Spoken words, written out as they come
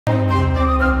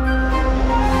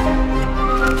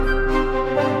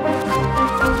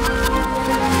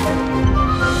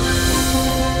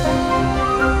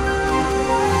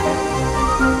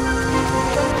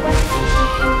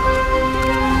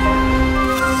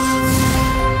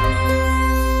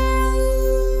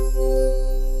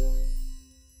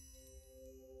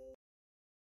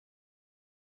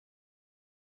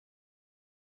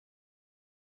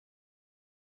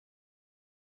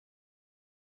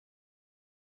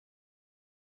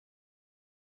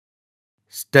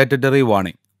Statutory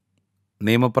warning.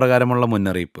 നിയമപ്രകാരമുള്ള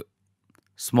മുന്നറിയിപ്പ്.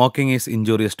 Smoking is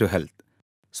injurious to health.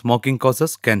 Smoking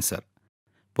causes cancer.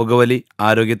 പുകവലി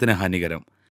ആരോഗ്യത്തിന് ഹാനികരം.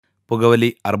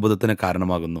 പുകവലി അർബുദത്തിന്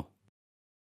കാരണമാകുന്നു.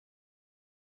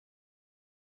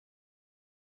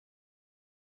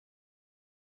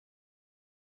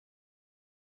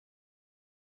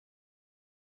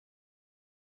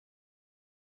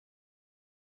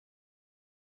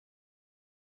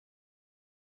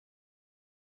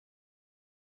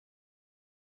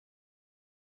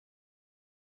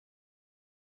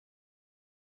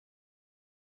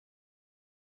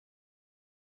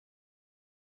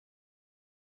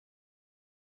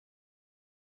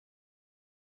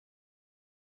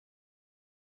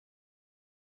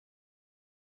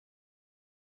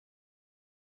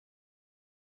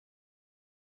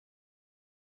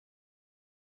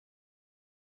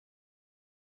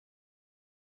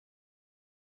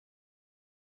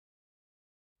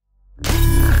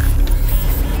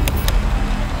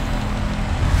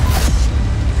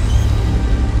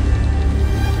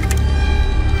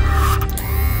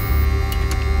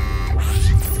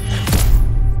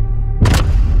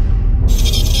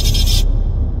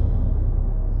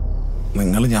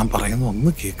 നിങ്ങൾ ഞാൻ പറയുന്ന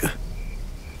ഒന്ന് കേക്ക്.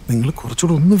 നിങ്ങൾ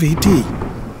കുറച്ചുകൂടെ ഒന്ന് വെയിറ്റ് ചെയ്യ്.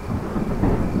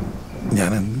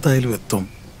 ഞാൻ എന്തായാലും എത്തും.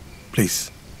 പ്ലീസ്.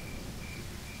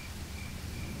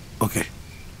 ഓക്കെ.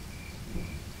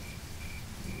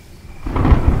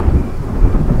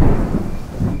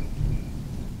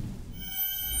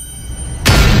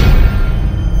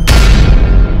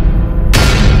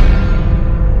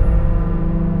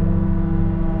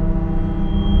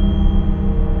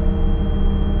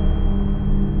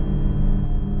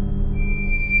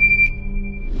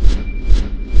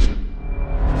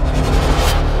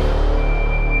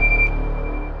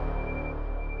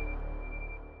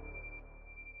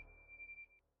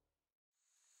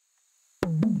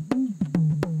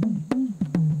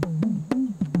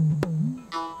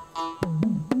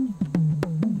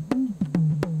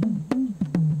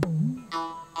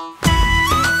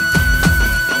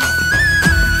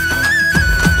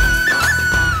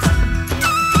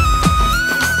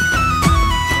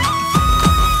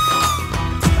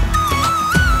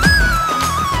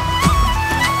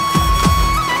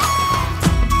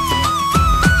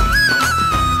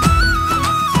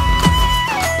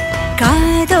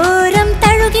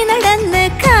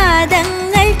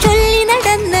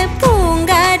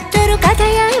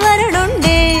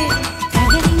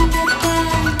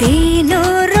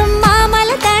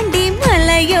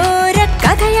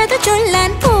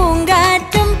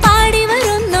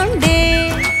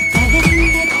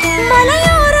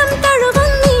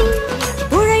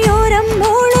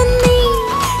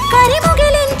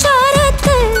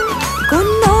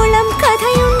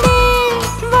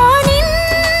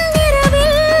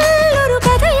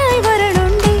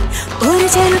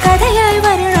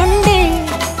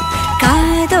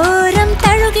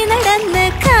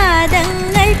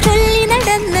 ചൊല്ലി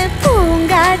നടന്ന്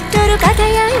പൂങ്കാറ്റൊരു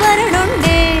കഥയായി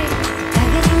വരണുണ്ടേ.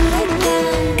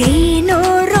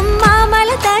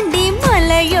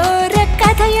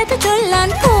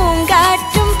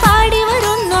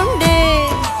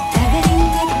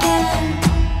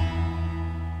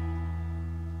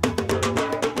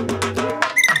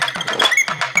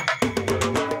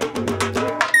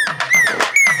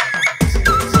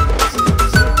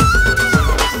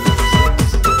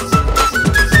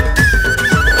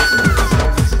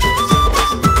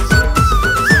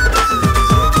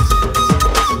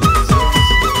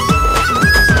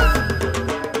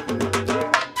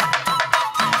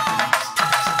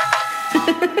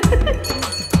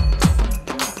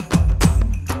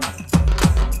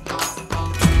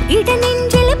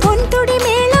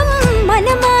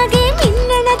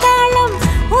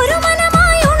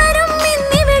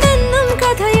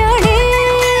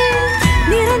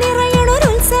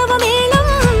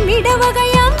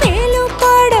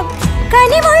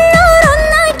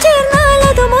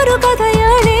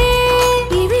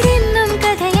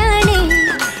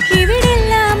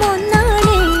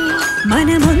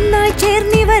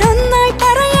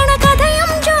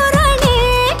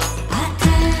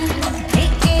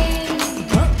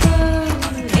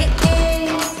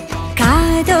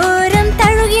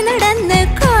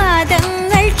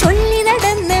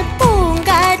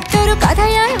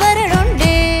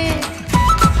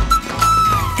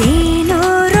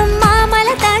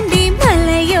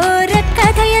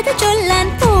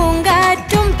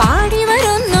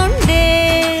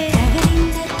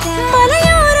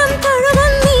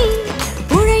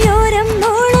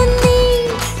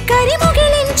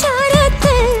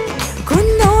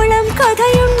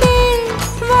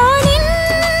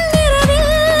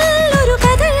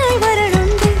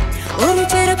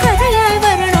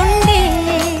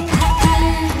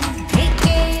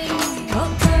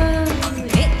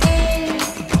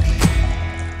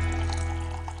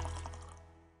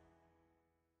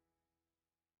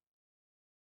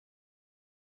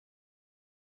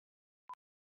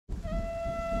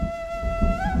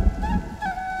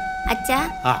 അച്ഛാ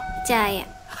ചായ.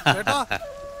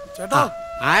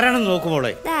 ആരാണെന്ന്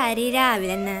നോക്കുമോളെ?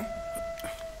 രാവിലെ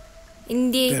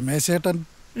രമേശേട്ടൻ.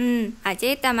 ആ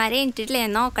ചേത്തമാരെ ഇട്ടിട്ടില്ലേ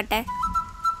നോക്കട്ടെ.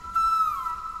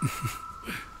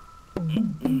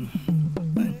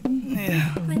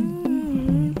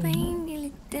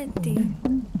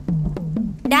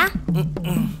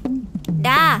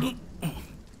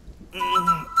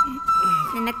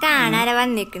 നിന്നെ കാണാരാ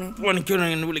വന്നേക്കണ്?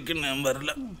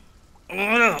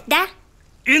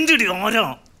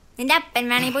 നിന്റെ അപ്പൻ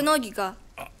വേണമെങ്കിൽ പോയി നോക്കിക്കോ.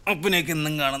 അപ്പനേക്ക്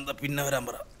എന്നും കാണുന്ന പിന്നെ വരാൻ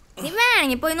പറ. നീ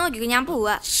വേണമെങ്കിൽ പോയി നോക്കിക്കോ, ഞാൻ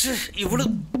പോവാ. ഇവള്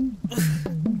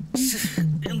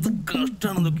എന്ത്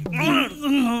കഷ്ടാണ്.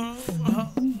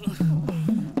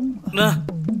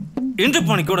 എന്റെ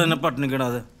പണിക്കൂടെ എന്നെ പട്ടിണി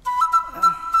കിടാതെ.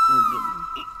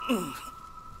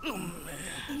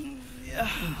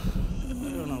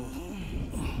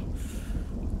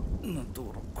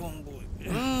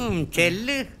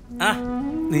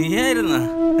 നീയായിരുന്ന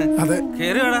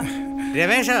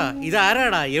രമേശ,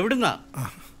 ഇതാരാടാ? എവിടുന്നാ?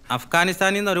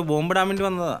 അഫ്ഗാനിസ്ഥാനിൽ നിന്ന് ഒരു ബോംബിടാൻ വേണ്ടി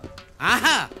വന്നതാ.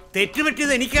 ആഹാ,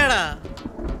 തെറ്റുപറ്റിയത് എനിക്കാടാ.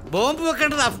 ബോംബ്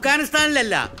വെക്കേണ്ടത്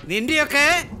അഫ്ഗാനിസ്ഥാനിലല്ല, നിന്റെയൊക്കെ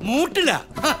മൂട്ടില.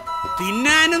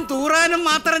 തിന്നാനും തൂറാനും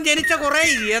മാത്രം ജനിച്ച കുറെ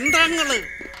യന്ത്രങ്ങള്,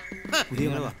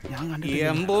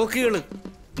 എംബോക്കികള്.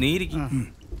 നീ ഇരിക്കും.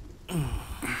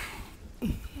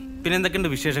 പിന്നെ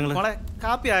എന്തൊക്കെയുണ്ട് വിശേഷങ്ങൾ?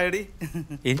 കാപ്പി ആയടി?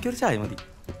 എനിക്കൊരു ചായ മതി.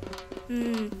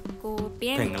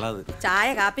 ചായ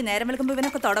കാപ്പി നേരം വിളിക്കുമ്പോ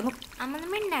ഇവനൊക്കെ തുടങ്ങും.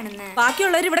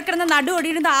 ബാക്കിയുള്ളവർ ഇവിടെ കിടന്ന് നടു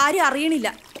ഓടിയിരുന്ന ആരും അറിയണില്ല.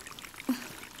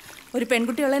 ഒരു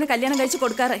പെൺകുട്ടിയുള്ളതിന് കല്യാണം കഴിച്ച്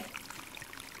കൊടുക്കാറായി.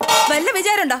 വല്ല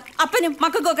വിചാരമുണ്ടോ അപ്പനും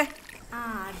മക്കൾക്കൊക്കെ?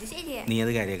 നീ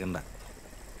അത് കാര്യാക്കണ്ട.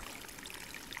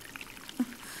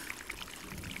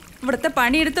 ഇവിടുത്തെ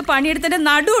പണിയെടുത്തിന്റെ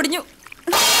നടു ഒടിഞ്ഞു.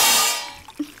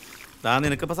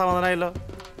 നിനക്കിപ്പോ സമാധാനമായല്ലോ.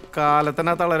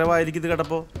 കാലത്തന്നെ തളരെ വായിരിക്കും ഇത്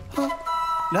കേട്ടപ്പോ.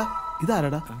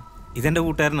 ഇതാരടാ? ഇതെന്റെ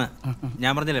കൂട്ടുകാരനാ.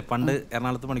 ഞാൻ പറഞ്ഞില്ലേ പണ്ട്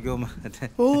എറണാകുളത്ത് പണിക്ക് പോകുമ്പോ.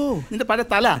 ഓ, നിന്റെ പഴയ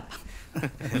തല.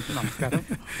 നമസ്കാരം.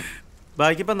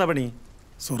 ബാക്കിപ്പോ എന്താ പണി?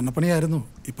 സ്വർണ്ണപ്പണിയായിരുന്നു,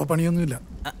 ഇപ്പൊ പണിയൊന്നുമില്ല.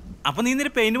 അപ്പൊ നീ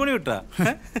ഇന്നലെ പെയിന്റ് പണി വിട്ടാ?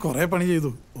 കൊറേ പണി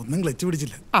ചെയ്തു, ഒന്നും ക്ലച്ച്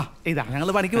പിടിച്ചില്ല. ഇതാ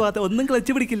ഞങ്ങള് പണിക്ക് പോകാത്ത, ഒന്നും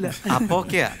ക്ലച്ച് പിടിക്കില്ല. അപ്പൊ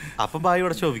ഓക്കെയാ. അപ്പൊ ബായി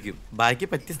ഇവിടെ ശോഭിക്കും. ബാക്കി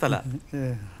പറ്റിയ സ്ഥല.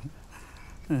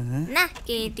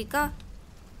 കേട്ടിക്കോ.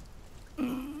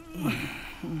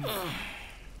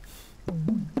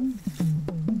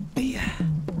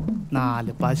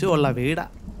 4 പശുള്ള വീടാ.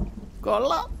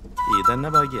 കൊള്ളാം. ഇതന്നെ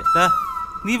ഭാഗ്യ.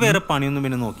 നീ വേറെ പണിയൊന്നും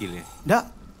പിന്നെ നോക്കിയില്ലേ?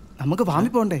 നമുക്ക്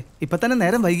ഫാമിൽ പോണ്ടേ? ഇപ്പൊ തന്നെ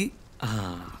നേരം വൈകി.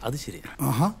 അത് ശരിയാ.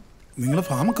 ആഹാ, നിങ്ങള്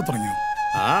ഫാമൊക്കെ തുടങ്ങിയോ?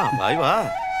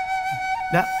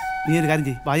 നീ ഒരു കാര്യം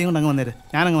ചെയ്യ്, വായും കൊണ്ട് അങ്ങ് വന്നേര്,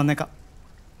 ഞാനങ്ങ് വന്നേക്കാം.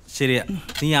 ശരിയാ,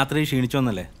 നീ യാത്രയിൽ ക്ഷീണിച്ചു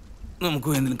വന്നല്ലേ, നമുക്ക്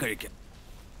എന്തെങ്കിലും കഴിക്കാം.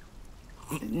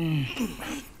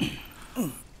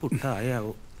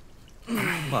 പുട്ടായാവോ?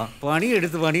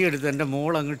 പണിയെടുത്ത് എൻ്റെ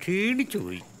മോൾ അങ്ങ് ക്ഷീണിച്ചു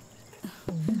പോയി.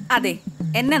 അതെ,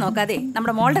 എന്നെ നോക്കാതെ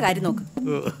നമ്മുടെ മോളുടെ കാര്യം നോക്ക്.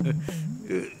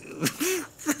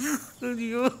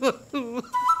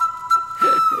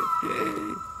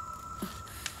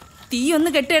 തീ ഒന്ന്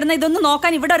കെട്ടിയിടുന്ന ഇതൊന്ന്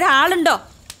നോക്കാൻ ഇവിടെ ഒരാളുണ്ടോ?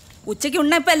 ഉച്ചയ്ക്ക്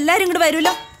ഉണ്ണ ഇപ്പൊ എല്ലാരും ഇങ്ങോട്ട്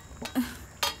വരുമല്ലോ.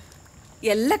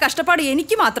 എല്ലാ കഷ്ടപ്പാടും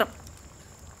എനിക്ക് മാത്രം.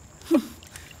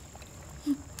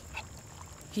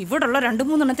 ഇവിടുള്ള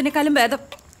 2-3 എണ്ണത്തിനേക്കാളും ഭേദം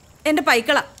എന്റെ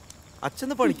പൈക്കള.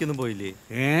 അച്ഛന് പണിക്കൊന്നും പോയില്ലേ?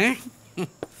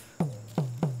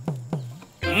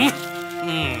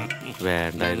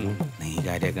 വേണ്ടായിരുന്നു. നീ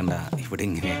കാര്യാക്കണ്ട, ഇവിടെ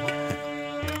ഇങ്ങനെ.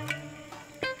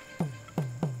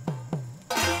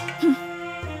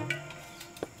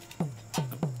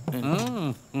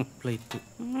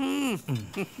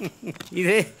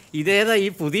 ഇതേതാ ഈ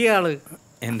പുതിയ ആള്?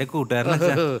 എന്റെ കൂട്ടുകാരൻ.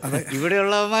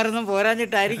 ഇവിടെയുള്ളവന്മാരൊന്നും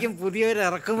പോരാഞ്ഞിട്ടായിരിക്കും പുതിയൊരു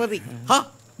ഇറക്കുമതി.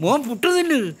 മോൻ പുട്ട്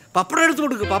തിന്ന്, പപ്പടം എടുത്തു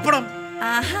കൊടുക്ക്. പപ്പടം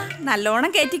ആഹാ, നല്ലോണം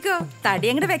കേറ്റിക്കോ. തടി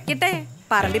അങ്ങോട്ട് വെക്കട്ടെ.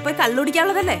 പറമ്പിൽ പോയി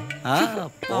കള്ളുടിക്കാനുള്ളതല്ലേ.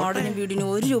 ഓടനും വീടിനും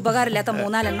ഒരു ഉപകാരമില്ലാത്ത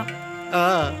 3-4 എണ്ണം.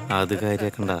 അത്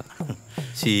കാര്യാക്കണ്ട,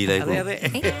 ശീലായി.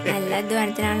 നല്ല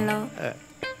അധ്വാനത്തിനാണല്ലോ.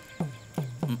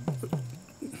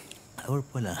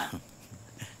 കുഴപ്പമില്ല.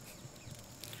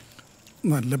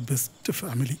 നല്ല ബെസ്റ്റ്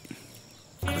ഫാമിലി.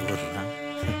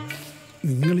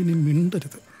 നിങ്ങളിനി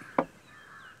മിണ്ടരുത്.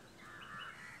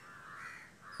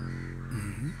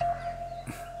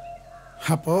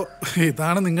 അപ്പോ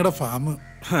ഇതാണ് നിങ്ങളുടെ ഫാം?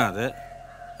 അതെ,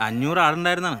 500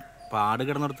 ആടുണ്ടായിരുന്നാണ്. പാട്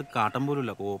കിടന്നിടത്ത് കാട്ടം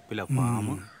പോലുമില്ല, കോപ്പില്ല ഫാം.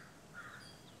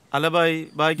 അല്ല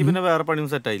ബാക്കി പിന്നെ വേറെ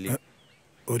പണിയൊന്നും സെറ്റായില്ലേ?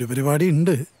 ഒരു പരിപാടി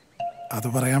ഉണ്ട്, അത്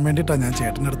പറയാൻ വേണ്ടിട്ടാ ഞാൻ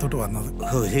ചേട്ടൻ്റെ അടുത്തോട്ട് വന്നത്.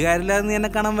 ഒരു കാര്യമില്ലാതെ നീ എന്നെ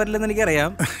കാണാൻ വരില്ലെന്ന്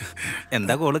എനിക്കറിയാം.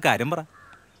 എന്താ കോള്? കാര്യം പറ.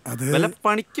 അത് വല്ല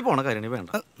പണിക്ക് പോണ കാര്യം വേണ്ട.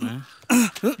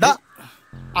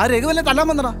 ആ രഘുവല്ലേ തല്ലാൻ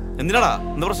വന്നടാ. എന്തിനാടാ?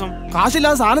 എന്താ പ്രശ്നം?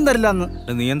 കാശില്ലാതെ സാധനം തരില്ല എന്ന്.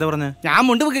 നീ എന്താ പറഞ്ഞ? ഞാൻ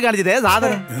മുണ്ട് പൊക്കി കാണിച്ചതേ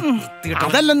സാധനം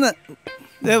അതല്ലെന്ന്.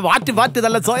 വാറ്റ്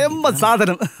നല്ല സ്വയം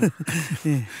സാധനം.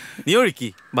 നീ ഒഴുക്കി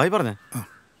ബായി പറഞ്ഞ.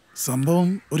 സംഭവം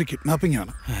ഒരു കിഡ്നാപ്പിംഗ്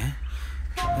ആണ്.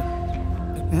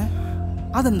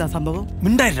 അതെന്താ സംഭവം?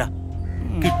 മിണ്ടായില്ല.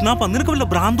 കിഡ്നാപ്പ് നിനക്ക് വല്ല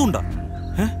ഭ്രാന്തുണ്ടാ?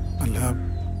 അല്ല,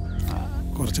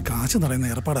 കുറച്ച് കാശ്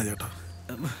നിറയുന്ന ഏർപ്പാടാ ചേട്ടാ.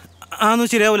 അതൊന്നും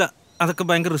ശരിയാവൂല. അതൊക്കെ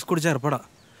ഭയങ്കര റിസ്ക് പിടിച്ച ഏർപ്പാടാ.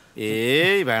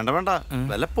 ഏയ് വേണ്ട വേണ്ട,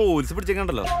 വല്ല പോലീസ്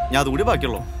പിടിച്ചേക്കണ്ടല്ലോ. ഞാൻ അതുകൂടി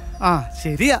ബാക്കിയുള്ളൂ. ആ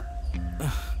ശരിയാ,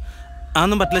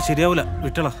 അതൊന്നും പറ്റില്ല, ശരിയാവൂല,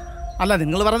 വിട്ടളാ. അല്ല,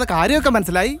 നിങ്ങൾ പറയുന്ന കാര്യമൊക്കെ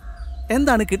മനസ്സിലായി.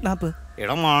 എന്താണ് കിഡ്നാപ്പ്?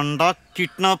 എടാ മണ്ട,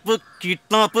 കിഡ്നാപ്പ്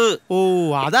കിഡ്നാപ്പ്. ഓ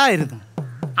അതായിരുന്നു.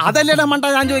 അതല്ലേടാ മണ്ട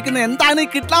ഞാൻ ചോദിക്കുന്നത്, എന്താണ്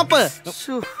കിഡ്നാപ്പ്?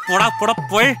 പോടാ പോടാ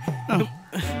പോയേ.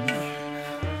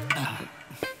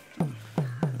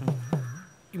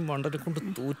 ഈ മണ്ടനെ കൊണ്ട്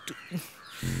തോറ്റു.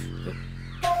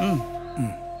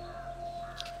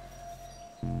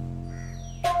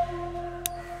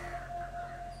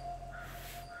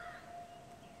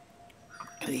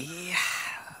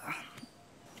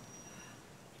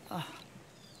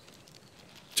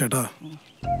 ചേട്ടാ,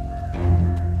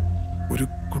 ഒരു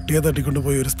കുട്ടിയെ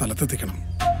തട്ടിക്കൊണ്ടുപോയി ഒരു സ്ഥലത്തെത്തിക്കണം.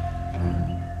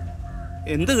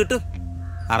 എന്ത് കിട്ടും?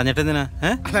 അറിഞ്ഞിട്ടെന്തിനാ?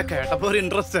 അല്ല, കേട്ടപ്പോ ഒരു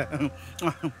ഇൻട്രസ്റ്റ്.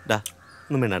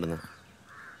 മിണ്ടാടുന്ന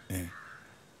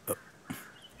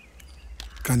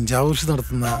കഞ്ചാവ് കൃഷി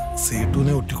നടത്തുന്ന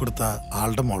സേട്ടുവിനെ ഒറ്റിക്കൊടുത്ത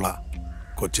ആളുടെ മോള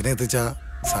കൊച്ചിനെ എത്തിച്ച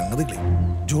സംഗതികളെ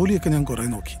ജോലിയൊക്കെ ഞാൻ കുറെ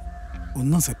നോക്കി,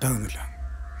 ഒന്നും സെറ്റാകുന്നില്ല.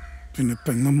 പിന്നെ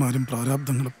പെങ്ങന്മാരും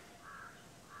പ്രാരാബ്ദങ്ങളും.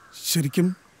 ശരിക്കും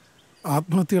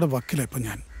ആത്മഹത്യയുടെ വക്കില ഇപ്പം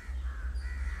ഞാൻ.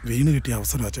 വീണ് കിട്ടിയ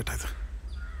അവസരമാണ് ചേട്ടാ ഇത്.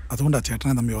 അതുകൊണ്ടാണ്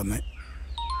ചേട്ടനെ തമ്പി വന്നേ.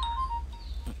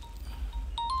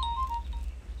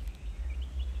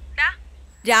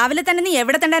 രാവിലെ തന്നെ നീ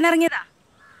എവിടെ തണ്ടാൻ ഇറങ്ങിയതാ?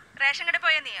 റേഷൻ കട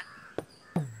പോയാ നീയാ?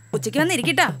 ഉച്ചയ്ക്ക്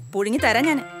വന്നിരിക്കട്ടാ, പുഴുങ്ങി തരാം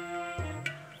ഞാൻ.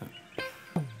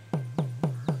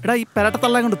 എടാ, ഈ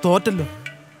പെരട്ടത്തള്ളാൻ കൊണ്ട് തോറ്റല്ലോ.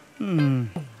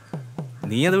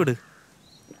 നീ അത് വിട്.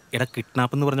 എടാ,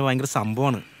 കിഡ്നാപ്പ് എന്ന് പറഞ്ഞ ഭയങ്കര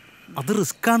സംഭവമാണ്. അത്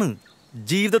റിസ്ക്കാണ്.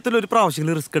 ജീവിതത്തിൽ ഒരു പ്രാവശ്യം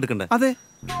റിസ്ക് എടുക്കണ്ടേ? അതെ,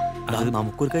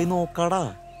 നമുക്കൊരു കൈ നോക്കാടാ.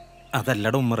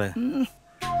 അതല്ലടാ ഉമ്മറേ.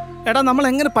 എടാ, നമ്മൾ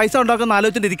എങ്ങനെ പൈസ ഉണ്ടാക്കുന്ന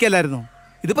ആലോചിച്ചിട്ട് ഇരിക്കല്ലായിരുന്നു.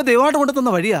 ഇതിപ്പോ ദൈവമായിട്ട് കൊണ്ടു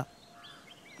തന്ന വഴിയാ.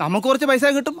 നമുക്ക് കുറച്ച് പൈസ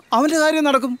കിട്ടും, അവൻ്റെ കാര്യം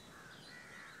നടക്കും.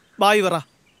 ബായി പറ,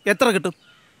 എത്ര കിട്ടും?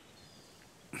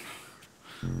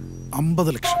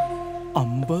 50 ലക്ഷം.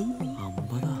 50?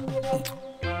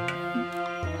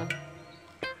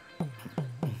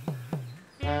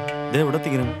 എവിടെ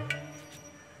എത്തിക്കണം?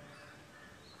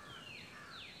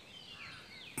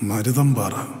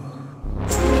 മരുതമ്പാറ.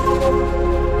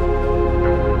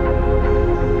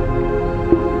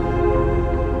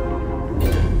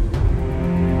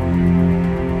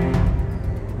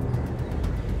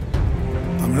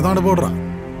 തമിഴ്നാട് ബോർഡറാ.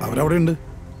 അവരവിടെ ഉണ്ട്.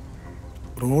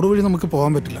 റോഡ് വഴി നമുക്ക്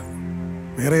പോകാൻ പറ്റില്ല,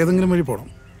 വേറെ ഏതെങ്കിലും വഴി പോകണം.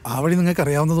 ആ വഴി നിങ്ങൾക്ക്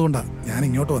അറിയാവുന്നത് കൊണ്ടാണ് ഞാൻ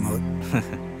ഇങ്ങോട്ട് വന്നത്.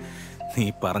 നീ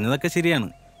പറഞ്ഞതൊക്കെ ശരിയാണ്,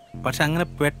 പക്ഷെ അങ്ങനെ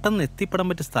പെട്ടെന്ന് എത്തിപ്പെടാൻ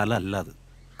പറ്റിയ സ്ഥലമല്ല അത്.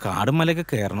 കാടും മലയൊക്കെ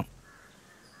കയറണം.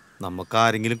 നമുക്ക്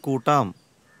ആരെങ്കിലും കൂട്ടാം.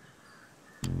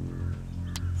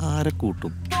 ആരെ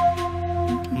കൂട്ടും?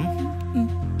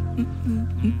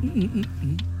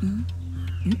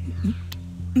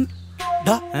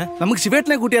 നമുക്ക്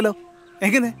ശിവേട്ടനെ കൂട്ടിയാലോ?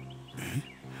 എങ്ങനെ?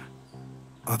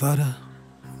 അതാരാ?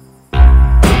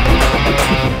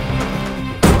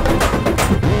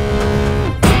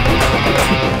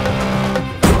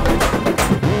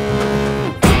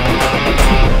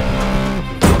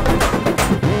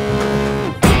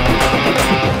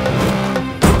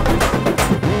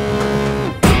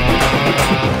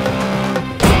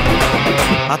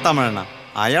 ആ തമിഴണ്ണ,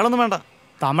 അയാളൊന്നും വേണ്ട.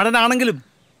 തമിഴനാണെങ്കിലും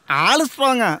ആള്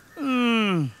സ്ട്രോങ്ങാ.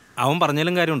 അവൻ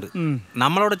പറഞ്ഞാലും കാര്യമുണ്ട്.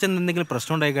 നമ്മളവിടെ ചെന്ന് എന്തെങ്കിലും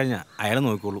പ്രശ്നം ഉണ്ടായി കഴിഞ്ഞാൽ അയാൾ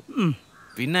നോക്കിക്കോളൂ.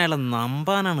 പിന്നെ അയാളെ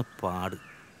നമ്പാനാണ് പാട്.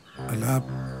 അല്ല,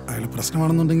 അയാൾ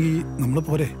പ്രശ്നമാണെന്നുണ്ടെങ്കിൽ നമ്മൾ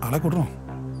പോരെ, ആളെ കൂട്ടണോ?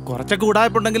 കുറച്ചൊക്കെ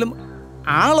ഉടായ്പുണ്ടെങ്കിലും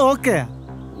ആൾ ഓക്കെ.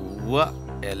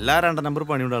 എല്ലാ 2 നമ്പർ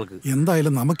പണിയുണ്ട് ആൾക്ക്.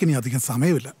 എന്തായാലും നമുക്കിനി അധികം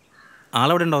സമയമില്ല.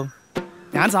 ആളെവിടെ ഉണ്ടാവും?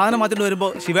 ഞാൻ സാധനം മാറ്റിട്ട് വരുമ്പോ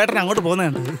ശിവേട്ടൻ അങ്ങോട്ട്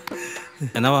പോകുന്നുണ്ട്.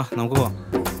 എന്നാ വാ, നമുക്ക് പോവാം.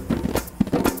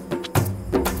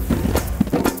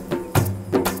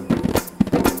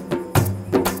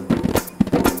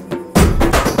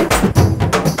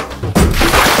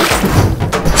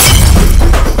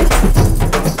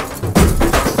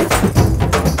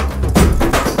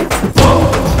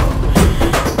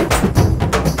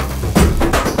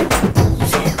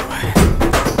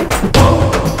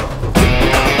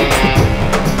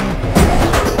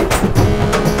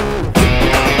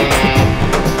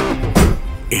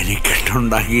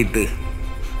 ഉണ്ടാക്കിയിട്ട്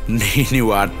നീ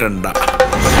വാട്ടണ്ട.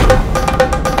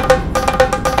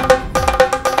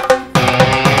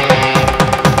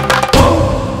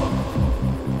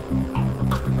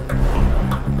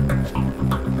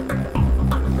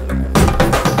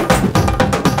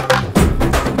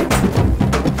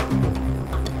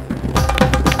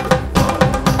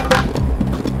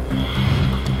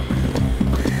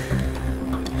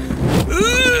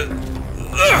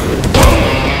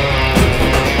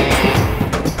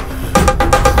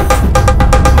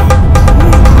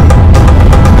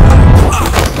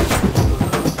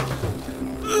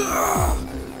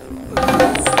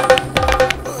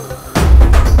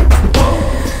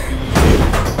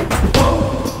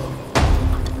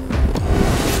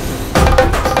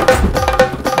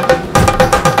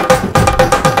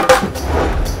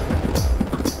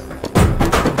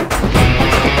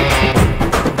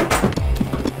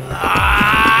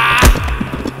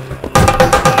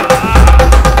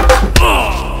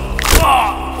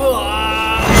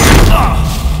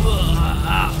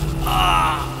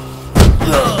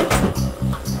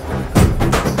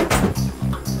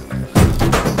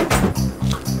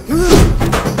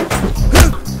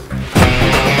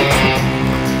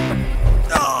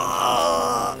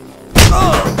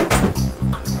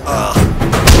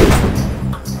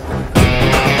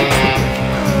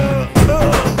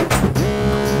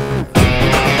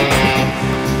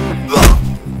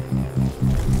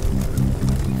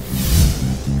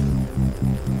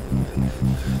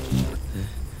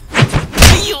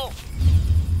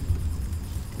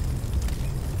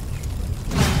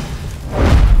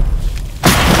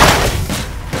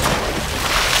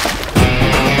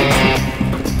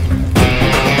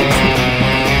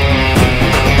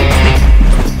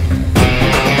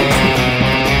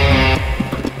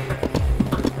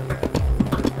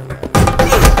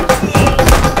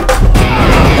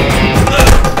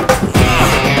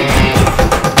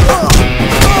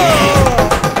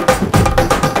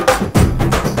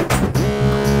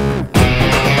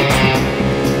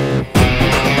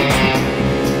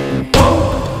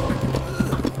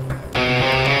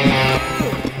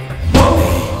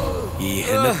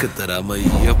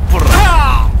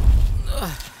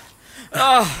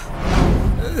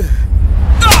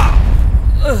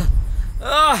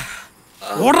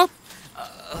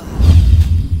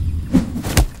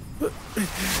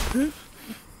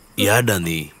 யாடா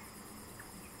நீ?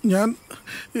 ഞാൻ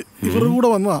ഇവരുടെ കൂടെ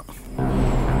വന്നതാ.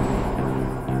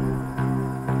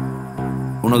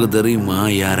 உனக்கு தெரியுமா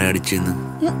யாரை அடிச்சேன்னு?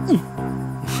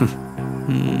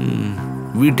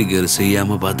 வீட்டுக்கு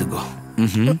செய்யாம பாத்துக்கோ.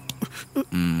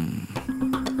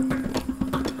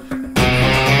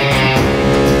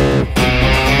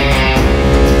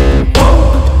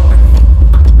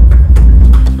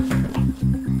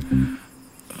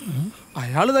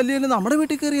 അയാള് തല്ലിയല്ലേ നമ്മുടെ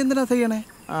വീട്ടിൽ കയറി എന്തിനാ ചെയ്യണേ?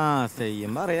 ആ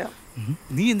ചെയ്യുമ്പോ അറിയാം.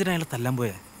 നീ എന്തിനാ അയാളെ തല്ലാൻ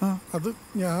പോയേ? അത്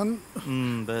ഞാൻ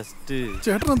ബെസ്റ്റ്.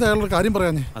 ചേട്ടൻ എന്താ അയാളുടെ കാര്യം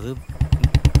പറയാഞ്ഞേ? അത്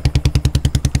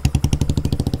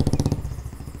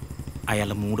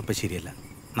അയാളുടെ മൂടിപ്പോൾ ശരിയല്ല.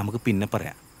 നമുക്ക് പിന്നെ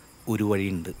പറയാം. ഒരു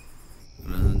വഴിയുണ്ട്.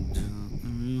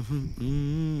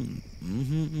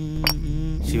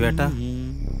 ശിവേട്ടാ,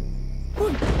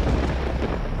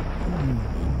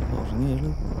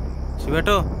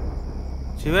 ശിവേട്ടോ,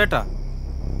 ശിവേട്ടാ.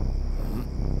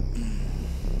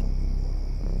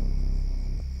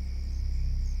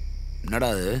 என்னடா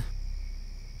அது?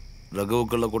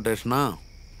 ரகுவுக்குள்ள கொட்டேஷனா?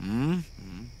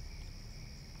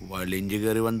 വലിഞ്ചു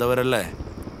കയറി വന്നവരല്ലേ?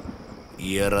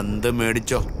 ഇറന്ത്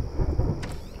മേടിച്ചോ?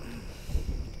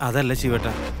 അതല്ല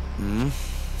ശിവേട്ടാ,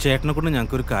 ചേട്ടനെ കൊണ്ട്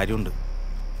ഞങ്ങൾക്കൊരു കാര്യമുണ്ട്.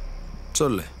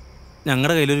 ചൊല്ലേ.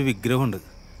 ഞങ്ങളുടെ കയ്യിലൊരു വിഗ്രഹമുണ്ട്.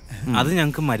 അത്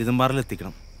ഞങ്ങൾക്ക് മരുതമ്പാറിൽ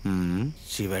എത്തിക്കണം.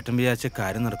 ശിവേട്ടൻ വിചാരിച്ച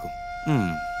കാര്യം നടക്കും.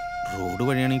 റോഡ്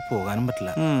വഴിയാണെങ്കിൽ പോകാനും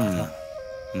പറ്റില്ല.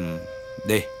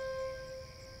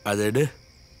 അതെട്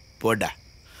പോടാ.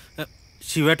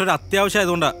 ശിവേട്ട ഒരു അത്യാവശ്യം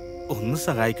ആയതുകൊണ്ടാ. ഒന്ന്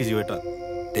സഹായിക്കും ശിവേട്ട.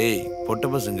 டேய் பொட்ட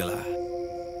பசங்களா,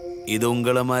 இது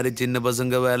உங்களை மாதிரி சின்ன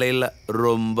பசங்க வேலையில்ல,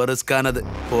 ரொம்ப ரிஸ்கானது.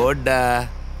 போடா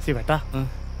ശിവേട്ടാ.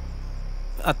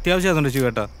 അത്യാവശ്യം ആയതുകൊണ്ട്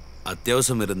ശിവേട്ട.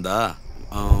 അത്യാവശ്യം இருந்தா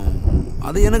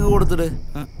അത് எனக்கு കൊടുത്തിട്.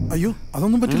 അയ്യോ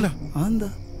അതൊന്നും പറ്റില്ല. എന്താ?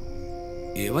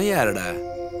 ഇവൻ യാരടാ?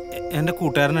 എന്റെ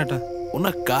കൂട്ടുകാരനേട്ടാ. ഉന്ന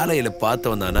കാലയില്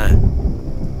പാത്തവൻ താനേ?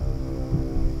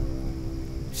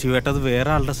 ശിവേട്ട, അത് വേറെ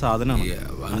ആളുടെ സാധനമാണ്.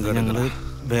 ഞങ്ങള്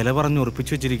വില പറഞ്ഞ്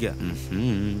ഉറപ്പിച്ചു വെച്ചിരിക്കുക.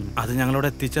 അത് ഞങ്ങളോട്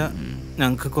എത്തിച്ചാ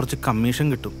ഞങ്ങൾക്ക് കുറച്ച് കമ്മീഷൻ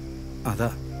കിട്ടും. അതാ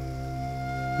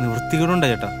നിവൃത്തികളുണ്ടാ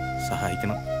ചേട്ടാ,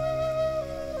 സഹായിക്കണം.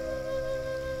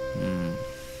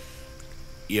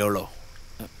 എവ്വളോ?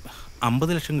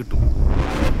 50 ലക്ഷം കിട്ടും.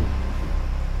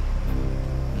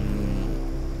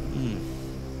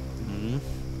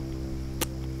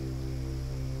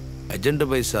 അജന്റ്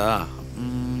പൈസ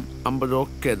 50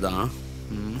 ഓക്കെ താ.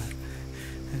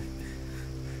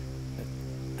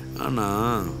 ആണാ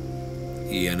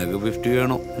എനിക്ക് 50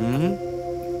 വേണം.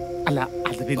 അല്ല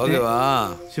അത് ഓക്കെ വാ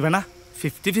ശിവണ.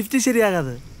 50-50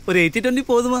 ശരിയാകാതെ ഒരു 80-20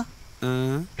 പോതുമാ?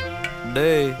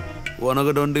 ഡേയ്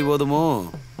ഉനക്ക് 20 പോതുമോ?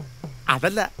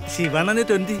 അതല്ല ശിവണ്ണന്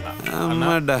 20.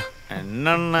 അമ്മടാ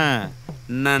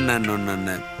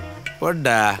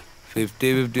പോടാ.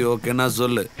 50-50 ஓகேனா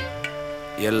சொல்லு.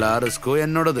 எல்லா ரிஸ்க்கும்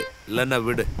என்னோடது. இல்லைன்னா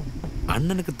விடு.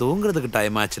 அண்ணனுக்கு தூங்குறதுக்கு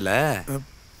டைம் ஆச்சுல.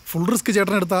 ഫുൾ റിസ്ക്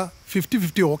ചേട്ടൻ എടുത്താ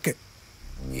 50-50 ഓക്കെ.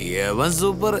 எவன்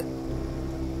சூப்பர்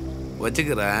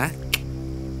வச்சுக்கிறேன்.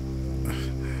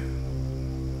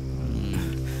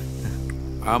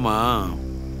 ஆமா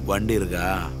வண்டி இருக்கா?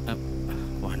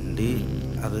 വണ്ടി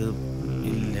അത്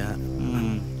ഇല്ല.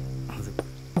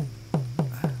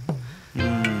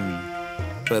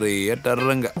 பெரிய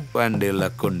டர்றங்க. வண்டி இல்ல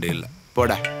கொண்டி இல்ல.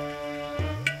 போட.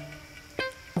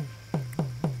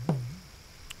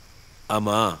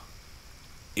 ஆமா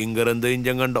இங்கிருந்து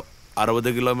இஞ்சங்கண்டோம் 60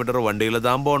 கிலோமீட்டர் வண்டியில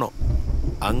தான் போனோம்.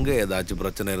 அங்க ஏதாச்சும்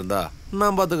பிரச்சனை இருந்தா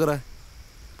நான் பாத்துக்கிறேன்.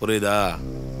 புரியுதா?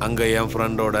 அங்க என்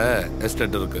ஃப்ரெண்டோட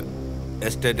எஸ்டேட் இருக்கு.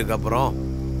 எஸ்டேட்டுக்கு அப்புறம்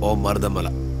ஓ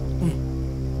மருதமலை.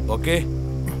 ஓகே,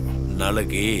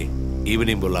 நாளைக்கு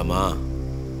ஈவினிங் போலாமா?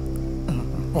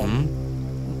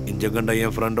 இஞ்சங்கண்ட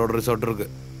என் ஃப்ரெண்டோட ரிசார்ட் இருக்கு.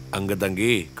 அங்க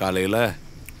தங்கி காலையில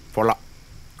போலாம்.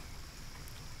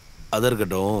 அது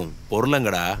இருக்கட்டும்,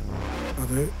 பொருளங்கடா?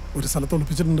 അത് ഒരു സ്ഥലത്ത്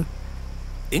ഒളിപ്പിച്ചിട്ടുണ്ട്.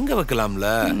 இங்க வைக்கலாம்ல?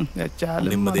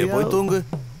 വെച്ചാലും நிம்மதியா போய் தூங்கு.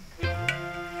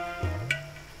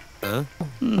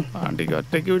 പാണ്ടിക്ക്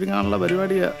ഒറ്റയ്ക്ക് വിഴുങ്ങാനുള്ള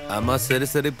പരിപാടിയാ. ஆமா சரி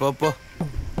சரி போ போ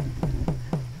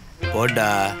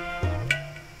போடா.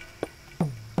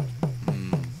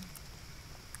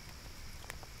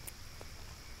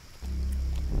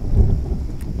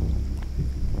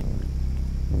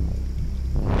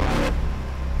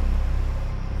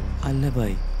 അല്ല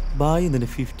ബായ് ഇതിന്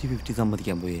 50-50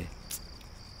 സമ്മതിക്കാൻ പോയേ.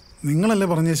 നിങ്ങളല്ലേ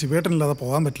പറഞ്ഞേ ശിവേട്ടനില്ലാതെ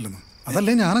പോകാൻ പറ്റില്ലെന്ന്.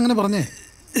 അതല്ലേ ഞാനങ്ങനെ പറഞ്ഞേ.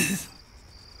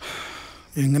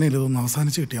 എങ്ങനെയല്ല ഇതൊന്ന്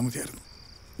അവസാനിച്ച് കിട്ടിയാൽ മതിയായിരുന്നു.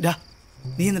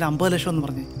 നീ ഇന്നലെ 50 ലക്ഷം എന്ന്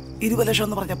പറഞ്ഞേ, 20 ലക്ഷം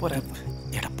എന്ന് പറഞ്ഞാൽ പോരാ.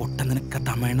 എടാ പൊട്ട, നിനക്ക്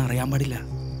തമിഴ്ന അറിയാൻ പാടില്ല.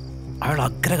 അവൾ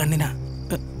അഗ്ര കണ്ണിനാ.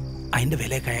 അതിന്റെ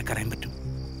വിലയൊക്കെ അയാൾക്ക് അറിയാൻ പറ്റും.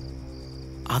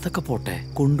 അതൊക്കെ പോട്ടെ,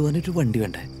 കൊണ്ടുപോകാനൊരു വണ്ടി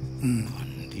വേണ്ടേ?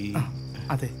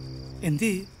 അതെ, എന്ത്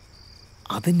ചെയ്യും?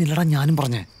 അതെന്നില്ലടാ ഞാനും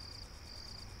പറഞ്ഞേ.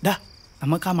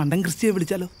 നമുക്ക് ആ മണ്ടൻ ക്രിസ്റ്റിയെ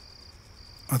വിളിച്ചാലോ?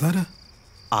 അതാരാ?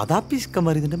 അതാ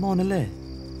പിസ്കന്മാർ, ഇതിന്റെ മോനല്ലേ?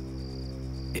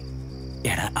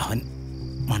 എടാ അവൻ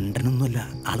മണ്ടനൊന്നുമല്ല,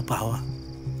 ആള് പാവ.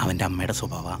 അവന്റെ അമ്മയുടെ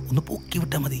സ്വഭാവ ഒന്ന് പൊക്കി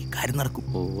വിട്ടാ മതി, കാര്യം നടക്കും.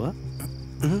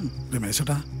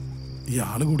 രമേശേട്ടാ, ഈ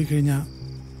ആള് കൂടി കഴിഞ്ഞാ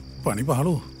പണി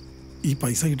പാളോ? ഈ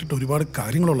പൈസ കിട്ടിട്ട് ഒരുപാട്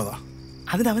കാര്യങ്ങളുള്ളതാ.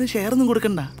 അതിനവന് ഷെയറൊന്നും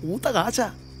കൊടുക്കണ്ട, പൂത്ത കാശാ.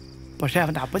 പക്ഷെ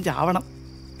അവന്റെ അപ്പം ചാവണം.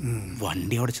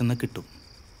 വണ്ടി അവിടെ ചെന്നാൽ കിട്ടും,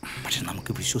 പക്ഷെ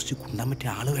നമുക്ക് വിശ്വസിച്ച് കൊണ്ടാൻ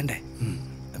പറ്റിയ ആള് വേണ്ടേ?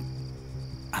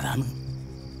 അതാണ്.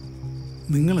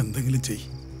 നിങ്ങൾ എന്തെങ്കിലും ചെയ്.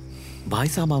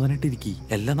 ബായ് സമാധാനായിട്ടിരിക്കി,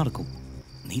 എല്ലാം നടക്കും.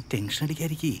 നീ ടെൻഷൻ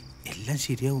അടിക്കാതിരിക്കേ, എല്ലാം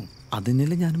ശരിയാവും.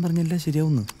 അതിനല്ലേ ഞാനും പറഞ്ഞ എല്ലാം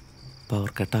ശരിയാവുന്നു. പവർ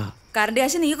കട്ടാ. കറണ്ട്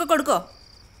കാശ് നീയൊക്കെ കൊടുക്കോ?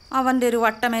 അവന്റെ ഒരു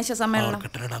വട്ടമേശ സമ്മേളനം.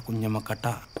 കട്ടടാ കുഞ്ഞമ്മക്കട്ട.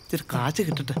 ഇച്ചിരി കാശ്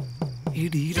കിട്ടട്ടെ. ഈ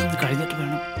ഡീലൊന്ന് കഴിഞ്ഞിട്ട്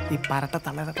വേണം ഈ പരട്ട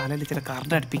തള്ളയുടെ തലയിൽ ഇച്ചിരി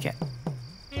കറണ്ട് അടുപ്പിക്കാൻ.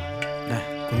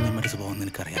 കുഞ്ഞമ്മയുടെ സ്വഭാവം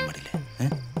നിനക്കറിയാൻ പാടില്ലേ?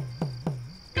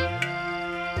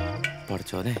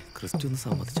 പഠിച്ചോനെ, ക്രിസ്റ്റി ഒന്ന്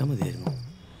സമ്മതിച്ചാ മതിയായിരുന്നു.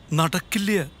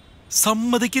 നടക്കില്ല,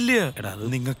 സമ്മതിക്കില്ല.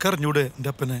 നിങ്ങൾക്ക് അറിഞ്ഞൂടെ എന്റെ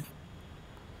അപ്പനെ?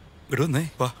 ഇടുന്നേ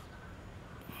വാ.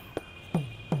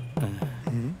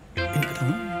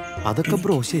 അതൊക്കെ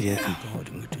ബ്രോ ശരിയാക്കി.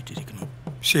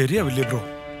 ശരിയാവില്ലേ ബ്രോ?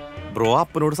 ബ്രോ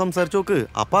അപ്പനോട് സംസാരിച്ചു നോക്ക്,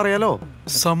 അപ്പ അറിയാലോ.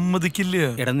 സമ്മതിക്കില്ല.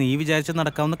 എടാ നീ വിചാരിച്ച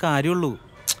നടക്കാവുന്ന കാര്യമുള്ളൂ.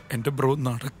 എന്റെ ബ്രോ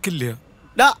നടക്കില്ല.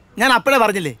 ഞാൻ അപ്പഴേ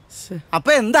പറഞ്ഞില്ലേ?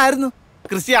 അപ്പൊ എന്തായിരുന്നു?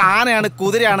 ക്രിസ്റ്റി ആനയാണ്,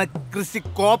 കുതിരയാണ്, ക്രിസ്റ്റി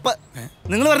കോപ്പ്.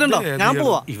 നിങ്ങൾ പറഞ്ഞോ? ഞാൻ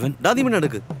പോവാ. ഇവൻ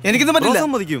എടുക്ക്. എനിക്കൊന്നും പറ്റില്ല.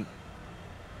 സമ്മതിക്കും.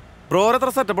 ബ്രോ എത്ര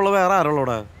സെറ്റപ്പുള്ള വേറെ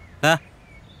ആരോളോടാ?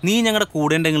 നീ ഞങ്ങളുടെ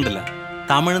കൂടെ ഉണ്ടെങ്കിലല്ല,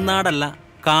 തമിഴ്നാടല്ല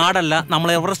കാടല്ല, നമ്മൾ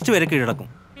എവറസ്റ്റ് വരെ കീഴടക്കും.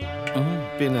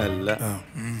 പിന്നല്ല.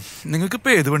 നിങ്ങൾക്ക് ഇപ്പൊ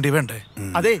ഏത് വണ്ടി വേണ്ടേ?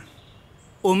 അതെ,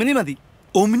 ഒമിനി മതി.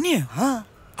 ഒമിനിയ?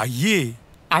 അയ്യേ,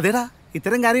 അതെടാ,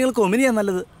 ഇത്തരം കാര്യങ്ങൾക്ക് ഒമിനിയാ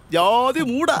നല്ലത്. ജാതി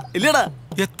മൂടാ ഇല്ലടാ.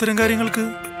 എത്തരം കാര്യങ്ങൾക്ക്?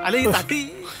 അല്ല ഈ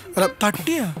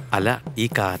തട്ടിയാ? അല്ല, ഈ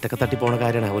കാറ്റൊക്കെ തട്ടി പോണ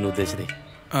കാര്യമാണ് അവൻ ഉദ്ദേശിച്ചത്.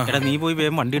 എടാ നീ പോയി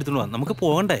വേഗം വണ്ടി എടുത്തോണ്ട് വാ, നമുക്ക്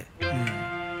പോകണ്ടേ?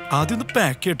 ആദ്യം ഒന്ന്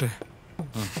പാക്ക് ചെയ്യട്ടെ.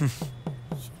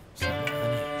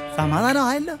 സമാധാനം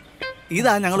ആയല്ലോ.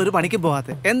 ഇതാ ഞങ്ങൾ ഒരു പണിക്ക്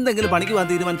പോകാത്ത. എന്തെങ്കിലും പണിക്ക് പോകാൻ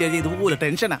തീരുമാനിച്ചു ഇതുപോലെ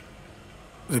ടെൻഷനാ.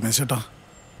 രമേശേട്ടാ,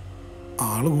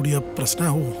 ആള് കൂടിയ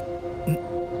പ്രശ്നമാവോ?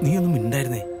 നീ ഒന്നും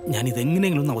മിണ്ടായിരുന്നേ, ഞാൻ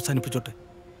ഇതെങ്ങനെയെങ്കിലും ഒന്ന് അവസാനിപ്പിച്ചോട്ടെ.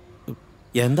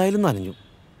 എന്തായാലും നനഞ്ഞു,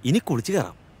 ഇനി കുളിച്ചു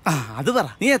കയറാം. അത് പറ,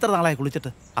 നീ എത്ര നാളായി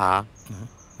കുളിച്ചിട്ട്?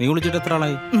 നീ കുളിച്ചിട്ട് എത്ര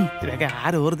ആളായി? ഇതൊക്കെ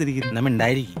ആരോർത്തിരിക്കുന്നു. നമ്മ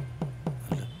ഉണ്ടായിരിക്കും.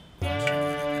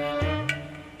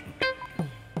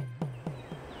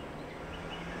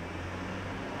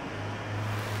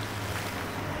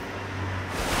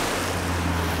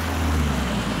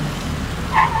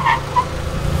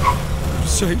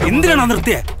 എന്തിനാണോ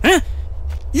നിർത്തിയേ?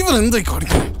 ഇവൻ എന്തായി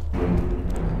കാണിക്കുന്നത്?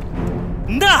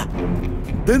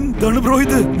 എന്താണ് ബ്രോ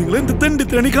ഇത്? നിങ്ങൾ എന്ത്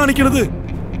തെണ്ടിത്തണി കാണിക്കണത്?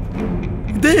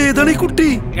 ഇതേതാണ് ഈ കുട്ടി?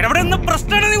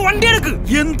 വണ്ടി എടുക്ക്.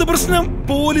 എന്ത് പ്രശ്നം?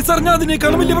 പോലീസ് അറിഞ്ഞാൽ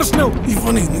അതിനേക്കാളും വലിയ പ്രശ്നം.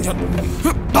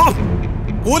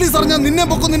 പോലീസ് അറിഞ്ഞാൽ നിന്നെ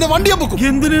പൊക്കും, നിന്നെ വണ്ടിയെ പൊക്കും.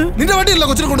 എന്തിന്? നിന്റെ വണ്ടിയല്ല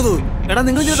കൊച്ചിനെ കൊണ്ടത്. എടാ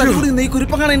നിങ്ങൾ ഈ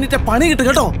കുരിപ്പം കാണാൻ എന്നിട്ട് പണി കിട്ടും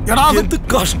കേട്ടോ. എടാ എന്ത്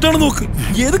കഷ്ടാണ് നോക്ക്.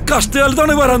 ഏത്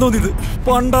കഷ്ടകാലത്താണ് വരാൻ തോന്നിയത്?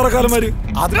 പണ്ടാറക്കാലന്മാര്.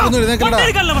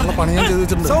 പണി ഞാൻ ചെയ്ത്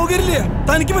വെച്ചിട്ടുണ്ട്. സൗകര്യമില്ല.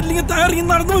 തനിക്ക് പറ്റില്ലെങ്കിൽ തയ്യാറി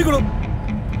നടന്നു പോയിക്കോളും.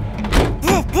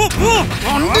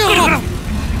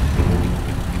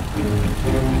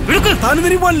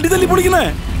 താനിതിന് വണ്ടി തല്ലി പൊളിക്കുന്നേ?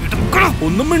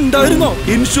 ഒന്നും ഉണ്ടായിരുന്നോ?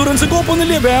 ഇൻഷുറൻസ്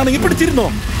കോപ്പൊന്നുമില്ലേ? വേണമെങ്കിൽ പിടിച്ചിരുന്നോ?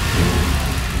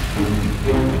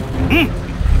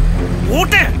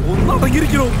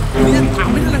 ഒന്നടങ്ങിയിരിക്കണോ?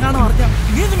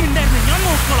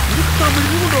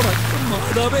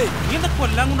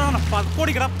 കൊല്ലാൻ കൊണ്ടാണ്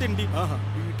പക്കോടി കിടത്തി.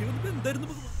 എന്തായിരുന്നു?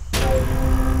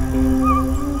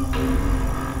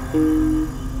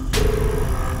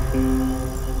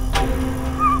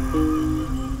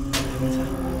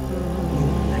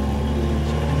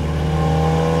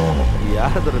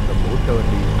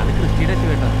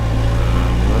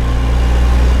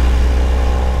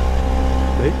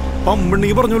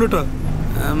 പമ്പുണ്ടെങ്കിൽ പറഞ്ഞോളൂട്ടാ.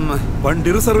 വണ്ടി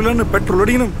റിസർവിലാണ്, പെട്രോൾ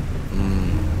അടിക്കണം.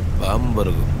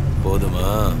 പാമ്പർക്കും പോതുമാ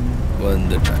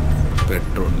വന്നിട്ട്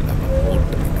പെട്രോൾ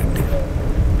കിട്ടി.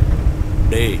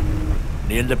 ഡേ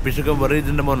നീ എന്റെ പിശുക്കം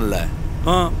പറയതിന്റെ മോനല്ലേ?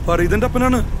 ആ പറയതിന്റെ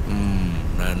അപ്പനാണ്.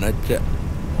 നനച്ച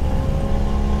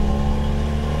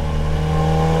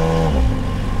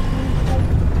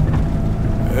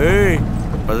ஏய்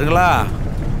பசங்களா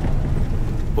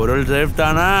பொருள் சேஃப்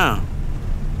தானா?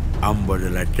 50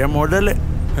 ലക്ഷം മുതൽ.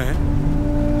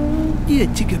 ഈ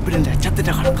എച്ചിക്ക് എപ്പോഴും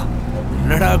ലക്ഷത്തിന്റെ കണക്കാ.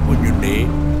 എന്നടാ കുഞ്ഞുണ്ടി?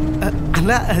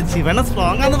 അല്ല ശിവന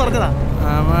സ്ട്രോങ് ആന്ന് പറഞ്ഞതാ.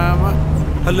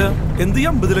 അല്ല എന്ത്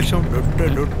 50 ലക്ഷം?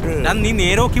 നീ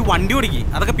നേരോക്കി വണ്ടി ഓടിക്കി,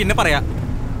 അതൊക്കെ പിന്നെ പറയാ.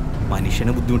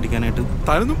 മനുഷ്യനെ ബുദ്ധിമുട്ടിക്കാനായിട്ട്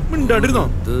താനൊന്നും മിണ്ടാണ്ടിരുന്നോ?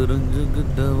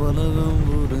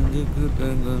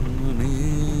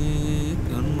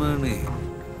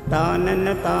 താനന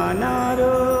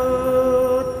താനാരോ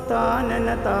താനന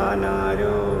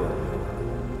താനാരോ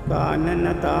താനന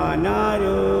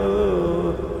താനാരോ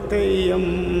തെയ്യം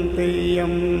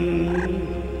തെയ്യം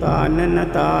താനന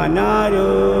താനാരോ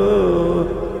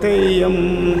തെയ്യം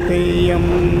തെയ്യം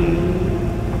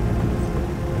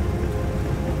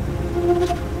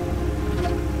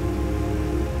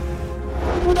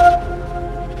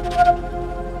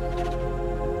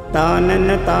താനന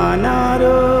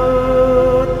താനാരോ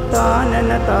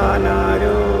താനന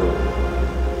താനാരോ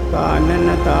താനന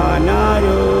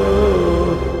താനാരോ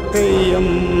തെയ്യം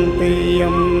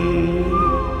തെയ്യം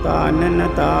താനന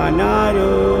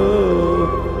താനാരോ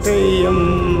തെയ്യം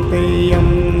തെയ്യം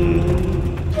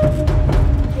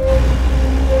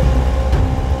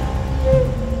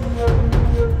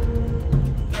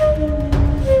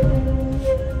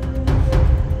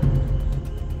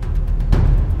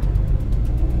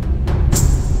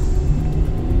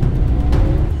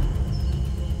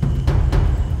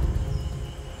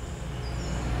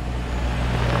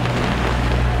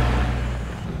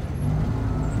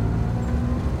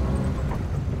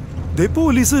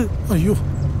പോലീസ്. അയ്യോ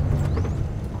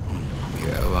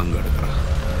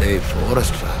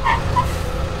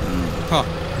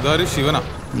ശിവനാ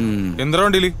എന്താ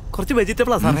വണ്ടിയില്? കുറച്ച്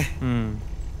വെജിറ്റബിളാ സാറേ.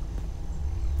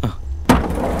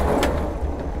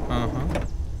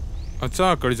 അച്ഛാ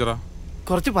കഴിച്ചറാ.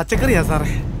 കുറച്ച് പച്ചക്കറിയാ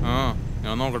സാറേ. ആ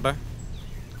ഞാൻ നോക്കട്ടെ.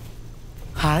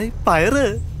 ഹായ് പയറ്.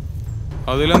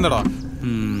 അതിലെന്താടാ?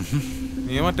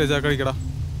 നീ മറ്റേ ചാക്ക കഴിക്കടാ.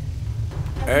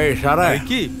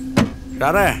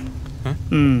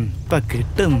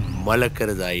 കിട്ടും.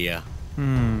 മലക്കരുത് അയ്യ.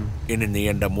 ഇനി നീ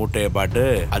എന്റെ മൂട്ടയെ പാട്ട്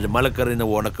അത് മലക്കറിന്ന്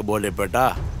ഉണക്ക് ബോധ്യപ്പെട്ടാ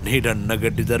നീ തന്നെ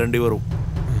കെട്ടി തരേണ്ടി വരും.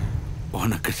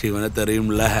 ഉണക്ക് ശിവനെ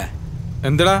തെറിയുംല.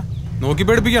 എന്താടാ നോക്കി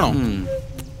പേടിപ്പിക്കണോ?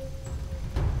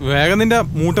 വേഗം നിന്റെ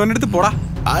മൂട്ടവന്റെ അടുത്ത് പോടാ.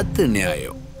 അത്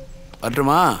ന്യായോ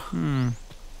പറ്റുമാ?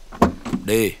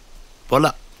 ഡേ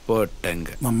പൊല പോട്ടെങ്ക.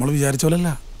 നമ്മൾ വിചാരിച്ച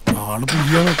പോലല്ല, ആള്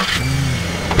പുലിയാണ്.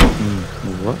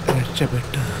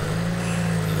 രക്ഷപ്പെട്ടു.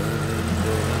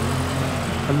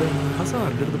 അല്ല ആ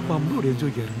സാറിന്റെ അടുത്ത് പമ്പ് ഓടിയാൻ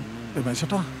ചോദിക്കായിരുന്നു.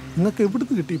 രമേശേട്ടാ നിങ്ങൾക്ക്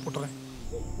എവിടുന്ന് കിട്ടി പൊട്ടറെ?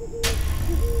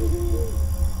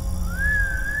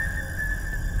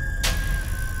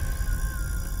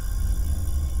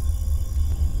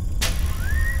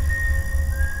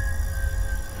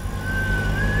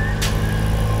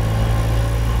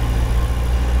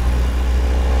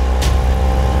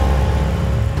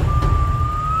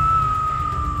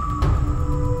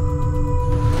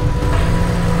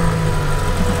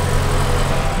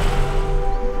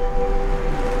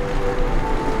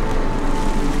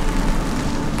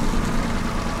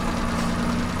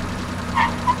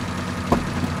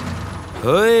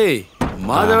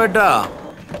 മാധവേട്ടാ,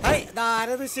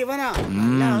 ശിവനാ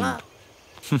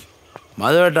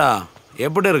മാധവേട്ടാ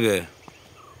எப்படி இருக்கு?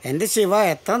 എന്റെ ശിവ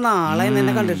എത്ര നാളായി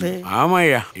നിന്നെ കണ്ടിട്ട്.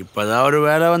 ஆமாய்யா இப்பதான் ஒரு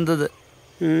வேலை வந்தது.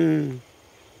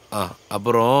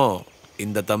 அப்புறம்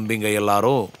இந்த தம்பிங்க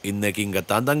எல்லாரும் இன்னைக்கு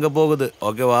இங்கத்தான் தங்க போகுது.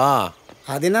 ஓகேவா?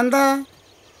 അതിനെന്താ,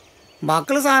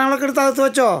 മക്കള് സാധനങ്ങളൊക്കെ എടുത്ത് അകത്ത്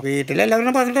വെച്ചോ.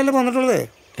 വീട്ടിലെല്ലാവരും പറഞ്ഞിട്ടല്ലേ പോന്നിട്ടുള്ളത്.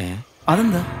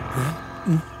 അതെന്താ?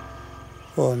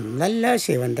 ഒന്നല്ല,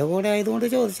 ശിവന്റെ കൂടെ ആയതുകൊണ്ട്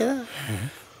ചോദിച്ചതാ.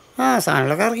 ആ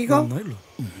സാധനങ്ങളൊക്കെ ഇറക്കിക്കോ.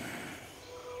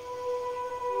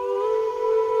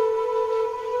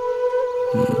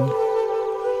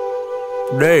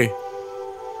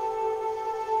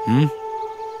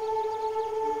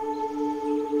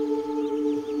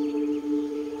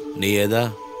 നീ ഏതാ?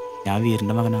 ഞാൻ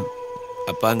വീരന്റെ മകനാ.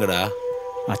 അപ്പാങ്കടാ?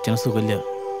 അച്ഛന് സുഖമില്ല.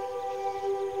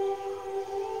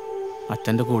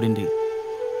 അച്ഛൻ്റെ കൂടെ ഉണ്ട്.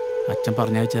 അച്ഛൻ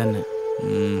പറഞ്ഞയച്ച തന്നെ.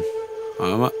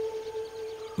 ஆமா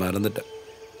மறந்துட்டேன்.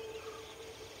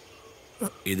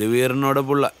 இது வீரனோட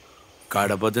புள்ள.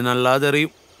 கடை பத்தி நல்லா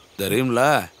தெரியும். தெரியும்ல?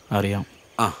 അറിയാം.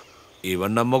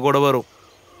 இவன் நம்ம கூட வரும்.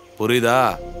 புரியுதா?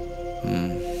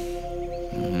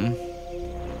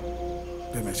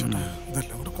 രമേശേട്ടാ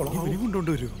ഇതെല്ലാം കൂടെ കൊളമാവും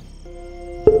കൊണ്ടുവരൂ.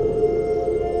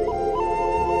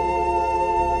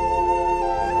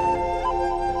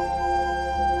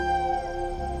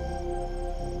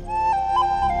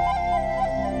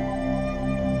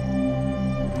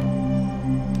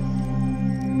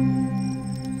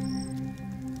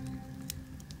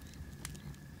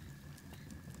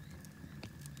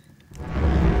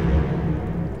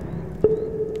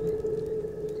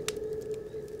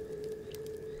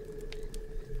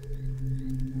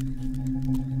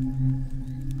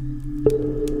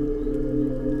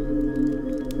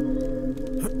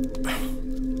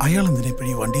 അയാൾ എന്തിനാ ഇപ്പോഴും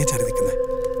ഈ വണ്ടിയെ ചരിക്കുന്നത്?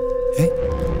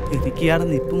 എനിക്ക് ഇയാളെ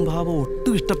നിപ്പും ഭാവം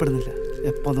ഒട്ടും ഇഷ്ടപ്പെടുന്നില്ല.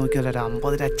 എപ്പോ നോക്കിയാലും ഒരു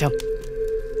 50 ലക്ഷം.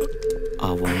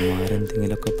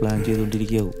 അവന്മാരെന്തെങ്കിലുമൊക്കെ പ്ലാൻ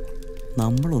ചെയ്തുകൊണ്ടിരിക്കാവൂ.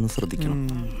 നമ്മളൊന്ന് ശ്രദ്ധിക്കണം.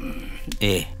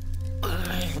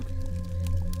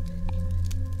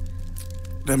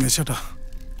 രമേശേട്ടാ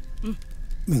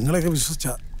നിങ്ങളെയൊക്കെ വിശ്വസിച്ച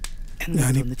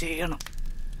ഞാനൊന്ന് ചെയ്യണം.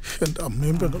 എൻ്റെ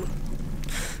അമ്മയും പെങ്ങളും.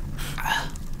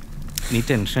 നീ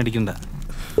ടെൻഷൻ അടിക്കണ്ട,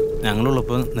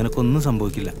 ഞങ്ങളുള്ളപ്പോൾ നിനക്കൊന്നും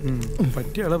സംഭവിക്കില്ല.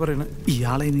 പറ്റിയ ആളെ പറയണ.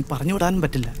 ഇയാളെ നീ പറഞ്ഞു വിടാനും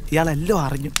പറ്റില്ല. ഇയാളെല്ലാം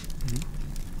അറിഞ്ഞു.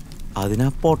 അതിനാ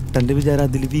പൊട്ടന്റെ വിചാരം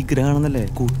അതിൽ വിഗ്രഹാണെന്നല്ലേ,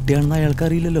 കുട്ടിയാണെന്ന് അയാൾക്ക്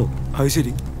അറിയില്ലല്ലോ. അത്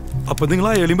ശരി, അപ്പൊ നിങ്ങൾ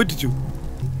അയാളെയും പറ്റിച്ചു.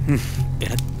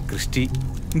 എടാ ക്രിസ്റ്റി,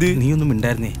 നീ ഒന്നും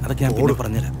മിണ്ടായിരുന്നേ, അതൊക്കെ ഞാൻ പിന്നെ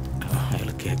പറഞ്ഞുതരാം. അയാൾ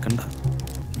കേക്കണ്ട.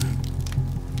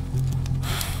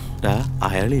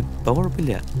 അയാൾ ഇപ്പൊ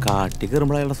കുഴപ്പമില്ല, കാട്ടി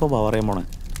കയറുമ്പോൾ അയാളുടെ സ്വഭാവം അറിയാൻ പോണേ.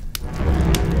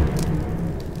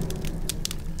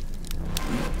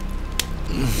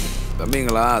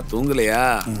 തമ്മിങ്ങളാ തൂങ്ങലയാ?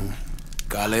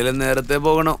 കാലയില നേരത്തെ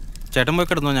പോകണം. ചേട്ടൻ പോയി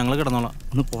കിടന്നോ, ഞങ്ങൾ കിടന്നോളാം.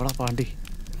 ഒന്ന് പോടാ പാണ്ടി.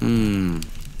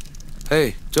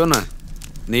 ഏയ് ചോന,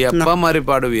 നീ അപ്പ മാറി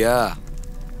പാടുവിയാ?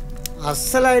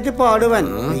 അസലായിട്ട് പാടുവൻ.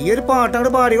 നീ ഒരു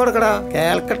പാട്ടങ്ങോട് പാടി കൊടുക്കടാ,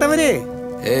 കേൾക്കട്ടവര്.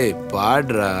 ഏയ്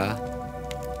പാടാ.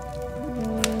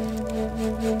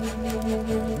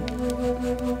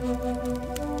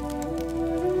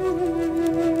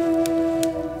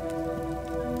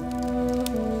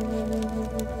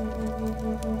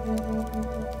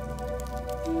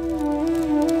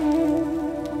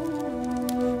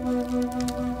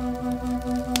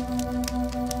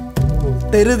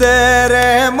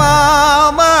 തെരുതേരെ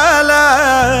മാമല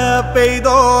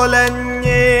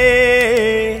പെയ്തോലഞ്ഞേ,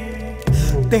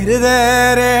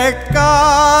 തെരുതേരെ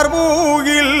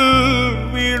കാർമൂകിൽ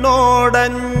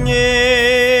വീണോടഞ്ഞേ,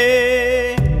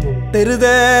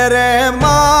 തെരുതേരെ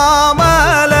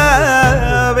മാമല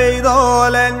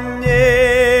പെയ്തോലഞ്ഞേ,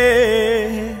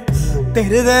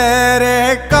 തെരുതേരെ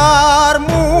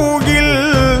കാർമൂകിൽ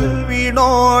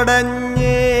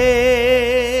വീണോടഞ്ഞേ,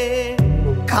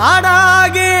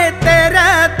 കാടാകെ തെര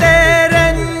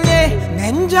തെരഞ്ഞ്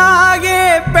നെഞ്ചാകെ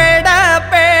പെട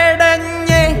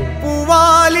പെടഞ്ഞ്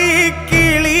പൂവാലി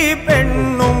കിളി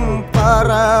പെണ്ണും പറ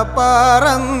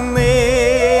പറന്നേ,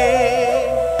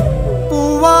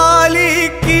 പൂവാലി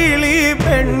കിളി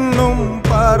പെണ്ണും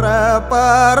പറ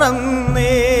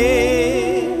പറന്നേ.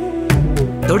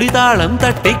 തൊടിതാളം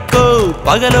തട്ടിക്കോ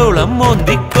പകലോളം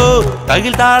മോന്തിക്കോ,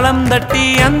 തകിൽ താളം തട്ടി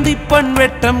അന്തിപ്പൺ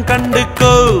വെട്ടം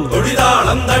കണ്ടുക്കോ.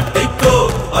 തൊടിതാളം തട്ടിക്കോ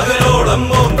പകലോളം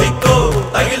മോന്തിക്കോ,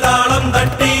 തകിൽ താളം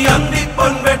തട്ടി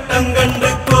അന്തിപ്പൺ വെട്ടം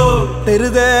കണ്ടുക്കോ.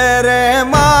 തെരുതേരെ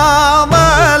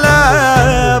മാമല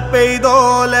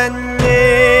പെയ്തോലഞ്ഞേ,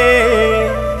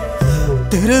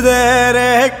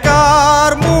 തെരുതേരെ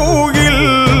കാർമൂകിൽ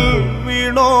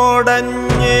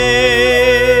വീണോടഞ്ഞേ.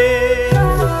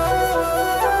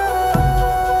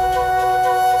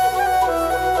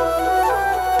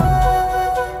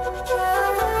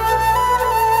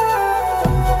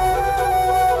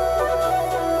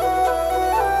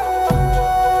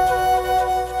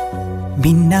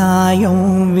 മിന്നായം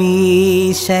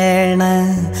വീശണ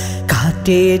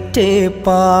കാറ്റേറ്റ്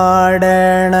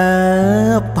പാടണ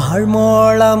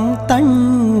പാഴ്മോളം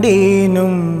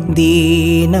തണ്ടേനും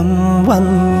ദീനം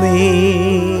വന്നേ,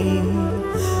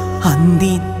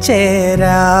 അന്തിച്ചേരാതിൻ്റെ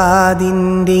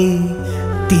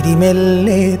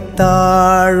തിരിമെല്ലെ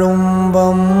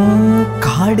താഴുമ്പം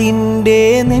കാടിൻ്റെ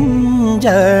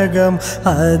നെഞ്ചകം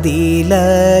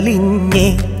അതിലലിഞ്ഞേ.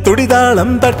 തുടിതാളം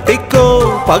തട്ടിക്കോ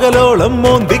പകലോളം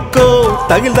മോന്തിക്കോ,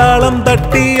 തകിൽ താളം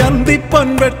തട്ടി അന്തിപ്പൻ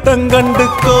വെട്ടം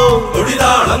കണ്ടുക്കോ.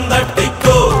 തുടിതാളം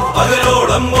തട്ടിക്കോ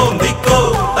പകലോളം മോന്തിക്കോ,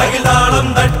 തകിൽ താളം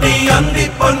തട്ടി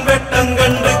അന്തിപ്പൻ വെട്ടം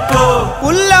കണ്ടുക്കോ.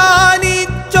 പുല്ലാനി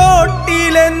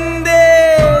ചോട്ടിലെന്തേ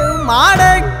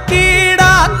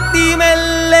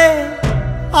മാടക്കിടാത്തിമെല്ലെ,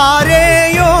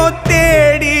 ആരെയോ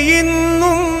തേടി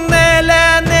ഇന്നും നില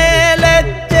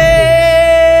നിലച്ചേ.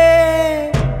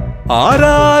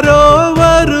 ആരാരോ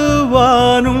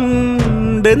വരുവാനുണ്ടെന്നീ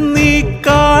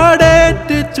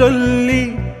കാടേറ്റ് ചൊല്ലി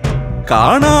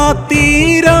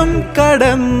കാണാത്തീരം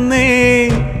കടന്നേ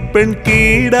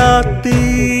പെൺകീടാത്തി.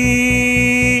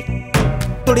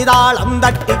 തുടിതാളം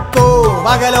തട്ടിക്കോ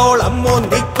പകലോളം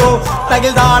മോന്തിക്കോ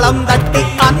തകിൽ താളം തട്ടി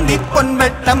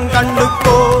അന്തിപ്പൊൻവെട്ടം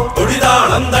കണ്ടുക്കോ.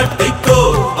 തുടിതാളം തട്ടിക്കോ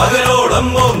പകലോളം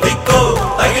മോന്തിക്കോ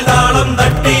തകിൽ താളം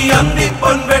തട്ടി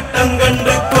അന്തിപ്പൊൻവെട്ടം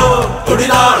കണ്ടുക്കോ.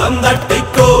 തുടിതാളം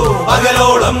തട്ടിക്കോ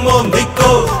പകലോളം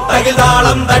മോന്തിക്കോ തകിൽ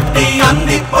താളം തട്ടി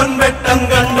അന്തിപ്പൊൻവെട്ടം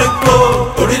കണ്ടുക്കോ.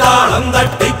 തുടിതാളം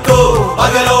തട്ടിക്കോ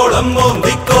പകലോളം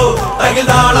മോന്തിക്കോ തകിൽ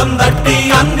താളം തട്ടി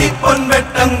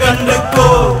അന്തിപ്പൊൻവെട്ടം കണ്ടുക്കോ.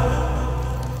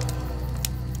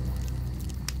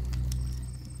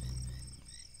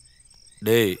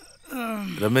 ഡേയ്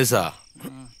രമേശാ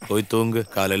പോയി തൂങ്ക്,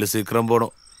 കാലയിൽ സീക്രം പോണോ.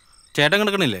 ചേട്ടൻ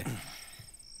കിടക്കണില്ലേ?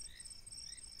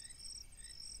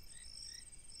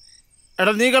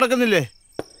 എടാ നീ കിടക്കുന്നില്ലേ?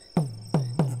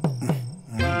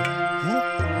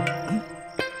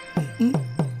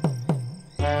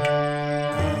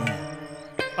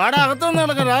 ആടെ അകത്തൊന്നും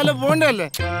കിടക്കാം, രാവിലെ പോണ്ടല്ലേ.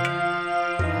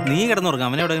 നീ കിടന്നുറങ്ങ,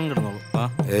 അവനെ എവിടെയെങ്കിലും കിടന്നോളൂ.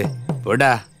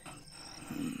 പോടാ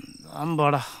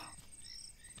അമ്പാടാ.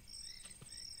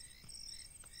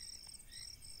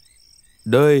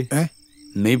 ഡോയ്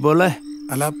നീ പോലെ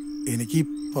അല്ല, എനിക്ക്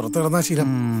പുറത്ത് കിടന്ന ശീലം.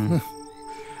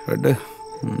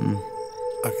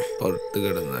 പുറത്ത്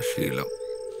കിടന്ന ശീലം.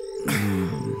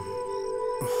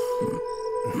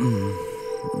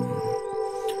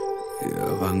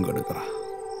 പങ്കെടുക്കറ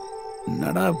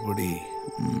നടാ പൊടി.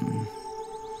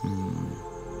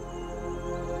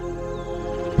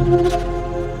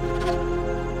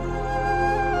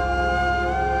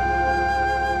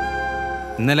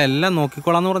 ഇന്നലെ എല്ലാം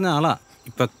നോക്കിക്കോളാന്ന് പറഞ്ഞ ആളാ.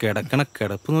 ഇപ്പൊ കിടക്കണ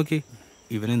കിടപ്പ് നോക്കി.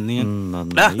 ഇവന്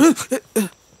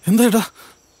എന്താ?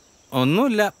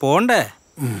 ഒന്നുമില്ല, പോണ്ടേ?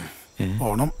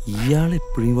 പോണം. ഇയാൾ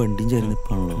എപ്പോഴും വണ്ടിയും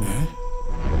ചേർന്നിപ്പാണല്ലോ.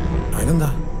 അതിനെന്താ,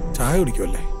 ചായ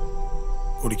കുടിക്കുമല്ലേ?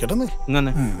 കുടിക്കട്ടെ.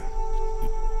 ഇങ്ങനെ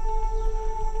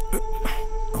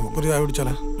നമുക്കൊരു ചായ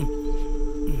കുടിച്ചാലോ?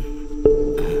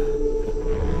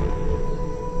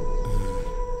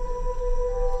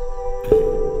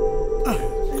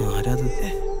 ആരാത്?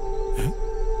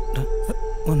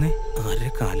 ആരെ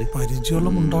കാല് പരിചയമുള്ള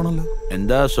മുണ്ടാണല്ലോ.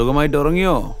 എന്താ സുഖമായിട്ട്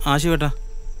ഉറങ്ങിയോ? ആശുവേട്ടാ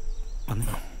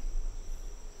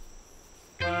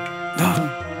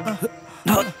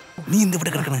നീ എന്ത്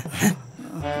ഇവിടെ കിടക്കണേ?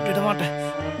 വിടമാട്ടെ,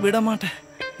 വിടമാട്ടെ,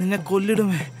 നിന്നെ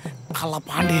കൊല്ലിടുമേ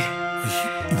കള്ളപ്പാണ്ടി.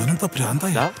 ഇവനെന്താ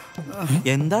ഭ്രാന്തായ?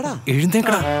 എന്താടാ?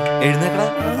 എഴുന്നേക്കടാ, എഴുന്നേക്കടാ.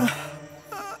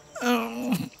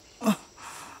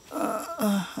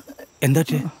 എന്താ?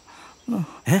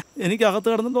 എനിക്ക് അകത്ത്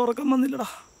കിടന്നിട്ട് ഉറക്കം വന്നില്ലടാ.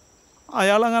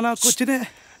 അയാളങ്ങനെ ആ കൊച്ചിനെ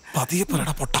പതിയെ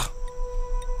പറയടാ പൊട്ട.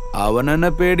 അവനെന്നെ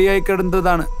പേടിയായി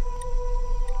കിടന്നതാണ്.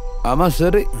 ആമാ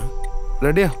ശരി,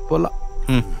 റെഡിയാ പോലാം.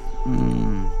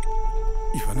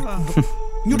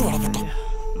 ഇങ്ങോട്ട് വള പൊട്ട.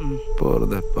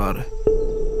 പോറതെ പാറ്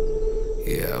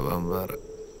അവൻ വേറെ.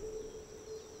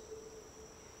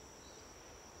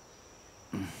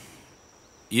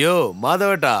 யோ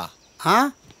மாதவட்டா,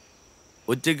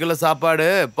 உச்சிக்குள்ள சாப்பாடு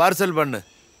பார்சல் பண்ணு.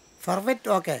 Perfect,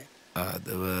 okay.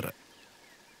 அது வேற.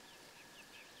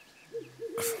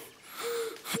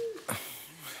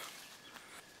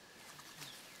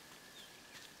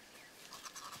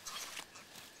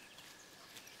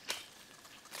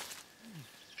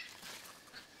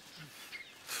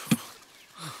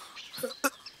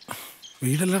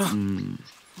 വീടല്ലടാ.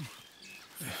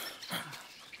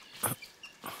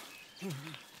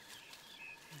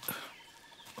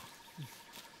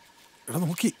 എടാ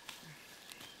നോക്കി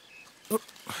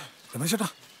രമേശേട്ടാ,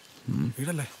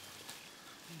 വീടല്ലേ?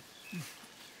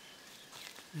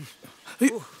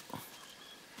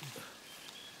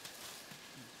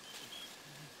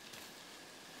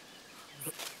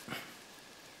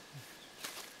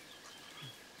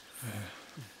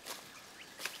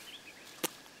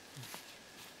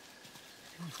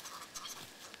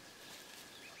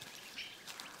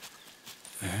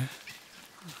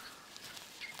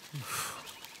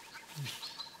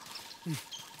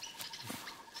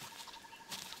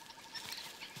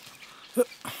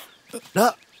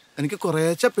 എനിക്ക്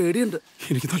കുറേച്ച പേടിയുണ്ട്.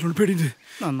 എനിക്ക് നല്ലോണം പേടിയുണ്ട്.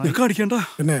 കാണിക്കണ്ട.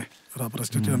 പിന്നെ റബ്ബർ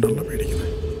എസ്റ്റേറ്റ് കണ്ടല്ലോ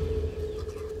പേടിക്കുന്നത്.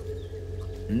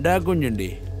 இந்தா குஞ்சுண்டி,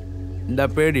 இந்த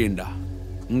பேடி இந்தா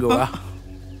இங்க வா.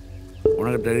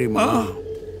 உனக்கு தெரியுமா,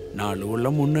 4 உள்ள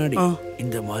முன்னாடி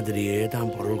இந்த மாதிரியே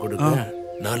தான் பொருள் கொடுக்க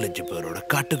 4 பேரோட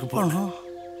காட்டுக்கு போனோம்.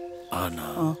 ஆனா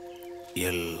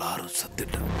எல்லாரும்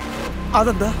சத்துட்டாங்க.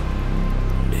 അതെന്താ?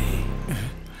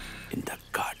 இந்த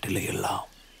காட்டுல எல்லாம்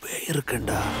பேய்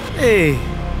இருக்குண்டா.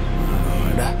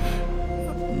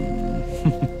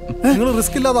 നിങ്ങൾ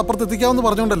റിസ്ക് ഇല്ലാതെ അപ്പുറത്ത് എത്തിക്കാമെന്ന്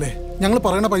പറഞ്ഞോണ്ടല്ലേ ഞങ്ങൾ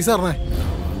പറയണ പൈസ തരണേ.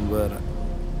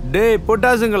 டேய்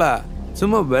பொட்டாசுங்களா,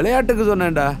 சும்மா விளையாட்டுக்கு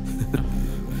சொன்னேன்டா.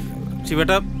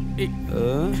 ശിവേട്ടാ,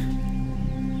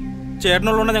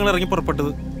 ചേട്ടനുള്ളതുകൊണ്ട് ഞങ്ങൾ ഇറങ്ങി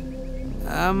പുറപ്പെട്ടത്.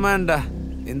 ஆமாண்டா,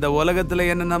 இந்த உலகத்துல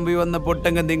என்ன நம்பி வந்த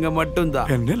பொட்டங்க திங்க மட்டும்தான்.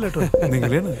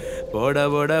 போட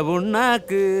போட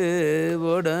புண்ணாக்கு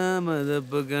போட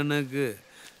மதப்பு கணக்கு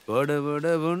போட போட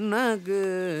புண்ணாக்கு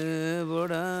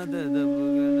போடாத தப்பு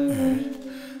கணக்கு.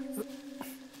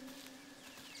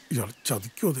 ഇയാൾ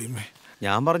ചതിക്കോ ദൈവമേ?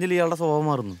 ഞാൻ പറഞ്ഞില്ല ഇയാളുടെ സ്വഭാവം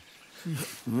മാറുന്നു.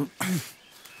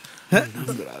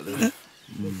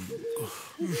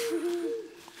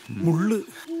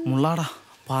 മുള്ളാടാ,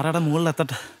 പാറയുടെ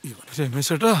മുകളിലെത്തട്ടെ.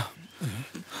 രമേശ് ചേട്ടാ,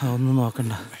 ഒന്നും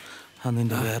നോക്കണ്ട,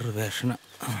 അതിൻ്റെ വേറൊരു വേഷന.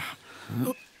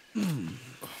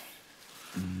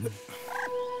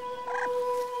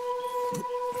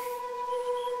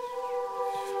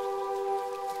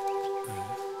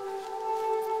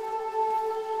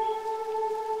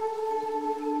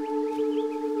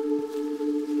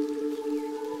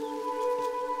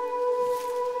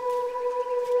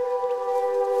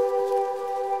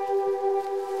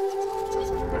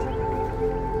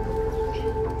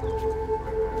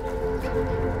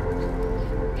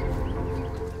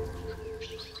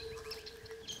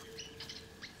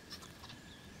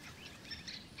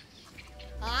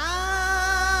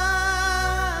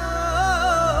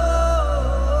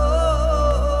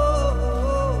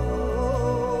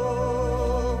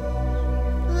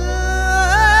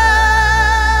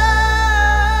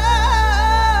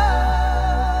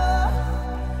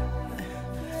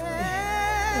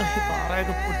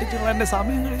 പൊട്ടിച്ചുള്ള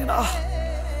സമയം കഴിഞ്ഞടാ.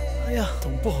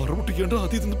 പാറ പൊട്ടിക്കേണ്ട,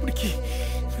 ആദ്യം ഇതൊന്ന് പിടിക്കേ.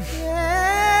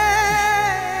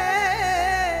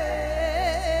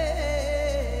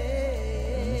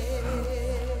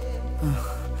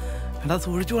 എടാ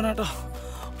സൂക്ഷിച്ചു പോണ കേട്ടോ,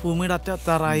 ഭൂമിയുടെ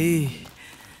അറ്റത്താറായി.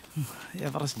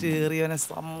 എവറസ്റ്റ് കയറിയവനെ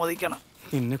സമ്മതിക്കണം.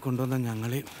 നിന്നെ കൊണ്ടുവന്ന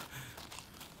ഞങ്ങളെ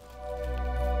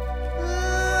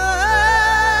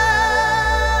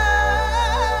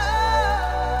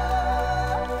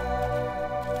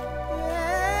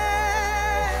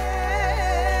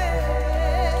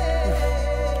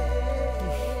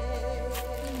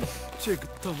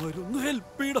ചെകുത്താമാരൊന്ന്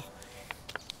ഹെൽപ്പ് ചെയ്യടാ.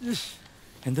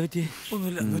 എന്താ പറ്റിയേ?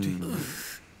 ഒന്നുമില്ല.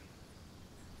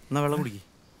 എന്നാ വെള്ളം കുടിക്കേ.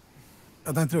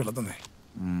 അതാ ഇത്തിരി വെള്ളം തന്നെ.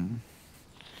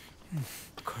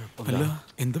 അല്ല,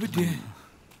 എന്താ പറ്റിയേ?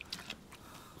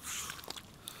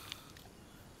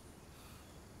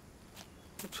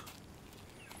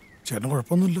 ചേട്ടന്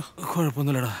കുഴപ്പമൊന്നുമില്ല?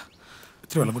 കുഴപ്പമൊന്നുമില്ലടാ.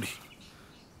 ഇത്തിരി വെള്ളം കുടി.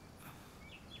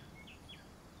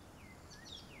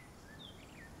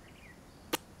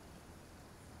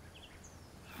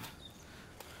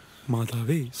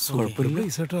 മാതാവേ, കുഴപ്പമില്ല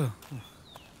ചേട്ടാ.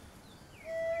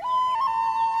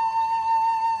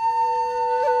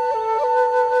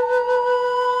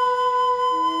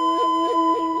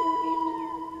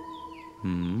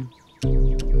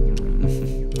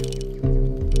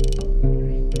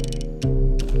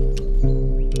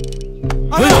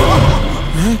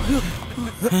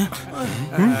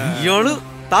 ഇയാള്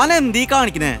താൻ എന്തീ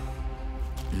കാണിക്കണേ?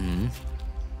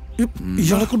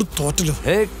 ഇയാളെ കൊണ്ട് തോറ്റല്ലോ.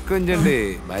 கொஞ்சண்டி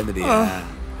பயந்துட்டியா?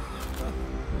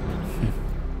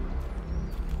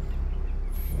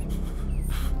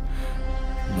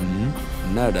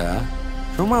 என்னடா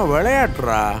சும்மா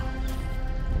விளையாட்டுறா.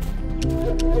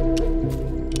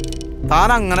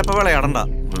 താൻ അങ്ങനെ ഇപ്പൊ വിളയാടണ്ട.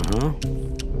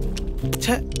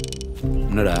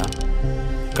 என்னடா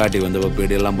காட்டி வந்தப்ப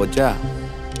பேடி எல்லாம் போச்சா?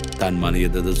 താൻ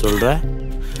മണിയത്തത് சொல்ற?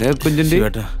 கொஞ்சண்டி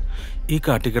കേട്ടാ, ഈ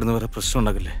കാട്ടിക്കിടന്ന് വരെ പ്രശ്നം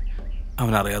ഉണ്ടാക്കില്ലേ?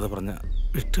 അവനറിയാതെ പറഞ്ഞ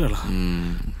വിട്ടുകള.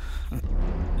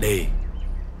 டேய்,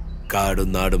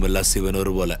 காடும் நாடும் எல்லாம் சிவன்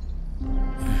ஒரு போல.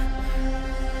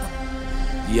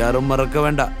 யாரும் மறக்க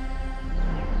வேண்டாம்.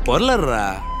 பொருளா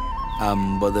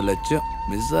 50 லட்சம்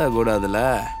மிஸ் ஆகக்கூடாதுல.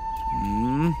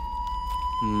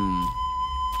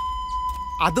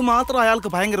 അത് മാത്രം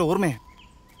അയാൾക്ക് ഭയങ്കര ഓർമ്മയാ.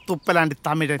 തുപ്പലാണ്ടി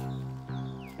തമിഴൻ.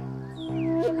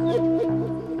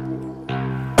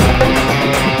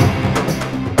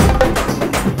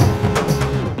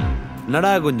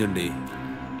 എന്നടാ കുഞ്ഞുണ്ടി,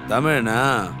 തമിഴനാ?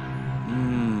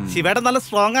 ശിവേട്ടൻ നല്ല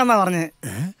സ്ട്രോങ് ആന്നാ പറഞ്ഞേ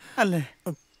അല്ലേ?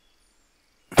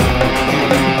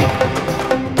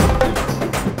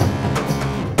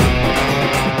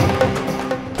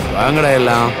 വാങ്ങടാ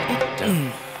എല്ലാം.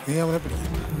 നീ അവനെ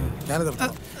പിടിക്കും, ഞാനിത്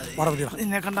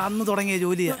നിന്നെ കണ്ട അന്ന് തുടങ്ങിയ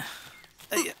ജോലിയാ.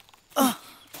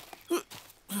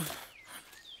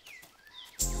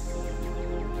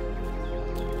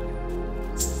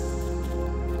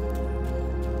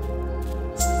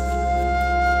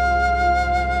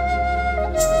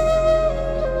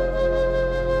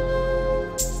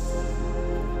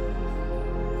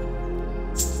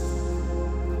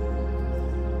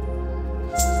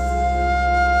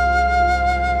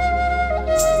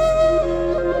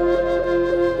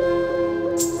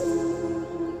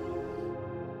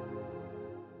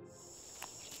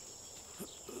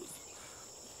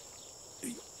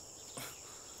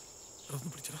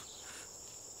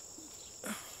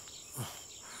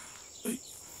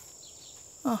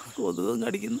 ആ കൊതുകും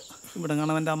കടിക്കുന്നു. ഇവിടെ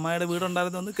കാണാൻ എൻ്റെ അമ്മായിയുടെ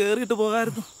വീടുണ്ടായിരുന്നു, ഒന്ന് കയറിയിട്ട്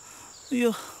പോകായിരുന്നു.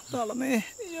 അയ്യോ തളമേ,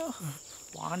 അയ്യോ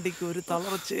പാണ്ടിക്ക് ഒരു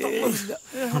തളർച്ചേ ഇല്ല.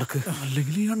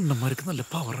 അല്ലെങ്കിൽ ഈ അണ്ണന്മാർക്ക് നല്ല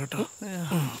പവർ കേട്ടോ.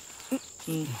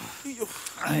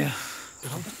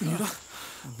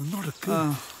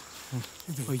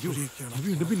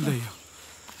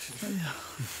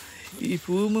 ഈ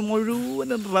ഭൂമി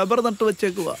മുഴുവനും റബ്ബർ നട്ട്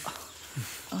വെച്ചേക്കുവാ.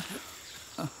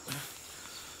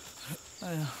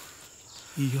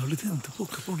 ഇയാളിത് എന്ത്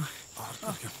പൊക്കെ പോണ?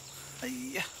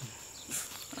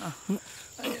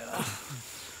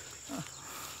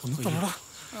 ഒന്ന് തള്ളടാ,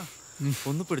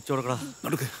 ഒന്ന് പിടിച്ചു കൊടുക്കടാ.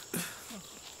 നടക്ക്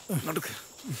നടക്ക്.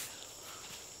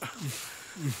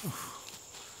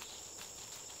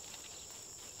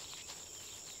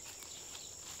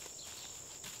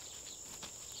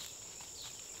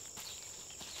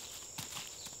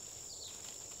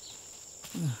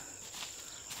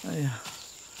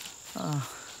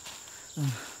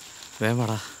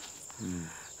 വേമാടാ.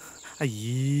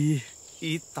 അയ്യേ,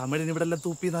 ഈ തമിഴിന് ഇവിടെ എല്ലാം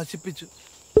തൂപ്പി നശിപ്പിച്ചു.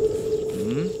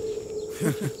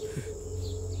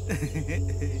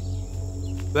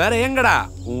 വേറെ എങ്കടാ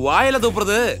വായല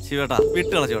തൂപ്പത്? ശിവേട്ടാ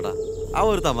വിട്ടുകള ശിവേട്ടാ, ആ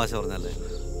ഒരു തമാശ പറഞ്ഞല്ലേ.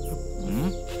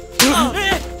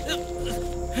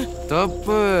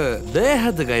 തപ്പ്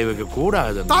ദേഹത്ത് കൈവയ്ക്ക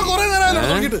കൂടാതെ.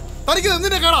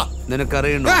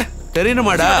 നിനക്കറിയണോ?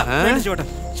 തെരയണമാടാ.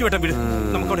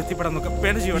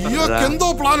 എന്തോ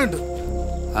പ്ലാൻ ഉണ്ട്.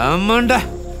 അമ്മണ്ട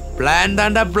പ്ലാൻ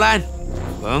താണ്ടാ പ്ലാൻ.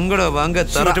 വാങ്ങടോ വാങ്ങ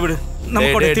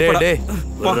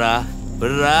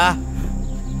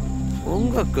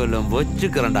உங்கக்கெல்லாம்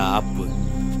வச்சுக்கிறண்ட ஆப்பு.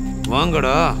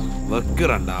 வாங்கடா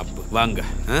வைக்கிறண்ட ஆப்பு. வாங்க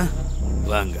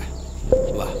வாங்க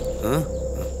வா.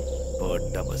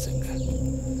 போட்ட பசங்க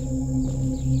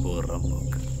போற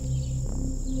போக்கு.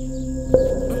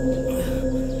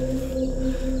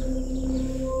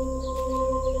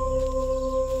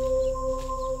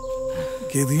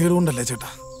 ഗതികേട് കൊണ്ടല്ലേ ചേട്ടാ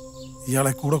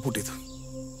ഇയാളെ കൂടെ കൂട്ടിയത്.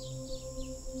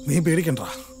 നീ പേടിക്കണ്ട,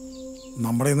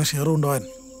 നമ്മുടെ ഇന്ന് ഷെയർ കൊണ്ടുപോകാൻ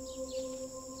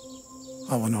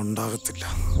അവനുണ്ടാകത്തില്ല.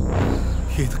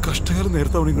 ഏത് കഷ്ടകാലം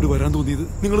നേരത്തെ അവൻ ഇങ്ങോട്ട് വരാൻ തോന്നിയത്.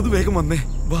 നിങ്ങളത് വേഗം വന്നേ,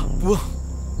 വാ പോവാ.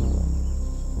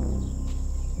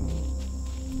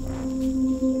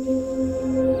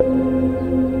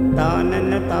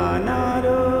 താനന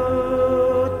താനാരോ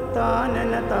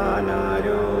താനന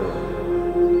താനാരോ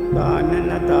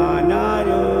താനന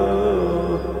താനാരോ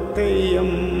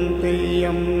തെയ്യം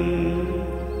തെയ്യം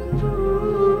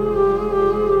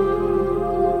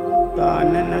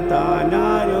താനന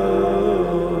താനാരോ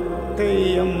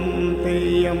തെയ്യം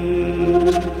തെയ്യം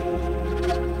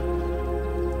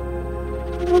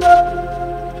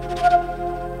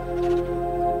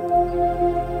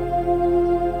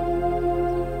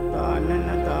താനന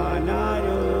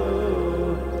താനാരോ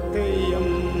തെയ്യം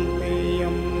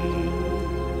തെയ്യം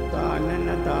താനന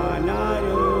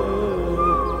താനാരോ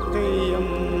തെയ്യം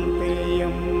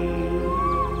തെയ്യം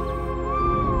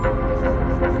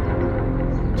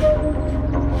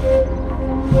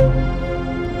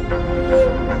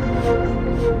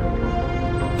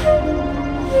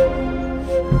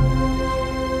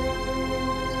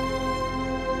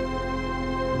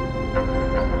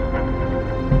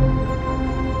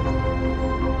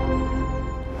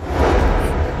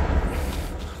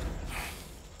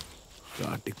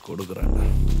காட்டி கொடுக்குறாங்க.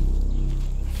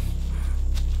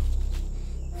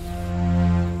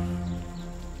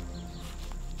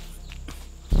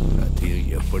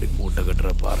 அதையும் எப்படி மூட்டை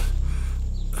கட்டுற பாரு.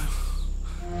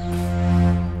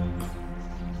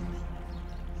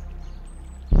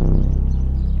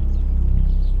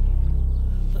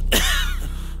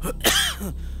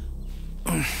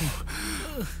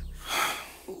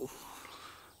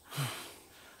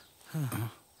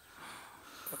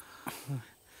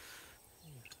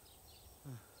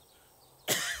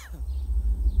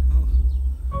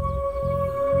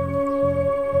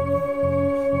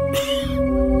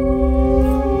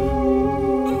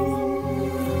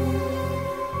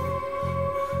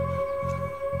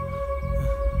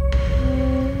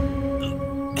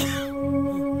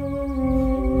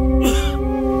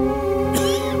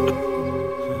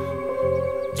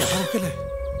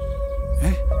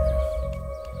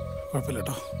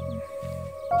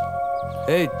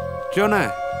 ഏയ് ചോണേ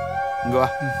ഇങ്ങ് വാ.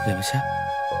 രമേശ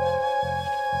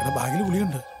എടാ ബാഗിൽ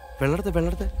ഗുളിയുണ്ട്. വെള്ളെടുത്ത്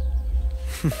വെള്ളെടുത്ത്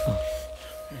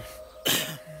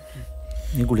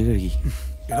നീ ഗുളി കഴുകി.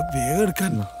 എടാ വേഗം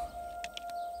എടുക്കാൻ.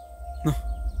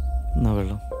 എന്നാ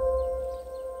വെള്ളം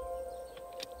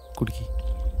കുടിക്ക്.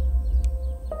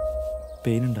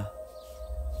 പെയിനുണ്ടാ?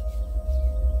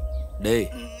 ഡേയ്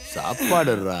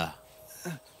സാപ്പാടുറാ.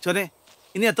 ചോനെ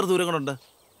ഇനി എത്ര ദൂരം കൊണ്ടുണ്ട്?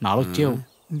 നാളെ ഉച്ചയാവും.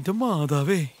 എന്റെ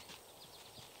മാതാവേ.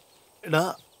 എടാ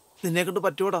നിന്നെ കൊണ്ട്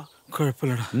പറ്റൂടാ?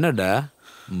 കുഴപ്പമില്ലടാ. എന്നടാ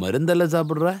മരുന്നെല്ലാം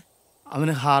സാപ്പിടുറ?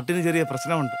 അവന് ഹാർട്ടിന് ചെറിയ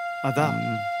പ്രശ്നമുണ്ട്, അതാ.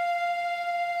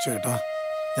 ചേട്ടാ,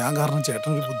 ഞാൻ കാരണം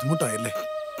ചേട്ടനൊരു ബുദ്ധിമുട്ടായല്ലേ?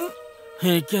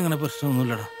 എനിക്ക് അങ്ങനെ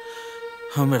പ്രശ്നമൊന്നുമില്ലടാ.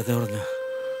 അവൻ വെറുതെ പറഞ്ഞ.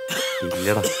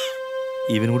 ഇല്ലടാ,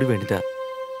 ഇവനും കൂടി വേണ്ടിട്ടാ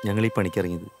ഞങ്ങൾ ഈ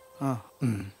പണിക്കിറങ്ങിയത്.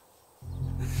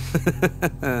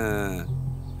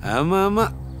 ஆமா ஆமா.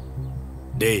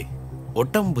 டேய்,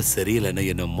 உடம்பு சரியில்லைன்னு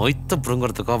என்ன மொய்த்த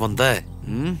புறங்கிறதுக்கா வந்த?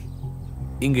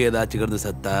 இங்க ஏதாச்சும் கிடந்து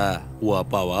சத்தா உன்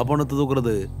அப்பாவா பணத்தை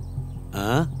தூக்குறது?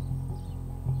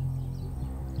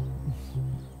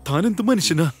 താനെന്ത്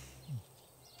മനുഷ്യനാ?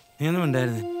 നീ ഒന്നും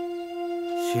ഉണ്ടായിരുന്നേ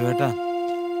ശിവേട്ടാ.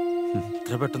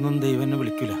 ഇത്ര പെട്ടെന്നൊന്നും ദൈവം എന്നെ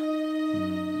വിളിക്കൂല.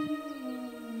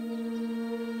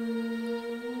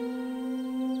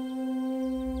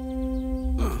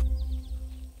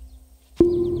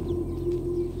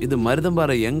 இது மருதம்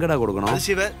பாரு எங்கடா கொடுக்கணும்?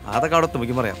 അതൊക്കെ അവിടെ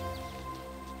തുമ്പിക്കും പറയാം.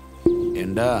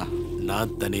 ஏண்டா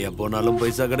நான் தனியா போனாலும்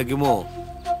பைசா கிடைக்குமோ?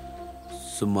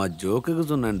 சும்மா ஜோக்குக்கு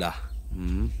சொன்னேன்டா.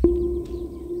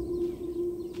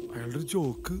 അയാളുടെ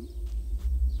ജോക്ക്.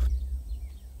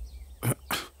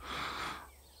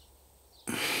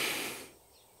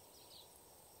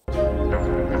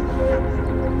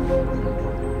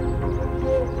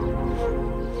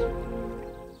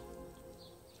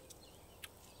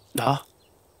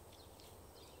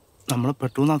 നമ്മള്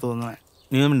പെട്ടുന്നാ തോന്നുന്നേ.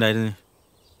 നീ ഒന്നും ഉണ്ടായിരുന്നേ?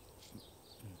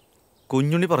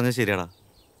 കുഞ്ഞുണ്ണി പറഞ്ഞത് ശരിയാടാ,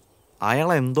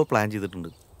 അയാളെ എന്തോ പ്ലാൻ ചെയ്തിട്ടുണ്ട്.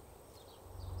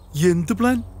 എന്ത്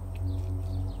പ്ലാൻ?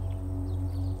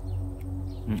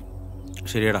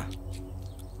 ശരിയടാ,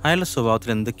 അയാളുടെ സ്വഭാവത്തിൽ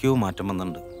എന്തൊക്കെയോ മാറ്റം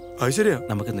വന്നിട്ടുണ്ട്. അത് ശരിയാ,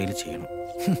 നമുക്ക് എന്തെങ്കിലും ചെയ്യണം.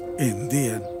 എന്ത്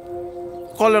ചെയ്യാൻ?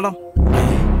 കൊല്ലണം.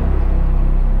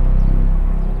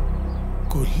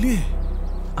 കൊല്ലേ?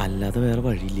 അല്ലാതെ വേറെ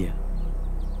വഴിയില്ല.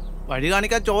 വഴി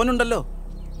കാണിക്കാൻ ചോനുണ്ടല്ലോ.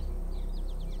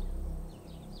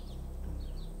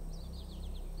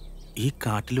 ഈ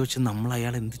കാട്ടിൽ വെച്ച് നമ്മൾ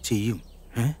അയാൾ എന്ത് ചെയ്യും?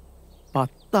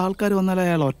 10 ആൾക്കാർ വന്നാൽ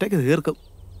അയാൾ ഒറ്റയ്ക്ക് തീർക്കും.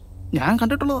 ഞാൻ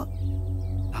കണ്ടിട്ടുള്ളതാ.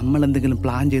 നമ്മൾ എന്തെങ്കിലും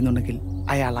പ്ലാൻ ചെയ്യുന്നുണ്ടെങ്കിൽ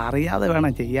അയാൾ അറിയാതെ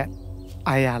വേണം ചെയ്യാൻ.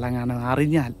 അയാൾ അങ്ങനെ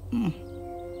അറിഞ്ഞാൽ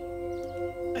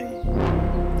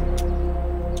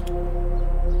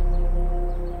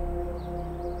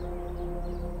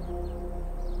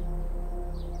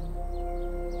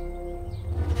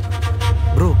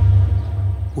ബ്രോ,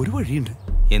 ഒരു വഴിയുണ്ട്.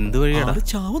 എന്ത് വഴിയാടാ? ആള്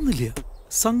ചാവുന്നില്ല.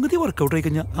 സംഗതി വർക്കൗട്ട് ആയി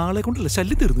കഴിഞ്ഞാൽ ആളെ കൊണ്ടല്ല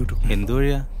ശല്യം തീർന്നു കിട്ടും. എന്ത്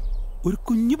വഴിയാ? ഒരു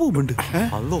കുഞ്ഞു ബോംബുണ്ട്.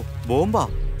 അല്ലോ, ബോംബാ?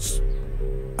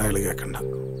 അയാള് കേക്കണ്ട.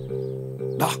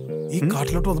 ഈ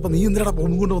കാട്ടിലോട്ട് വന്നപ്പോ നീ എന്തിനാ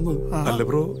ബോംബ് കൊണ്ടുവന്നത്? അല്ല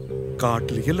ബ്രോ,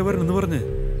 കാട്ടിലേക്കല്ല വരണെന്ന് പറഞ്ഞ്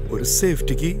ഒരു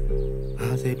സേഫ്റ്റിക്ക്.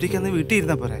 സേഫ്റ്റിക്ക് അന്ന് വീട്ടിൽ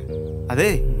ഇരുന്നാ പോരെ? അതെ,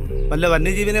 വല്ല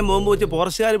വന്യജീവിനെ ബോംബ് വെച്ച്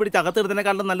ഫോറസ്റ്റുകാർ പിടിച്ച്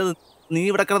അകത്തെടുത്തതിനെക്കാളും നല്ലത് നീ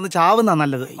ഇവിടെ കിടന്ന് ചാവുന്നാ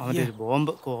നല്ലത്. അവന്റെ ഒരു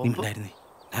ബോംബ് ഉണ്ടായിരുന്നേ.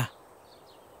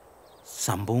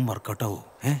 സംഭവം വർക്കൗട്ടാവോ?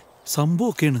 സംഭവം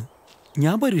ഒക്കെയാണ്,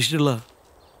 ഞാൻ പരീക്ഷിച്ചിട്ടുള്ള.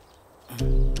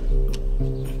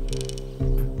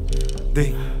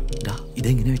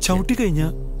 ഇതെങ്ങനെ ചവിട്ടി കഴിഞ്ഞാ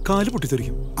കാല്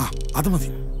പൊട്ടിത്തെറിക്കും. അത് മതി,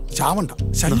 ചാവണ്ട,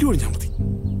 ശല്യം ഒഴിഞ്ഞാ മതി.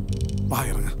 വാ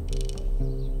ഇറങ്ങ.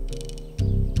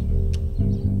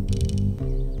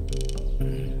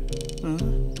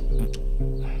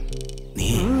 നീ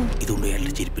ഇതുകൊണ്ട്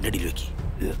അയാളുടെ ചെരുപ്പിന്റെ അടിയിൽ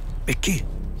വെക്കേ.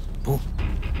 പോ.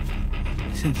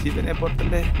 ശിവനെ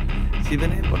പൊട്ടല്ലേ,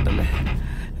 ശിവനെ പൊട്ടല്ലേ.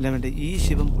 അല്ല വേണ്ട, ഈ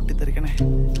ശിവൻ പൊട്ടിത്തെറിക്കണേ.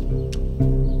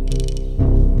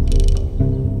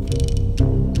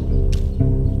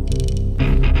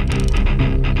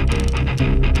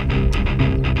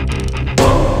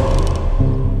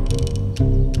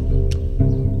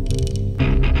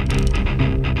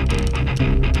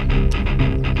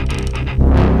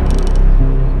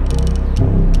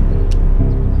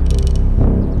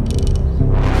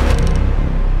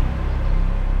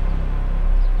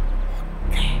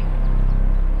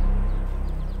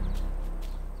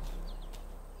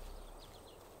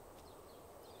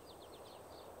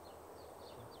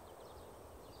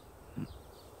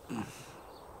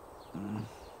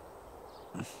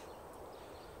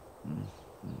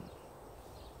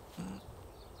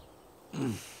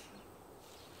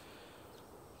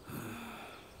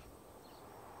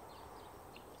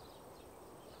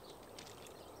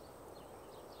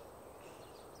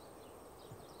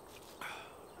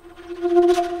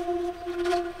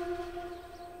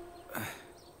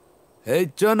 ஏய்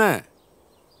சோனே,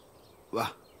 வா.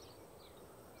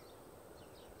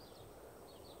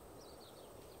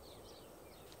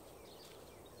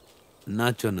 என்ன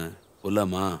சொன்ன?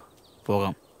 போலாமா?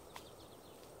 போகாம்.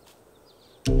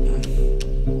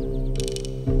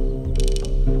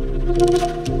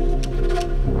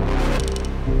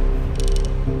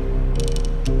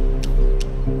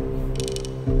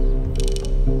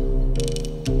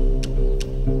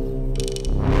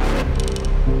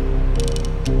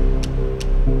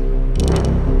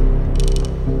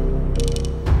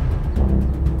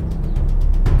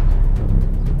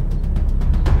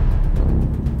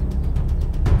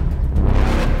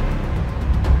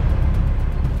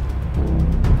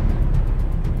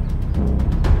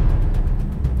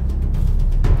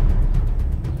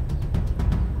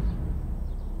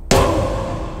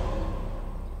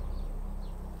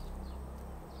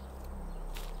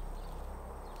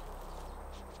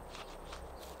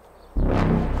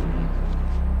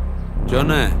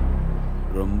 ஜோனே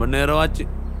ரொம்ப நேரம் ஆச்சு.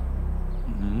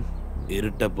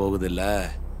 இருட்ட போகுதில்ல.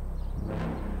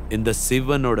 இந்த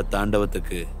சிவனோட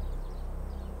தாண்டவத்துக்கு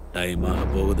டைம் ஆக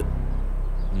போகுது.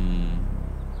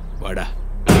 வாடா.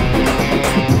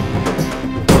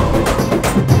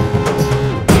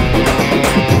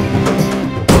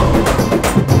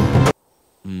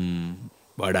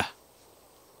 വാടാ.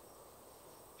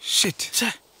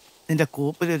 നിന്റെ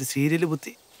കൂപ്പിലൊരു സീരിയല്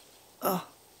ബുദ്ധി.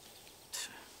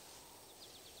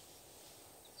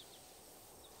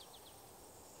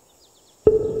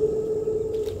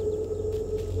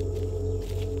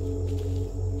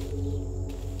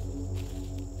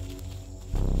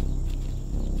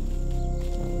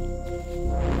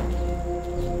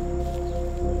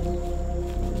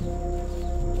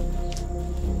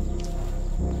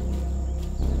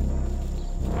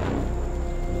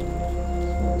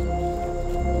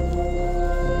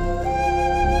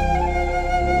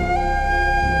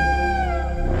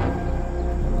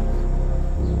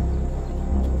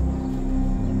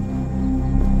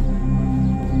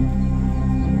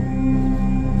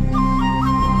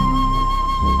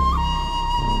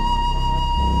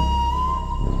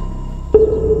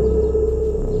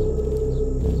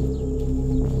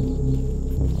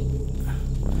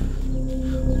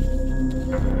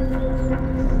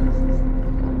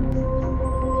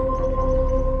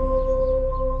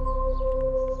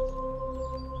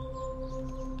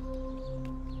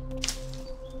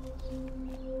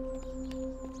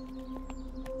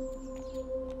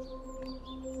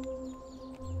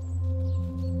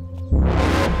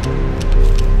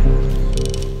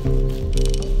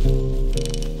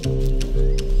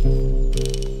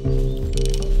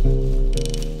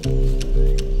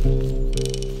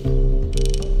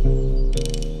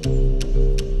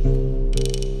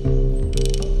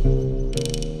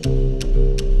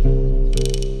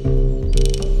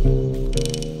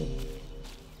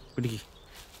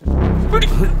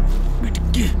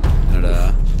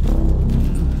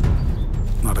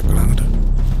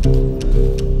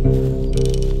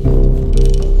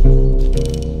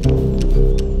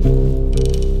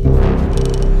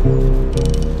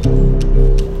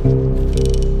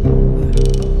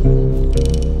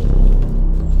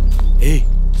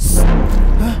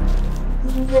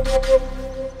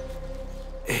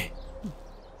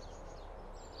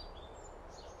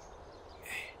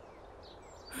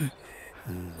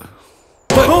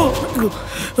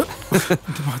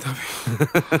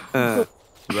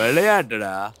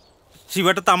 വിളയാട്ടടാ.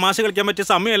 ശിവേട്ട തമാശ കളിക്കാൻ പറ്റിയ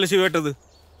സമയമല്ല ശിവേട്ടത്.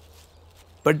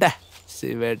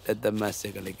 ശിവേട്ട തമാശ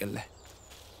കളിക്കല്ലേ.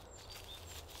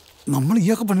 നമ്മൾ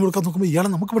ഇയാൾക്ക് പണി കൊടുക്കാൻ നോക്കുമ്പോൾ ഇയാളെ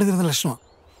നമുക്ക് പണി തരുന്ന ലക്ഷണമാണ്.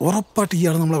 ഉറപ്പായിട്ട്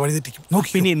ഇയാളെ നമ്മളെ വഴിതെറ്റിക്കും.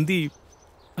 നോക്കി പിന്നെ എന്ത് ചെയ്യും?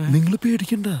 നിങ്ങൾ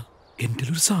പേടിക്കണ്ട, എൻ്റെ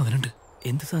ഒരു സാധനം ഉണ്ട്.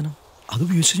 എന്ത് സാധനം? അത്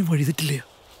ഉപയോഗിച്ച് ഞാൻ വഴിതെറ്റില്ല.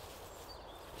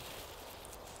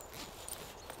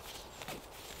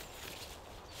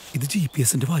 ഇത്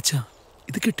GPS വാച്ചാ.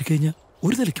 ഇത് കെട്ടിക്കഴിഞ്ഞാൽ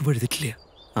ഒരു നിലയ്ക്ക് വഴിതെറ്റില്ല.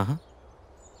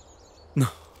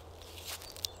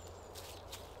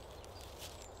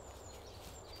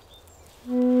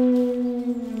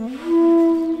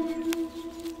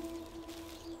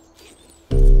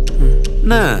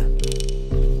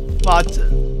 വാച്ച്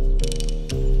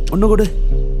ഒന്നുകൂടെ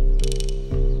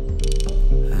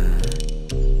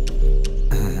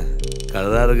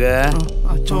കളറാ இருக்கு.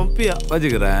 ചോപ്പിയാ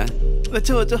വച്ചിக்கிறேன்.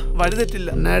 വെച്ചോ വെച്ചോ, വഴി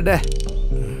തെറ്റില്ല.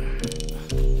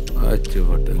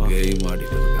 ഗെയിം ആടി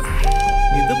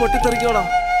ഇത് പൊട്ടിത്തെറിക്കോടാ.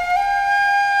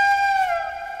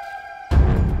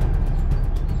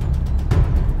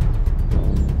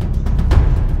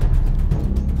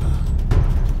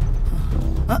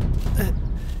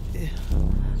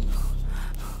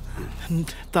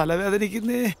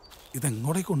 തലവേദനിക്കുന്നേ.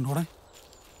 ഇതെങ്ങോട്ടേക്ക് കൊണ്ടോടെ?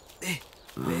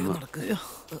 വേഗം നടക്കുക.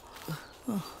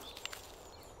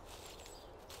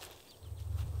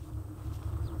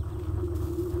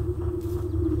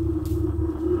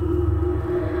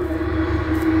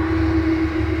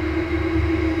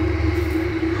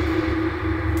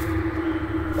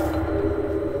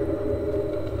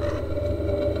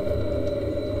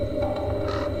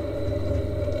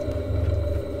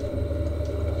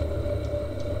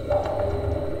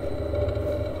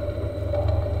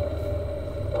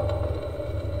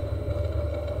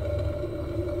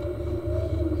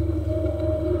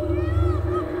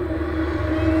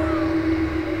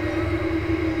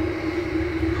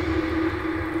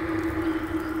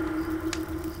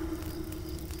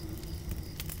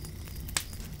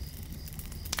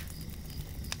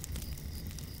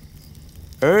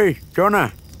 ഏയ് ചോണ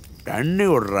തണ്ണി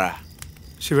കൊടുറാ.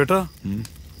 ശിവേട്ടാ,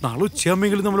 നാളെ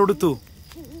ഉച്ചയാകുമെങ്കിലും നമ്മളോട് എത്തൂ.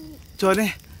 ചോനെ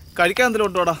കഴിക്കാൻ എന്തെങ്കിലും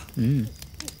ഉണ്ടോടാ?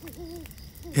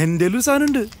 എൻ്റെ ഒരു സാധനം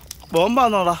ഉണ്ട്.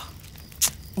 ബോംബാന്നോടാ?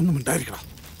 ഒന്നും ഉണ്ടായിരിക്കണം.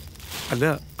 അല്ല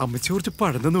അമ്മച്ചി കുറച്ച്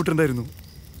പഴം തന്നിട്ടുണ്ടായിരുന്നു.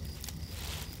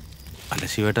 അല്ല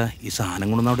ശിവേട്ടാ, ഈ സാധനം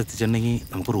കൊണ്ടൊന്നും അവിടെ എത്തിച്ചിട്ടുണ്ടെങ്കിൽ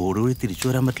നമുക്ക് റോഡ് വഴി തിരിച്ചു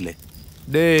വരാൻ പറ്റില്ലേ?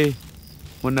 ഡേ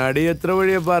മുന്നാടി എത്ര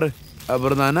വഴിയാ പാറ്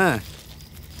അപ്പുറത്താനേ?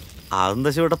 അതെന്താ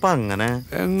ശിവട്ടപ്പ അങ്ങനെ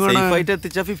സേഫായിട്ട്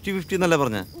എത്തിച്ച 50-50 എന്നല്ലേ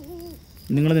പറഞ്ഞ?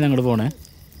 നിങ്ങളെന്തിനാ അങ്ങോട്ട് പോണേ?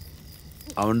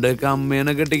 അവന്റെയൊക്കെ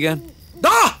അമ്മേനെ കെട്ടിക്കാൻ.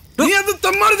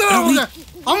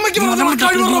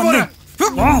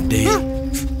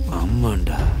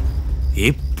 அம்மாண்டா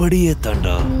எப்படி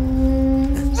ஏத்தாண்டா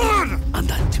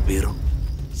அந்த 5 பேரும்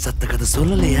சத்த கதை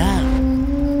சொல்லலையா?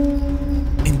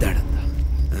 இந்த இடம் தான்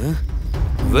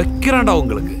வைக்கிறான்டா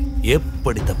உங்களுக்கு.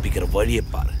 எப்படி தப்பிக்கிற வழியை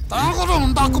பாரு.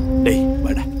 டேய்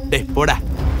வாடா, டேய் போடா.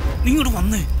 நீ இങ്ങോട്ട്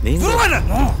വന്നേ.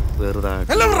 വെറുതെ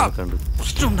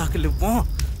പ്രശ്നം ഉണ്ടാക്കില്ലേ? പോ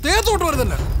തേത്തോട്ട്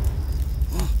വരുന്നില്ല.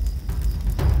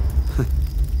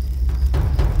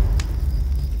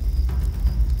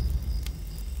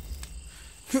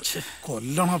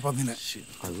 കൊല്ലണ പന്നിനെ.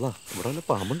 അല്ല ഇവിടെ വല്ല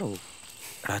പാമ്പുണ്ടാവും.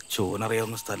 എടാ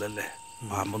ചോനറിയാവുന്ന സ്ഥലല്ലേ,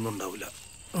 പാമ്പൊന്നും ഉണ്ടാവില്ല.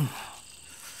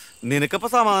 നിനക്കപ്പോ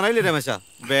സമാധാനമില്ലേ രമേശ?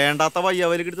 വേണ്ടാത്ത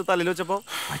വയ്യാവലിക്ക് എടുത്ത് തലയിൽ വെച്ചപ്പോ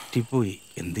പറ്റിപ്പോയി.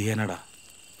 എന്ത് ചെയ്യാനടാ?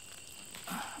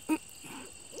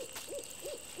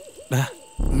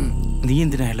 നീ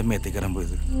എന്തിനാ അയാളുടെ മേത്തേക്ക് കയറാൻ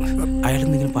പോയത്? അയാൾ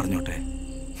എന്തെങ്കിലും പറഞ്ഞോട്ടെ?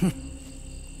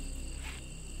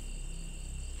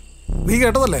 നീ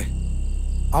കേട്ടതല്ലേ,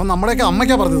 അവൻ നമ്മുടെയൊക്കെ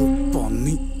അമ്മയ്ക്കാ പറഞ്ഞത്.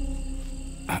 പന്നി.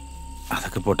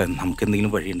 അതൊക്കെ പോട്ടെ, നമുക്ക്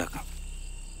എന്തെങ്കിലും വഴി ഉണ്ടാക്കാം.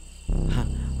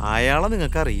 അയാളെ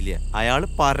നിങ്ങൾക്ക് അറിയില്ല. അയാള്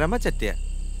പരമ ചറ്റയാ.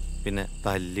 പിന്നെ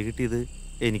തല്ല് കിട്ടിയത്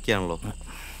എനിക്കാണല്ലോ.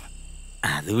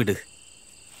 അത് വിട്.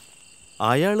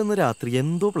 അയാൾ ഇന്ന് രാത്രി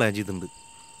എന്തോ പ്ലാൻ ചെയ്തിട്ടുണ്ട്.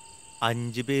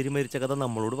 5 പേര് മരിച്ച കഥ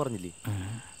നമ്മളോട് പറഞ്ഞില്ലേ?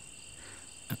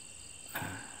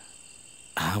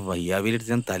 ആ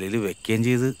വയ്യാവിലെടുത്ത് ഞാൻ തലയിൽ വെക്കുകയും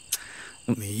ചെയ്ത്.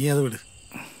 നീ അത് വിട്.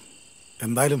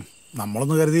 എന്തായാലും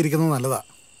നമ്മളൊന്ന് കരുതിയിരിക്കുന്നത് നല്ലതാ.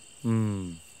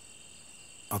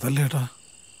 അതല്ലേ ഏട്ടാ,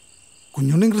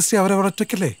 കുഞ്ഞുണ്ണിയും ക്രിസ്റ്റി അവരവിടെ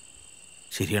ഒറ്റയ്ക്കല്ലേ?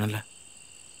 ശരിയാണല്ലോ.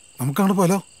 നമുക്കങ്ങോട്ട്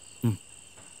പോലോ.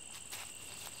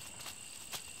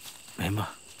 വേമ്പ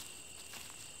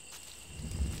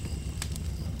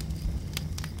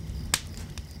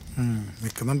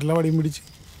നിൽക്കുന്നുണ്ടല്ലോ വടിയും പിടിച്ച്.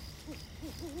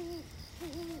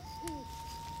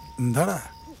 എന്താടാ?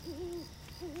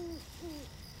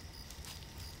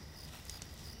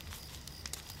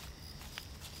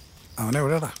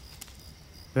 അവനെവിടെയാടാ?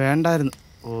 വേണ്ടായിരുന്നു.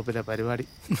 ഓ പിന്നെ പരിപാടി.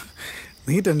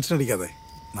 നീ ടെൻഷൻ അടിക്കാതെ,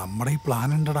 നമ്മുടെ ഈ പ്ലാൻ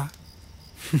ഉണ്ടടാ.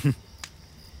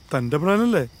 തന്റെ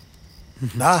പ്ലാനല്ലേ?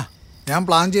 ഡാ, ഞാൻ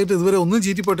പ്ലാൻ ചെയ്തിട്ട് ഇതുവരെ ഒന്നും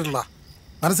ചീറ്റിപ്പോയിട്ടില്ല.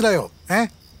 മനസ്സിലായോ?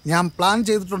 ഞാൻ പ്ലാൻ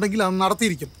ചെയ്തിട്ടുണ്ടെങ്കിൽ അത്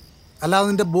നടത്തിയിരിക്കും. അല്ലാതെ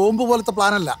നിന്റെ ബോംബ് പോലത്തെ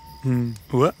പ്ലാനല്ല.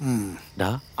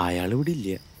 അയാൾ ഇവിടെ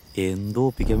ഇല്ല. എന്തോ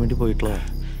ഒപ്പിക്കാൻ വേണ്ടി പോയിട്ടുള്ള.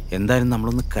 എന്തായാലും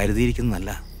നമ്മളൊന്ന്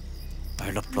കരുതിയിരിക്കുന്നല്ല.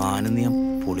 അയാളുടെ പ്ലാന് ഞാൻ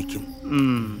പൊളിക്കും.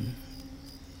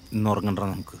 ഇന്ന് ഉറങ്ങണ്ട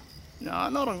നമുക്ക്.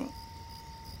 ഞാൻ ഉറങ്ങും.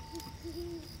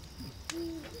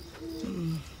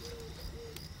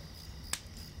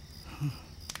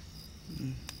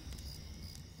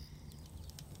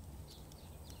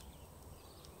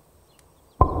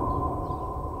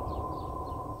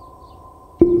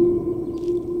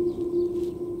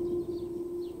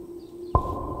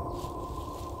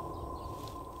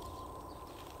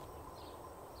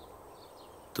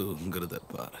 தூங்குறத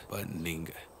பாரு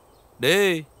பண்ணீங்க.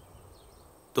 டேய்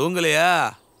தூங்கலையா?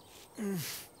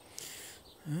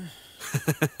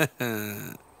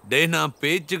 டேய் நான்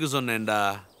பேச்சுக்கு சொன்னேன்டா.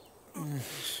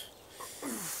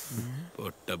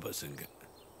 பொட்ட பசங்க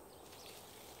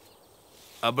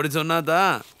அப்படி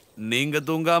சொன்னாதான் நீங்க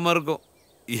தூங்காம இருக்கும்.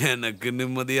 எனக்கு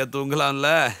நிம்மதியா தூங்கலாம்ல.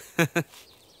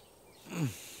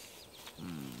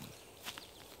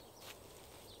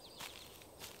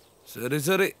 சரி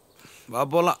சரி வா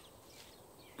போலாம்.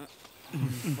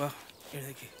 வா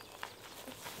எழுதிக்கு.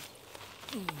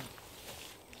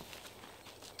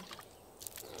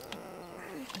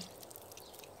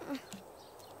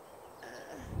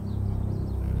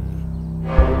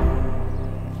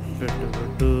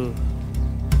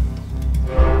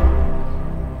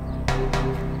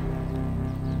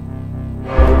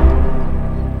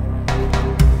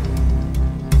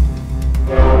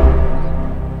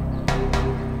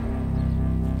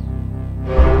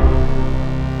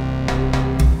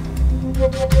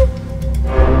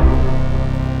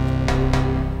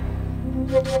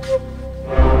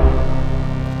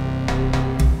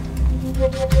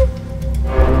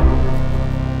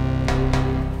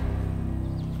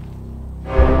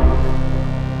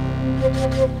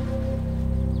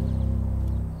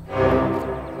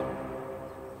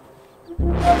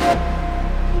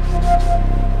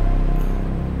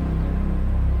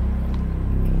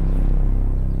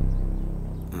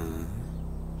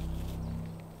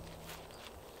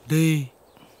 டேய்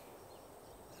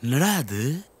என்னடா அது?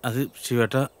 அது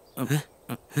சிவேட்டா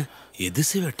ഇത്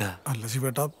ശിവേട്ട അല്ല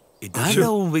ശിവേട്ട,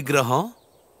 ഇതാണ്ടാവും വിഗ്രഹം.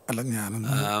 അല്ല ഞാനൊന്ന്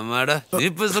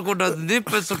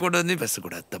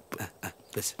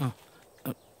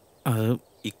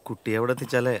ഈ കുട്ടിയെ എവിടെ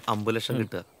എത്തിച്ചാലേ 5 ലക്ഷം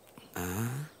കിട്ടുക.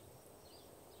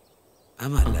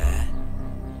 ആമല്ലേ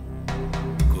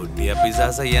കുട്ടിയ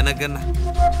പിസാസ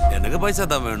എനക്ക് പൈസ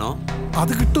താ വേണോ?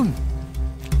 അത് കിട്ടും.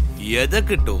 എത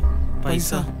കിട്ടും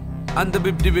പൈസ? அந்த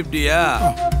 50-50யா?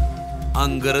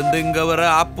 அங்கிருந்து இங்க வர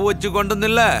ஆப்பு வச்சு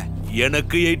கொண்டதில்ல.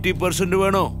 எனக்கு 80%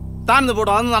 வேணும். താന്ന്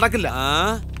പോടോ, അതൊന്നും നടക്കില്ല.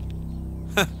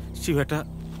 ശിവേട്ട,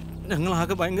 ഞങ്ങൾ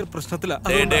ആകെ ഭയങ്കര പ്രശ്നത്തിലാ.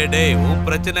 ഉൻ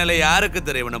പ്രശ്നമില്ല, யாருக்கு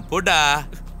தெரியணும் போடா.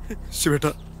 ശിവേട്ട,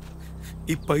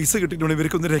 ഈ പൈസ കിട്ടിയിട്ടുണ്ട്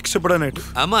ഇവർക്കൊന്ന് രക്ഷപ്പെടാനായിട്ട്.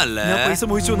 ആമല്ലേ? ഞാൻ പൈസ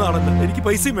മോഹിച്ചു വന്നാണല്ലോ, എനിക്ക്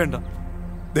പൈസയും വേണ്ട.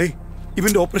 ദേ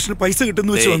ഇവന്റെ ഓപ്പറേഷന് പൈസ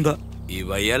കിട്ടുന്നു വെച്ച് വന്നാ.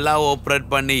 இவையெல்லாம் ஆபரேட்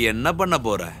பண்ணி என்ன பண்ண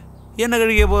போற? என்ன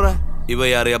கழிக்க போற? இவ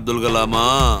யாரு, அப்துல் கலாமா?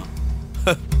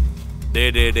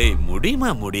 டேய் முடியுமா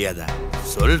முடியாதா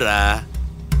சொல்றா.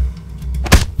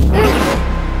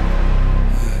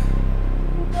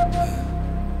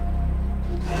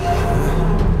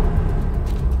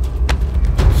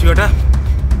 ശിവേട്ടാ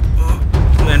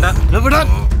വേണ്ട, വിടാൻ.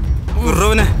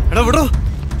 വിടറവനെ, എടാ വിടോ,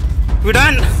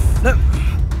 വിടാൻ.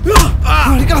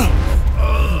 അടിക്കണം,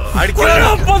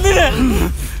 അടിക്കണം പന്നിനെ.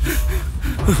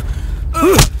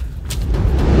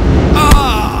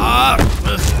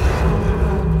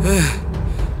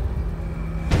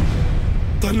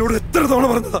 തന്നോട് എത്ര തവണ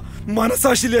പറഞ്ഞതാ,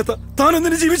 മനസാക്ഷിയില്ലാത്ത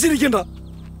താനൊന്നിനെ ജീവിച്ചിരിക്കണ്ട.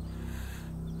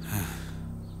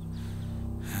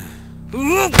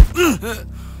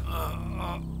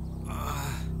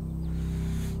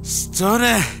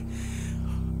 സ്റ്റോനെ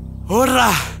ഓടാ,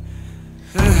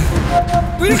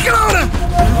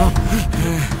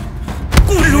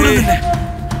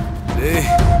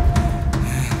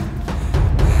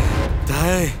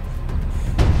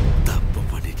 തപ്പ്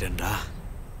പണിട്ടണ്ടാ,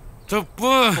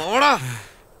 തപ്പ്.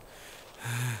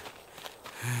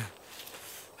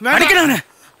 അടിക്കണവനെ.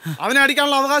 അവനെ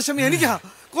അടിക്കാനുള്ള അവകാശം എനിക്കാ.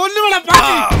 കൊല്ലുവിടാ.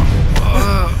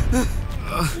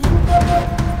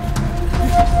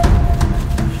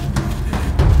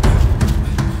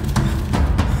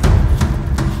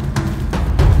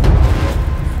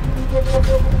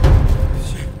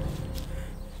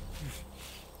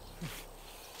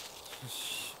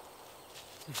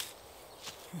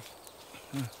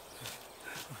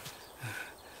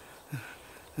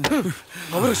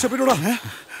 അവർ രക്ഷപ്പെട്ടൂടാ.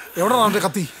 എവിടെയാണ് അവന്റെ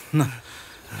കത്തി?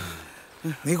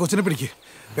 നീ കൊച്ചിനെ പിടിക്ക്,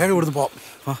 വേഗം ഇവിടുന്ന്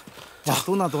പോവാം.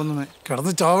 ചത്തൂന്നാ തോന്നുന്നേ.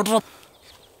 കിടന്ന് ചാവട്ട.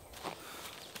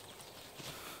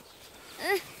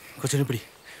 കൊച്ചിനെ പിടി.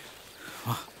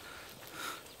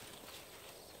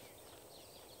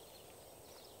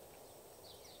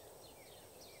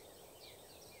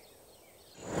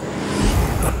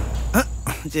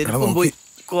 ചെരുപ്പം പോയി,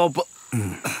 കോപ്പം.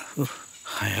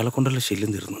 അയാളെ കൊണ്ടല്ലേ ശല്യം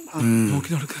തീർന്നു. നോക്കി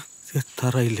നടക്ക,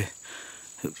 എത്താറായില്ലേ?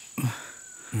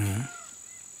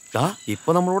 ഇപ്പൊ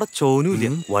നമ്മളിവിടെ ചോനുമില്ല,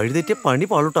 വഴിതെറ്റിയ പണി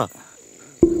പാളൂട്ടാ.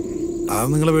 അത്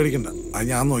നിങ്ങൾ പേടിക്കണ്ട, അത്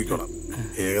ഞാൻ നോക്കിക്കോളാം.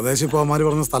 ഏകദേശം ഇപ്പൊ അമ്മാര്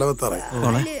പറഞ്ഞ സ്ഥലം എത്താറായി.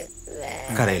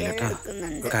 കരയില്ലേട്ടാ,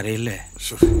 കരയില്ലേ,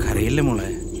 കരയില്ലേ മോളെ,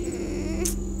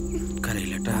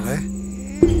 കരയില്ലേട്ടാ.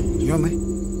 നീ വന്നേ,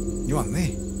 നീ വന്നേ.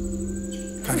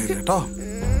 കരയില്ലേട്ടോ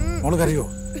മോള്, കരയോ?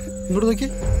 ഇങ്ങോട്ട് നോക്കി.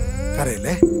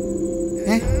 കരയല്ലേ,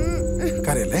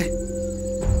 കരയല്ലേ,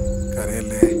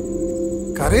 കരയല്ലേ,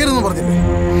 കരയരുന്ന് പറഞ്ഞില്ലേ,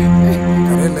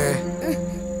 കരയല്ലേ,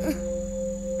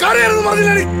 കരയരുന്ന്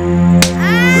പറഞ്ഞില്ലേ.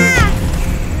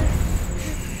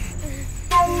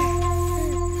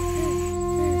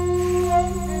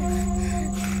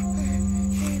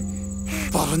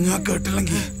 പറഞ്ഞാ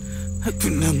കേട്ടില്ലെങ്കിൽ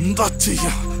പിന്നെന്താ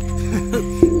ചെയ്യാ?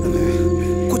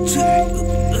 കൊച്ചു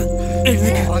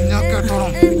പറഞ്ഞാ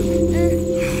കേട്ടോണം.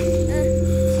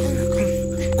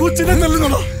 കൊച്ചിനെ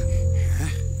തല്ലുന്നോ?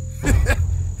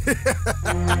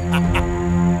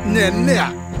 എന്നെയാ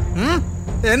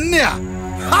എന്നെയാ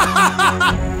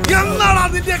എന്നാടാ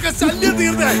നിന്റെയൊക്കെ ശല്യം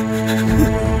തീർന്നേ?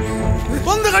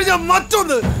 ഒന്ന് കഴിഞ്ഞ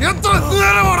മറ്റൊന്ന്. എത്ര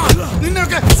നേരമാടാ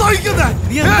നിന്നെയൊക്കെ സഹിക്കുന്നേ?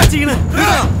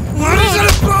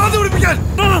 മനുഷ്യനെ പ്രാന്ത് പിടിപ്പിക്കാൻ.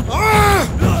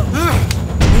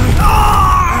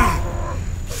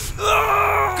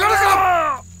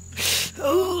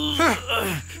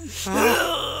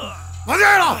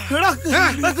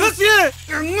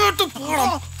 എങ്ങോട്ട്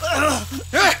പോണം?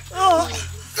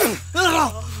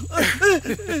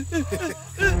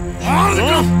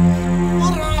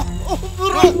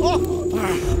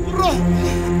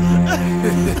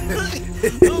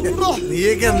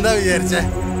 നീയൊക്കെ എന്താ വിചാരിച്ചേ?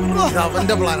 ഇത്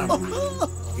അവന്റെ പ്ലാനാണ്,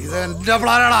 ഇത് എന്റെ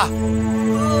പ്ലാനാടാ.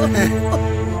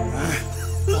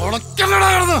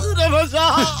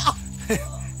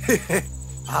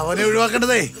 അവനെ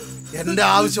ഒഴിവാക്കേണ്ടതേ എന്റെ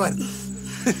ആവശ്യമായിരുന്നു,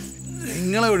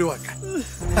 നിങ്ങളെ ഒഴിവാക്കാൻ.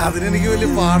 അതിനെനിക്ക് വലിയ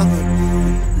പാടൊന്നും.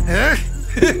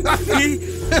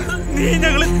 നീ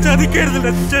ഞങ്ങളെ ചതിക്കരുതില്ല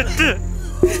ചെറ്റ്.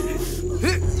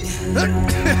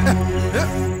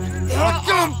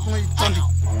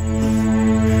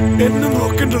 എന്നെ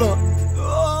നോക്കണ്ടടാ,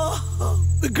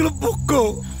 നിങ്ങൾ പൊക്കോ.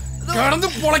 കിടന്ന്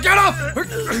പൊളക്കാടാ.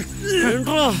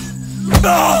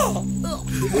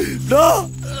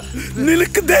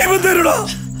 നിനക്ക് ദൈവം തരുടാ.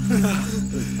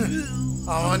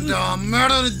 അവന്റെ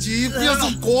അമ്മയുടെ ഒരു GPS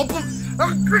കോപ്പും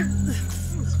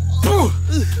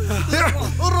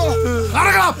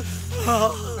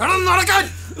നടക്കാൻ.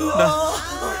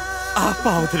 ആ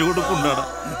പാവത്തിലൂടെ കൊണ്ടാടാ.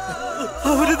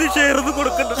 അവരിത് ഷെയർ ഒന്നും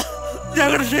കൊടുക്കണ്ട,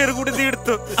 ഞങ്ങളുടെ ഷെയർ കൂടി നീ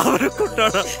എടുത്തു. അവരെ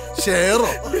കൊണ്ടാടാ. ഷെയറോ?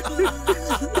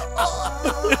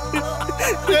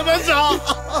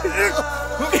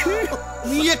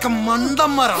 നീയൊക്കെ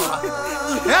മണ്ടന്മാരാണ്.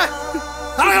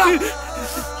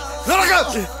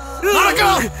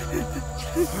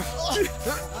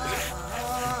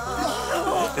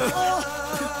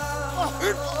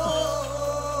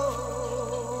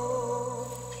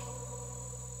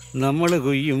 നമ്മൾ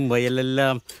കൊയ്യും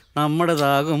വയലെല്ലാം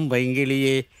നമ്മുടെതാകും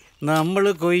പൈങ്കിളിയെ, നമ്മൾ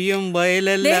കൊയ്യും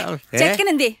വയലെല്ലാം.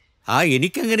 ആ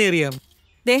എനിക്കങ്ങനെ അറിയാം.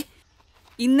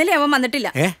 ഇന്നലെ അവൻ വന്നിട്ടില്ല.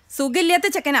 സുഖമില്ലാത്ത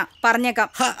ചെക്കനാ, പറഞ്ഞേക്കാം.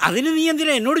 അതിന് നീ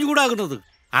എന്തിനാ എന്നോട് ചൂടാകുന്നത്?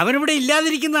 അവനിവിടെ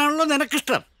ഇല്ലാതിരിക്കുന്നതാണല്ലോ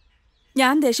നിനക്കിഷ്ടം.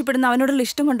 ഞാൻ ദേഷ്യപ്പെടുന്ന അവനോടുള്ള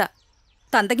ഇഷ്ടം കൊണ്ടാ.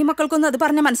 തന്തയ്ക്ക് മക്കൾക്കൊന്നും അത്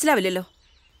പറഞ്ഞാൽ മനസ്സിലാവില്ലല്ലോ.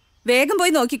 വേഗം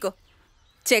പോയി നോക്കിക്കോ.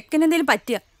 ചെക്കൻ എന്തേലും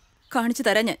പറ്റിയ കാണിച്ചു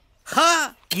തരാം ഞാൻ.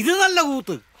 ഇത് നല്ല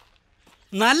കൂത്ത്.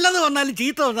 നല്ലത് വന്നാലും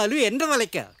ചീത്ത വന്നാലും എന്റെ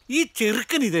തലയ്ക്കാ. ഈ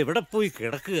ചെറുക്കൻ ഇത് എവിടെ പോയി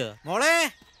കിടക്കുക? മോളെ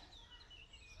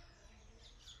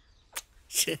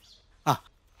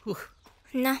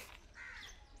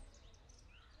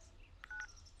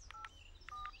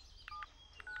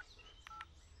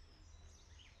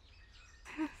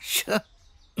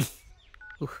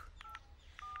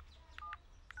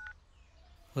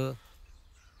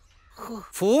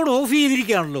ഫോൺ ഓഫ്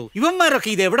ചെയ്തിരിക്കുകയാണല്ലോ. ഇവന്മാരൊക്കെ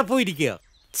ഇത് എവിടെ പോയിരിക്കുക?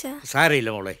 സാരയില്ല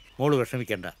മോളെ, മോള്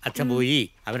വിഷമിക്കണ്ട. അച്ഛൻ പോയി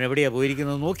അവൻ എവിടെയാ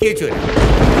പോയിരിക്കുന്നത് നോക്കി വെച്ചു വരാം.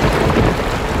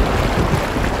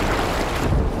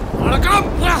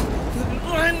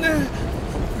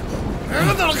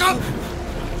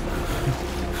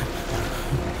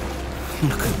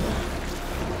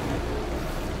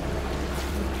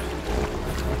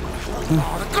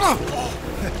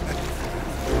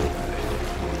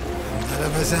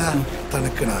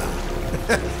 തണുക്കണ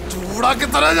ചൂടാക്കി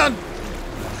തരാ ഞാൻ.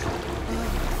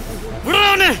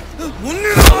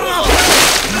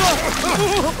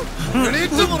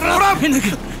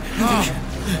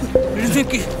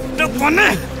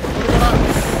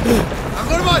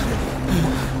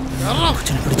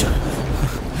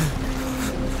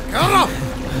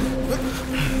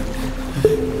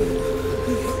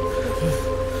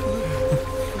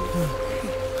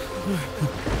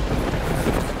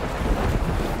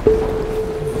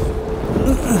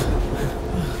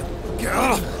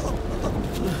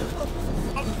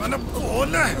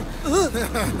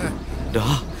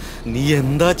 നീ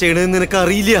എന്താ ചെയ്യണെന്ന് നിനക്ക്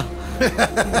അറിയില്ല.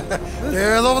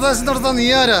 വേദോപദേശം നടത്താൻ നീ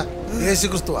ആരാ? യേശു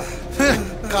ക്രിസ്തുവാ.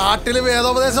 കാട്ടില്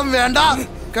വേദോപദേശം വേണ്ട.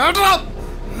 കേട്ടോ?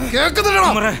 കേൾക്കുന്നുണ്ടോ?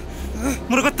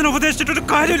 മൃഗത്തിന് ഉപദേശിച്ചിട്ടൊരു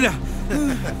കാര്യമില്ല.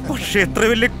 പക്ഷെ എത്ര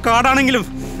വലിയ കാടാണെങ്കിലും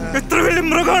എത്ര വലിയ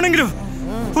മൃഗമാണെങ്കിലും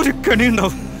ഒരു കണി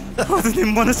ഉണ്ടാവും. അത് നീ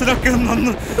മനസ്സിലാക്കിയത്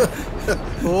നന്ന്.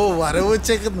 ഓ വരവ്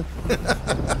വെച്ചേക്കുന്നു.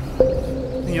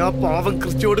 നീ ആ പാവം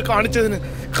ക്രിസ്റ്റിയോട് കാണിച്ചതിന്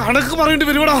കണക്ക് പറയേണ്ടി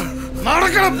വരുവാടാ.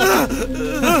 നടക്കണം.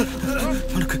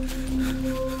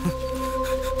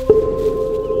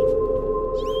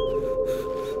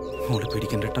 മോള്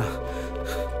പേടിക്കണ്ടേട്ടാ.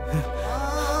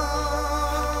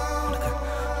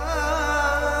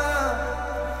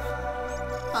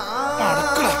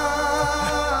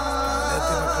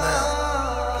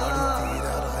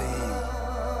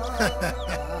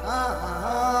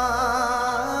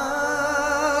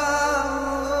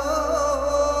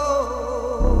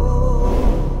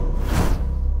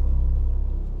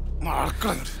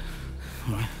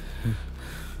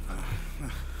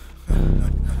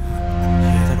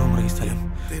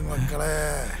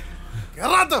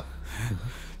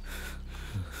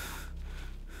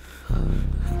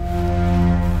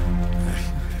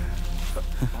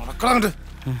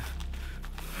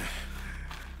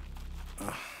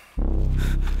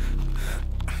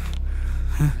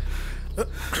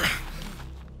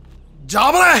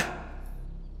 ജാബറേ,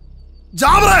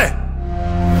 ജാബറേ,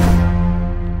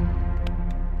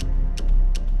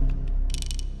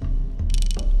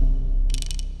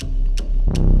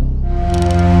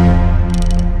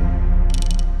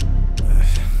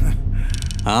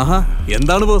 ആഹാ,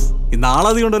 എന്താണ് ബോസ് ഇന്ന്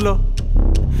ആളധികം ഉണ്ടല്ലോ?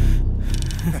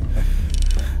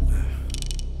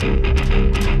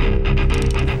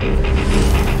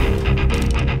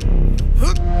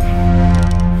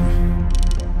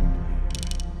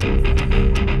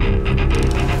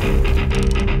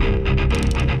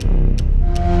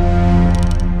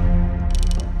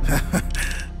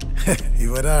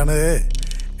 ഇവരാണ്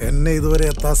എന്നെ ഇതുവരെ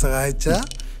എത്താൻ സഹായിച്ച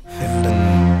എന്റെ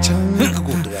ചങ്ക്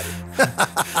കൂട്ടുകാരൻ.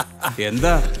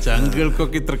 എന്താ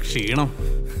ചങ്കുകൾക്കൊക്കെ ഇത്ര ക്ഷീണം?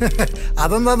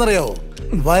 അതെന്താന്നറിയോ,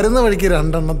 വരുന്ന വഴിക്ക്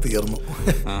 2 എണ്ണം തീർന്നു.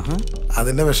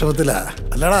 അതിന്റെ വിഷമത്തിലാ.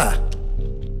 അല്ലടാ,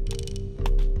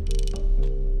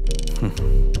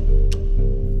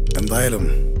 എന്തായാലും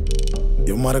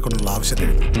ഇവന്മാരെ കൊണ്ടുള്ള ആവശ്യമില്ല.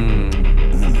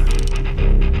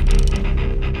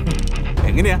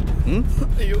 എങ്ങനെയാ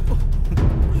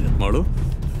മോളു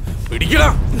പിടിക്കടാ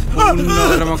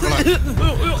മക്കളെ.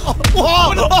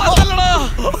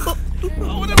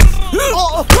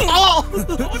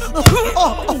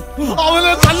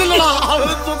 അവനെ തല്ലില്ലടാ,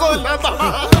 അവന് സുഖമില്ലാത്ത.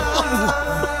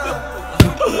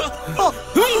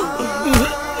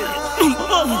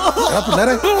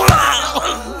 പിള്ളേരെ,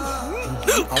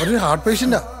 അവര് ഹാർട്ട്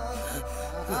പേഷ്യന്റാ.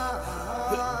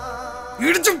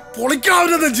 ഇടിച്ച്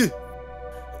പൊളിക്കാവരെ നെഞ്ച്.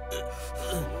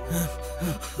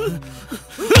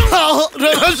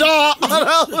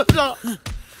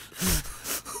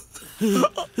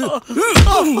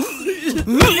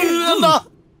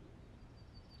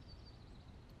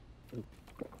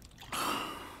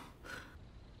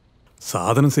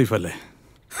 സാധനം സേഫ് അല്ലേ?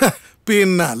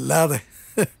 പിന്നല്ലാതെ.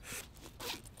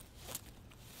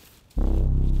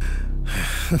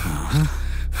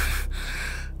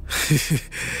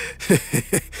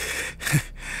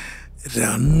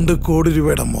 $2 കോടി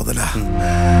മുതലാ.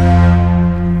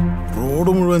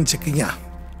 റോഡ് മുഴുവൻ ചെക്കിങ്ങാ.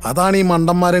 അതാണ് ഈ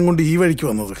മണ്ടന്മാരെയും കൊണ്ട് ഈ വഴിക്ക്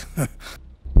വന്നത്.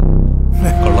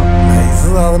 നൈസ്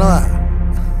സാധനമാ.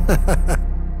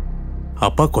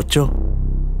 അപ്പ കൊച്ചോ?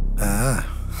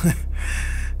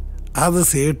 അത്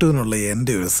സേട്ടുവിനുള്ള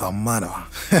എൻ്റെ ഒരു സമ്മാനമാണ്.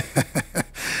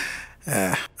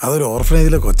 അതൊരു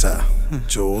ഓർഫനേജിലെ കൊച്ചാ.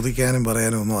 ചോദിക്കാനും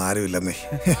പറയാനും ഒന്നും ആരുമില്ലെന്നേ.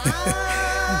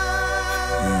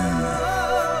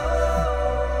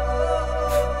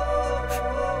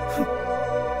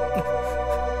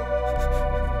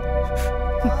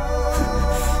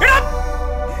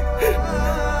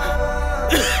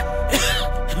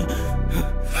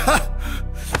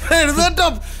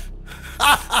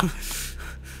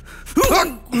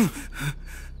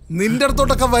 നിന്റെ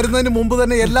അടുത്തോട്ടൊക്കെ വരുന്നതിന് മുമ്പ്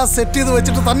തന്നെ എല്ലാം സെറ്റ് ചെയ്ത്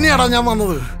വെച്ചിട്ട് തന്നെയാടാ ഞാൻ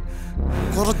വന്നത്.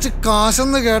 കുറച്ച്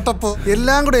കാശെന്ന് കേട്ടപ്പോ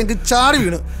എല്ലാം കൂടെ എനിക്ക് ചാടി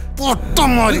വീണ്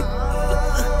പൊട്ടന്മാര്.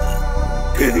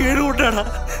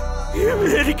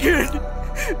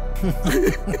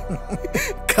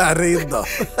 കരയുന്നോ?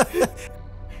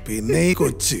 പിന്നെ ഈ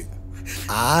കൊച്ച്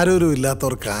ആരൊരു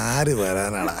ഇല്ലാത്തവർക്ക് ആര്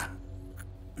വരാനാടാ?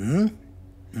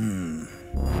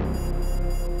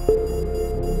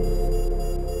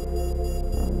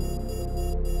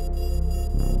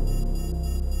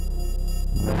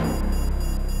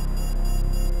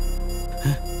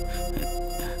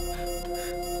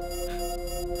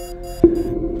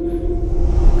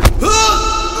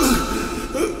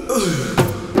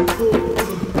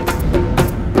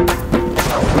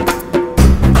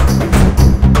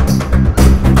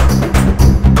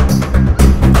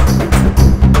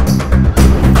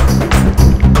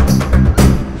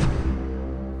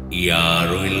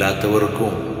 யாரும்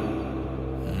இல்லாதவருக்கும்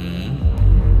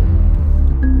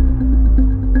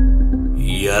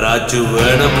யாராச்சும்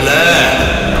வேணும்ல?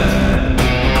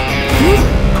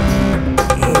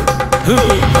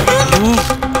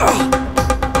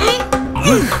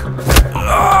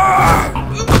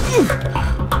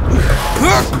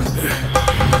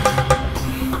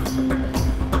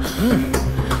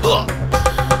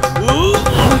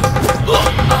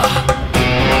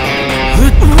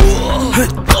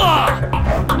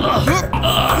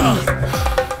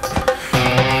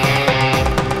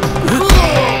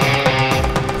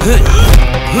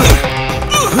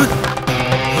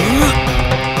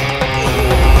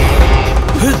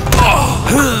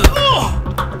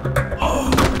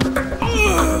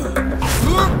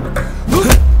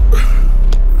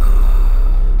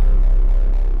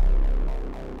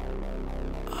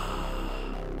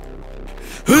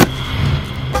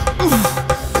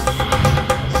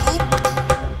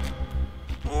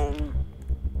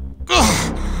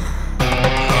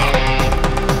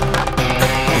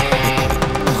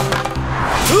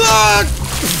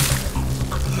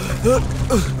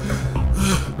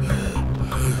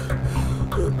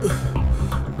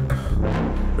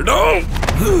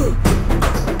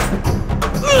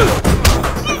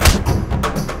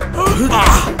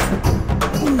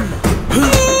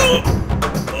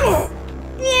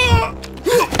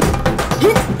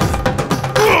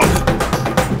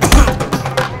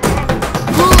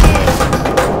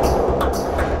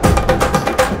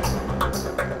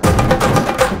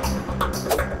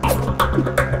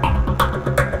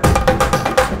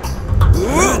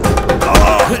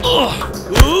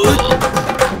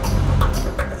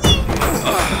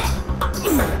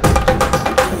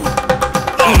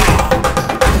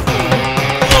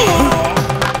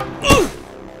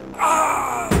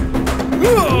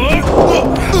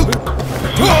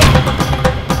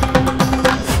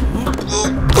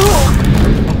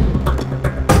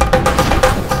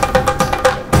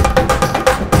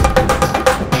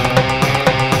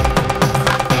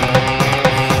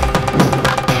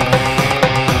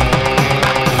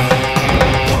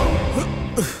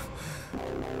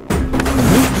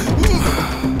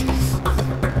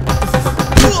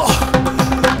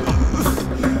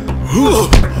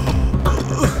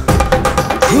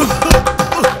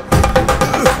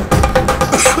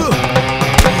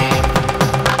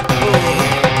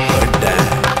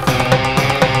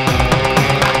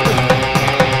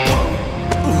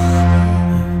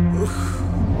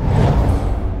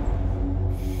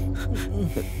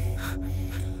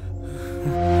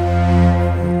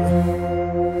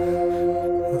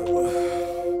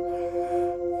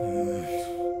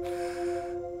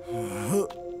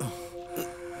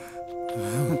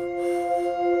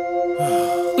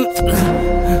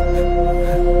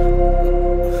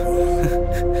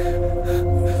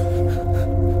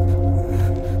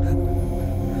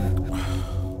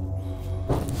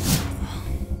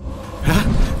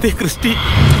 ക്രിസ്റ്റി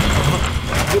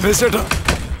ചേട്ടാ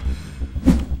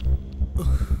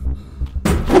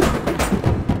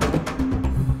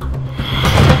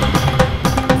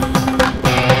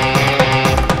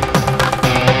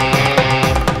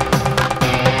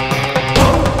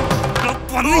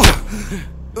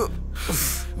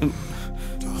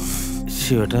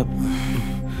ശിവേട്ടാ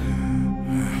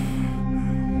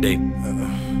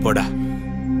போடா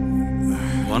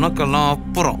உனக்கெல்லாம்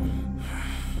அப்புறம்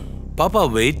பாப்பா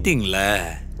வெயிட்டிங்ல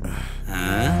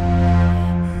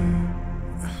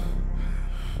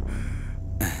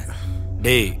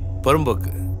டேய்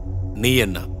பரம்போக்கு நீ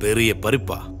என்ன பெரிய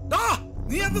பறிப்பா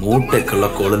மூட்டைக்குள்ள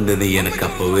குழந்தைன்னு எனக்கு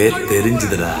அப்பவே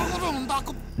தெரிஞ்சுதுடா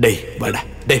டேய் வாடா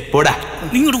டேய் போடா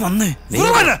நீங்க വന്നേ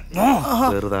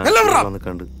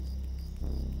കണ്ട്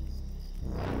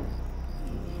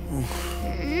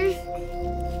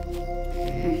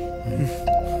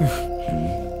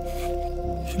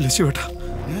ശിവേട്ടാ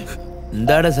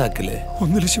എന്താടാ സാക്കില്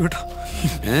ഒന്നുമില്ല ശിവേട്ടാ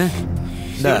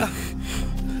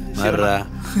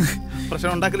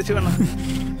പ്രശ്നം ഉണ്ടാക്കല് ശിവണ്ണ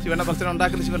ശിവണ്ണ പ്രശ്നം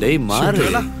ഉണ്ടാക്കല് ശിവണ്ണ ഡേയ് മാറ്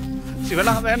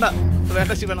ശിവണ്ണ വേണ്ട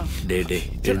വേണ്ട ശിവണ്ണ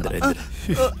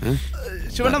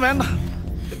ശിവണ്ണ വേണ്ട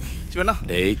ശിവണ്ണ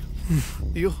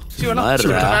അയ്യോ ശിവണ്ണ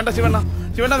വേണ്ട ശിവണ്ണ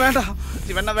ശിവണ്ണ വേണ്ട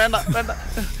ശിവണ്ണ വേണ്ട വേണ്ട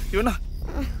ശിവണ്ണ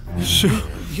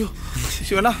അയ്യോ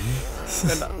ശിവണ്ണ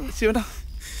വേണ്ട ശിവണ്ണ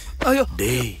അയ്യോ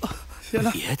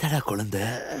ഏതാടാ കുളന്ത്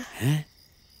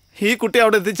ഈ കുട്ടി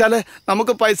അവിടെ എത്തിച്ചാലേ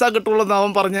നമുക്ക് പൈസ കിട്ടുള്ളൂ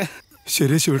അവൻ പറഞ്ഞേ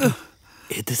ശരി ശിവേട്ടാ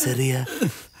ഇത് ശരിയാ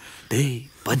ഡേയ്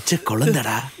പച്ച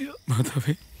കുളന്തടാ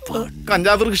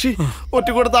കഞ്ചാവ് കൃഷി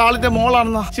ഒറ്റക്കൊടുത്ത ആളിന്റെ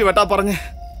മോളാണെന്നാ ശിവേട്ടാ പറഞ്ഞേ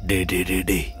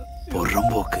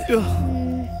പുറമ്പോക്ക്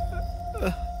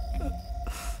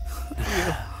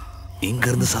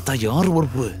ഇങ്ങിരുന്ന് സത്താ യാറ്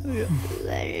ഉറപ്പ്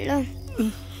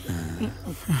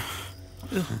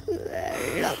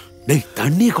டேய்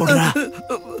தண்ணி கொடுறா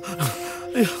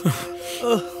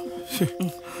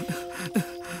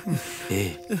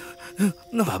ஏய்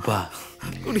பாப்பா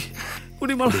குடி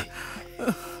குடி மோள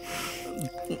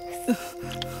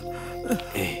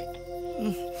ஏய்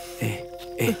ஏய்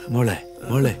ஏய் மோளே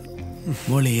மோளே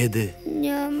மோளே ஏது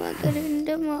ഞാൻ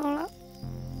മദറിന്റെ മോള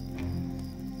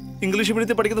ഇംഗ്ലീഷ്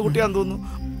മീഡിയത്തിൽ പഠിക്കുന്ന കുട്ടിയാന്ന് തോന്നുന്നു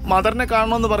മദറിനെ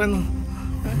കാണണമെന്ന് പറയുന്നു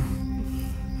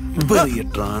பெரிய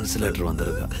டிரான்ஸ்லேட்டர்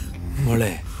வந்திருக்கா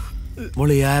மோளே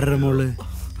மோளே யார மோளு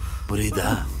புரியுதா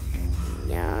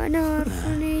ഞാൻ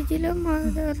ഓർഫനേജിലെ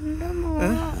മദറിന്റെ മോള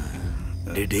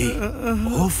ഡേഡി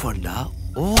ഓഫണ്ടാ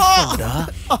ഓഫണ്ടാ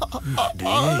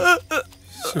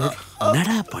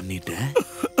என்னடா பண்ணிட்ட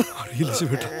അറിയില്ല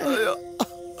ശിവേട്ടാ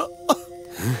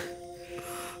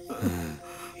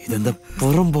ഇതെന്താ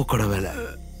പുറമ്പോക്കോட വേலை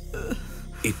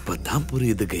இப்பதான்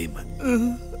புரியுது கேம்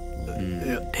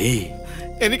டேய்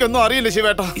എനിക്കൊന്നും അറിയില്ല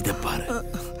ശിവേട്ടാ இத பாரு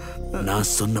நான்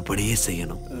சொன்னபடியே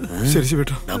செய்யணும் ശരി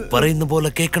ശിവേട്ടാ நான் പറയുന്ന പോലെ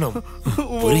കേൾക്കണം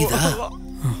புரியுதா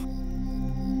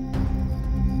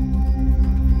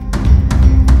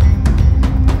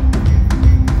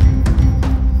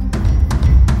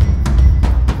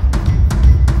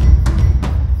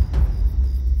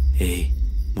ஏய்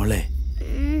மொளே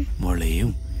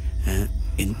மொளையும்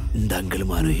இந்த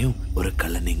അങ്കിൾമാരെയും ഒരു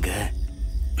കള്ളനിങ്ക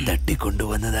തട്ടിക്കൊണ്ടു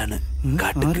വന്നതാണ്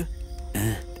കാട്ടുക്ക്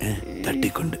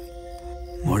തട്ടിക്കൊണ്ട്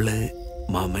മോള്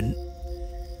മാമൻ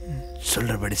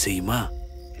சொல்றபடி செய்யுமா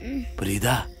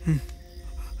புரியுதா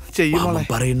மாமன்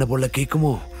പറയുന്ന പോലെ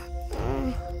കേൾക്കുമോ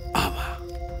ആമാ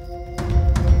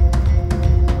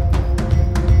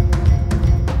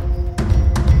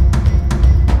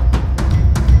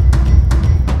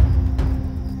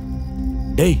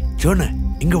டேய் ஜோன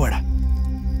இங்க வாடா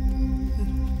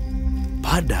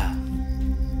பாடா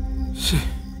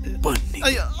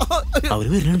அவரு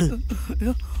വരുന്നുണ്ട്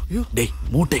டேய்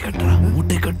மூட்டை கட்டுறா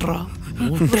மூட்டை கட்டுறா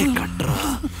மூட்டை கட்டுறா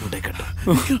மூட்டை கட்டுறா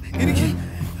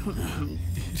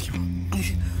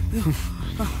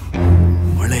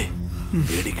மொளே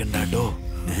பேடிக்கண்டாடோ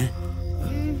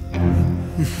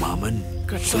மாமன்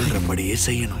சொல்றபடியே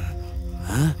செய்யணும்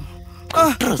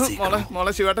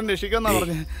മോളെ ശിവേട്ടൻ രക്ഷിക്കാന്നാ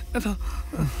പറഞ്ഞേ.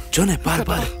 ஜோனே பாரு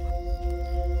பாரு.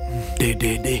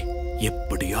 டே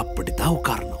எப்படியோ அப்படிதான்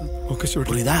உட்காரணும்.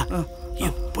 புரியுதா?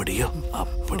 எப்படியோ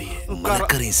அப்படியே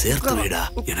மரக்கரையும் சேர்த்து வைடா.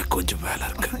 எனக்கு கொஞ்சம் வேலை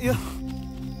இருக்கு.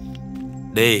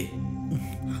 டேய்,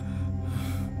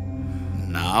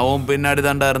 நான் உன் பின்னாடி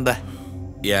தாண்டா இருந்தேன்.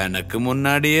 எனக்கு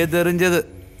முன்னாடியே தெரிஞ்சது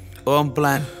உன்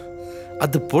பிளான்.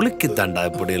 அது பொழுக்கி தாண்டா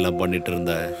இப்படி எல்லாம் பண்ணிட்டு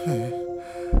இருந்த.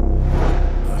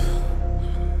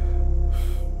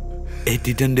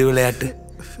 80-20 விளையாட்டு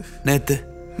நேத்து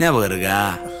ஞாபகம் இருக்கா?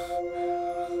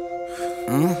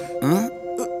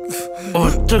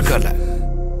 ஒற்றக்கலை.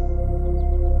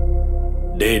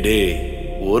 டே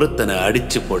ஒருத்தனை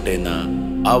அடிச்சு போட்டேன்னா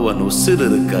அவன் உசிறு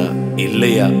இருக்கா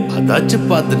இல்லையா அதாச்சும்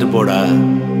பார்த்துட்டு போடா.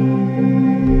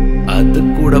 அது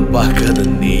கூட பார்க்காத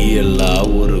நீ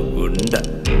எல்லாம் ஒரு குண்டை.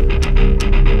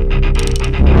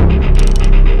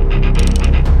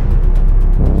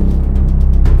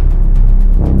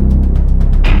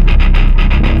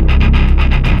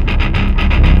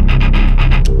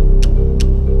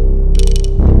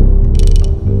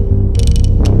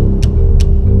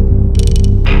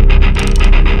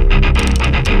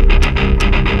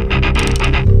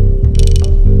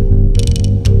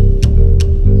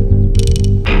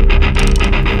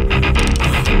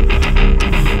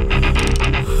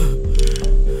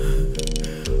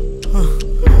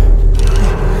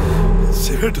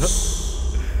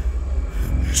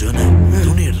 ஜோனே,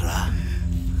 துணிடுறா.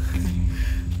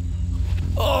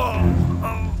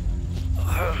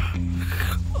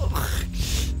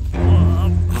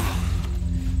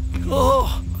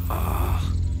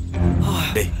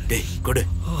 டேய் கொடு.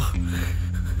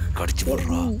 கடிச்சு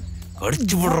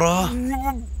போடுறா.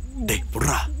 டேய்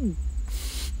புடுறா.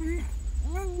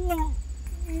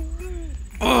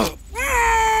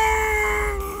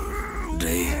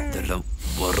 டேய், இதெல்லாம்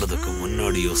வர்றதுக்கு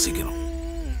முன்னாடி யோசிக்கணும்.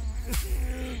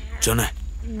 சொன்ன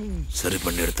சரி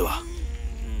பண்ணி எடுத்து வா.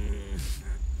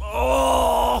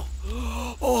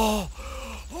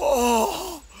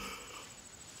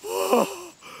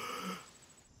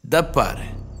 தப்பாரு,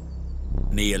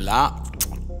 நீ எல்லாம்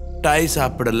டாய்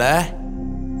சாப்பிடல.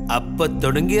 அப்ப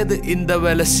தொடங்கியது இந்த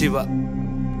வேலை சிவா.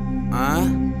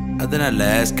 அதனால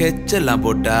ஸ்கெட்ச் எல்லாம்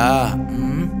போட்டா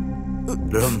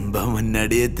ரொம்ப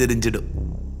முன்னாடியே தெரிஞ்சிடும்.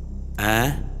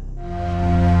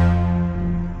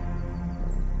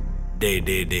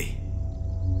 டே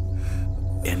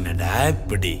என்னடா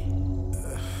இப்படி?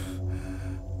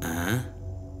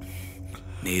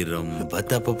 நீ ரொம்ப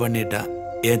தப்பு பண்ணிட்டா.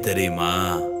 ஏன் தெரியுமா?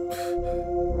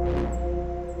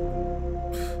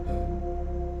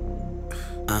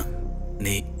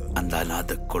 நீ அந்த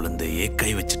அநாத குழந்தையே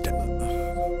கை வச்சிட்ட.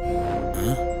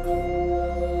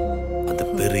 அது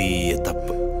பெரிய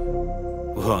தப்பு.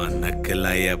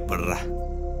 உனக்கெல்லாம் ஏற்படுறா.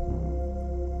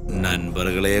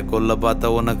 நண்பர்களையே கொல்ல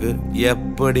பார்த்த உனக்கு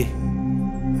எப்படி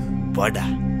படா?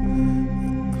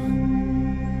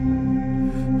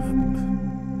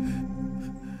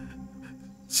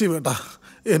 சிவேட்டா,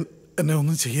 என்னை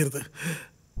ஒன்றும் செய்யறது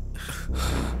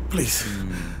ப்ளீஸ்.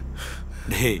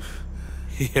 டேய்,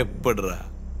 எப்படிரா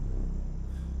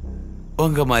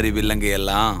உங்க மாதிரி வில்லங்க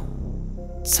எல்லாம்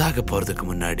சாக போறதுக்கு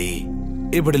முன்னாடி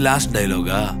இப்படி லாஸ்ட்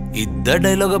டைலாகா இந்த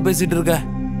டைலாகா பேசிட்டு இருக்க?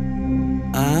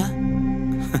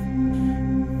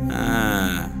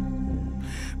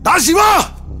 சிவா,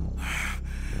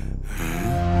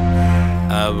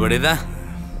 அப்படிதான்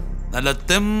நல்ல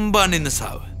தெம்பா நின்னு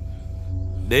சாவு.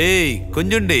 டேய்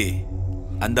கொஞ்சம்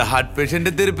அந்த ஹார்ட்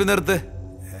பேஷண்ட் திருப்பி நிறுத்து.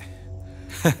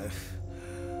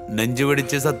 நெஞ்சு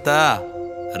வெடிச்சு சத்தா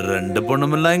 2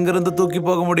 பொண்ணுமெல்லாம் இங்கிருந்து தூக்கி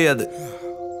போக முடியாது.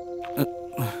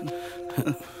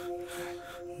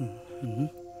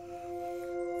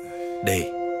 டேய்,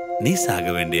 நீ சாக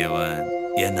வேண்டியவன்.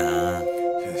 ஏன்னா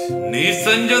நீ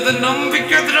செஞ்சது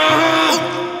நம்பிக்கை துரோகம்.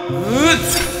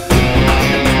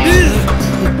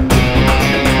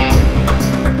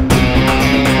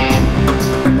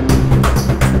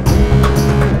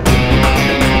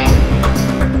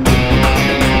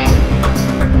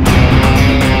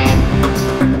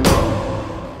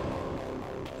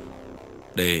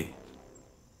 டேய்,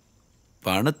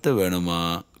 പണത്ത് വേണമാ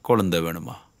കുളന്ത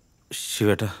വേണമാ?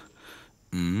 ശിവേട്ടാ,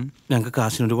 ഞങ്ങൾക്ക്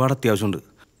കാശിന് ഒരുപാട് അത്യാവശ്യമുണ്ട്.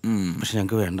 പക്ഷെ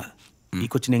ഞങ്ങൾക്ക് വേണ്ട. ഈ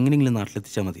കൊച്ചിനെ എങ്ങനെയെങ്കിലും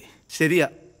നാട്ടിലെത്തിച്ചാൽ മതി. ശരിയാ,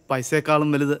 പൈസയെക്കാളും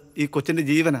വലുത് ഈ കൊച്ചിന്റെ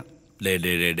ജീവനാ.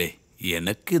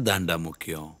 எனக்கு தாண்டா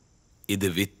முக்கியம். இது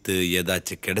வித்து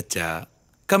ஏதாச்சும் கிடைச்சா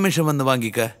கமிஷன் வந்து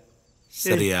வாங்கிக்க.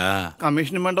 சரியா?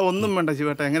 കമ്മീഷനും വേണ്ട, ഒന്നും വേണ്ട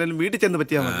ശിവേട്ടാ. എങ്ങനെയാലും വീട്ടിൽ ചെന്ന്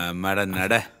പറ്റിയാ മതി. മട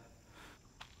നட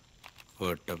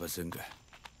ഓട്ട പസങ്ക.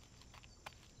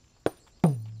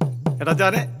 എടാ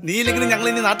ചാനെ, നീ ഇല്ലെങ്കിലും ഞങ്ങൾ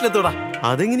ഇനി നാട്ടിലെത്തൂടാ.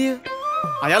 അതെങ്ങനെയാ?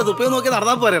 അയാൾ തുപ്പയോ നോക്കി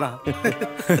നടന്നാ പോരേടാ.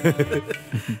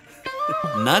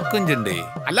 നാക്കുഞ്ചണ്ടേ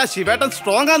അല്ല ശിവേട്ടൻ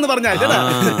സ്ട്രോങ് ആന്ന് പറഞ്ഞ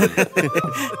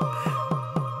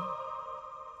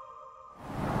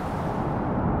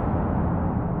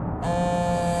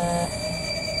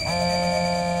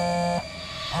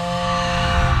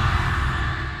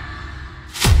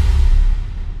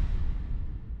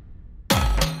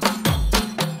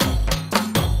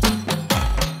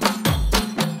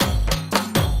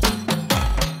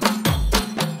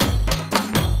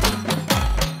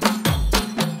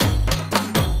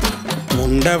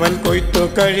മുണ്ടവൻ കൊയ്ത്തു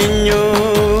കഴിഞ്ഞു,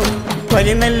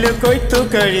 പരിനെല്ല് കൊയ്ത്തു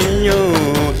കഴിഞ്ഞു.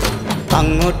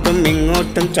 അങ്ങോട്ടും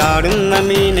ഇങ്ങോട്ടും ചാടുന്ന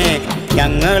മീനെ,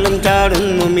 ഞങ്ങളും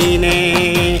ചാടുന്നു മീനെ,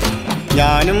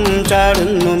 ഞാനും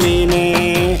ചാടുന്നു മീനെ.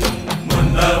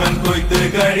 മുണ്ടവൻ കൊയ്ത്ത്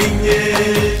കഴിഞ്ഞ്,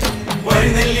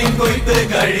 പരിനെല്ലിൻ കൊയ്ത്ത്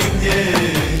കഴിഞ്ഞ്.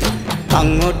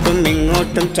 അങ്ങോട്ടും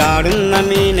ഇങ്ങോട്ടും ചാടുന്ന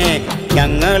മീനെ,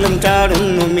 ഞങ്ങളും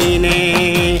ചാടുന്നു മീനെ,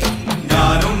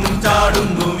 ഞാനും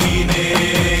ചാടുന്നു മീനെ.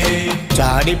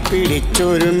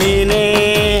 ചാടിപ്പിടിച്ചൊരു മീനെ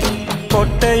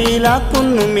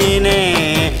കൊട്ടയിലാക്കുന്നു മീനെ,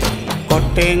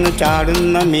 കൊട്ടേങ്ങ്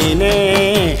ചാടുന്ന മീനെ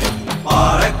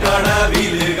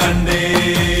പാറക്കടവില് കണ്ടേ.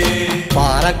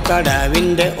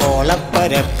 പാറക്കടവിന്റെ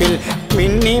ഓളപ്പരപ്പിൽ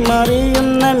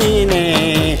മിന്നിമറിയുന്ന മീനെ,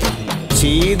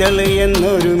 ചീതള്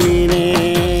എന്നൊരു മീനെ.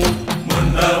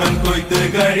 മുണ്ടവൻ കൊയ്ത്ത്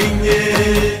കഴിഞ്ഞ്,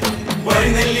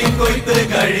 വഴിനെല്ലിൻ കൊയ്ത്ത്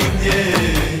കഴിഞ്ഞ്.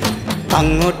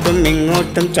 അങ്ങോട്ടും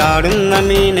ഇങ്ങോട്ടും ചാടുന്ന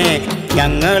മീനെ,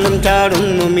 ഞങ്ങളും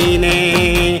ചാടുന്നു മീനെ,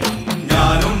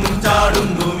 ഞാനും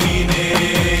ചാടുന്നു മീനെ.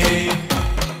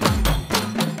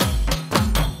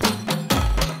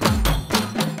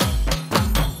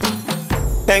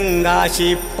 തെങ്കാശി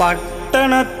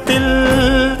പട്ടണത്തിൽ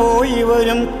പോയി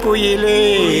വരും കുയിലേ,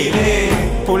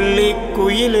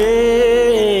 പുള്ളിക്കുയിലേ.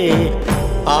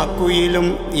 ആ കുയിലും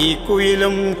ഈ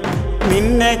കുയിലും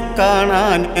നിന്നെ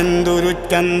കാണാൻ എന്തൊരു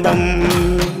ചന്തം.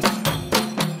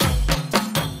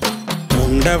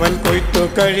 മുണ്ടവൻ കൊയ്ത്തു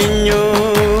കഴിഞ്ഞു,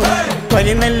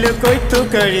 പരിനെല്ല് കൊയ്ത്തു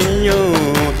കഴിഞ്ഞു.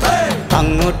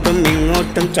 അങ്ങോട്ടും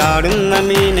ഇങ്ങോട്ടും ചാടുന്ന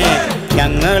മീനെ,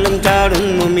 ഞങ്ങളും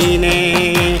ചാടുന്നു മീനെ,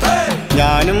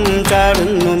 ഞാനും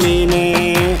ചാടുന്നു മീനെ.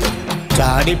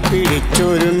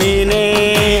 ചാടിപ്പിടിച്ചൊരു മീനെ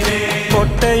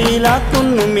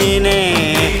കൊട്ടയിലാക്കുന്നു മീനെ,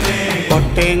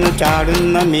 കൊട്ടേങ്ങ്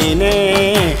ചാടുന്ന മീനെ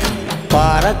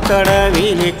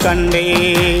പാറക്കടവിൽ കണ്ടേ.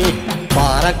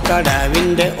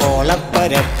 പാറക്കടവിന്റെ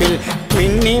ഓളപ്പരപ്പിൽ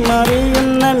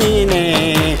മിന്നിമറിയുന്ന മീനെ,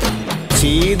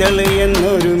 ചീതള്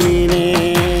എന്നൊരു മീനെ,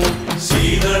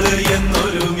 ശീതള്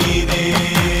എന്നൊരു മീനെ.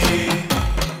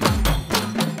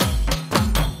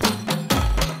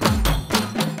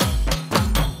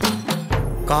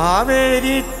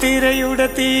 കാവേരി തിരയുടെ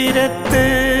തീരത്ത്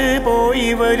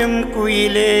പോയി വരും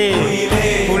കുയിലേ,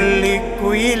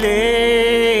 പുള്ളിക്കുയിലേ.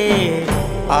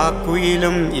 ആ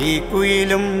കുയിലും ഈ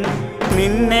കുയിലും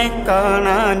നിന്നെ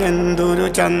കാണാൻ എന്തൊരു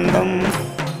ചന്തം.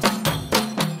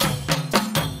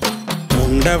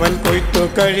 മുണ്ടവൻ കൊയ്ത്തു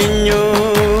കഴിഞ്ഞു,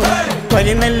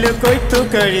 പരിനെല്ല് കൊയ്ത്തു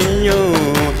കഴിഞ്ഞു.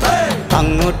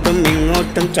 അങ്ങോട്ടും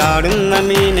ഇങ്ങോട്ടും ചാടുന്ന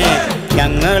മീനെ,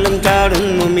 ഞങ്ങളും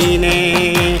ചാടുന്നു മീനെ,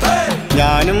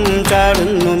 ഞാനും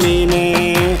ചാടുന്നു മീനെ.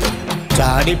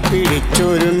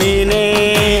 ചാടിപ്പിടിച്ചൊരു മീനെ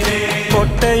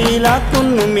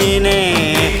കൊട്ടയിലാക്കുന്നു മീനെ,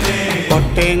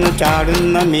 കൊട്ടേങ്ങ്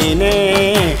ചാടുന്ന മീനെ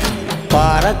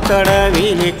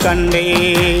പാറക്കടവിൽ കണ്ടേ.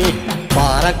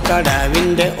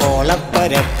 പാറക്കടവിന്റെ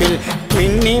ഓളപ്പരപ്പിൽ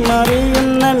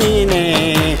മിന്നിമറിയുന്ന മീനെ,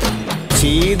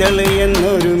 ചീതള്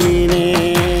എന്നൊരു മീനെ.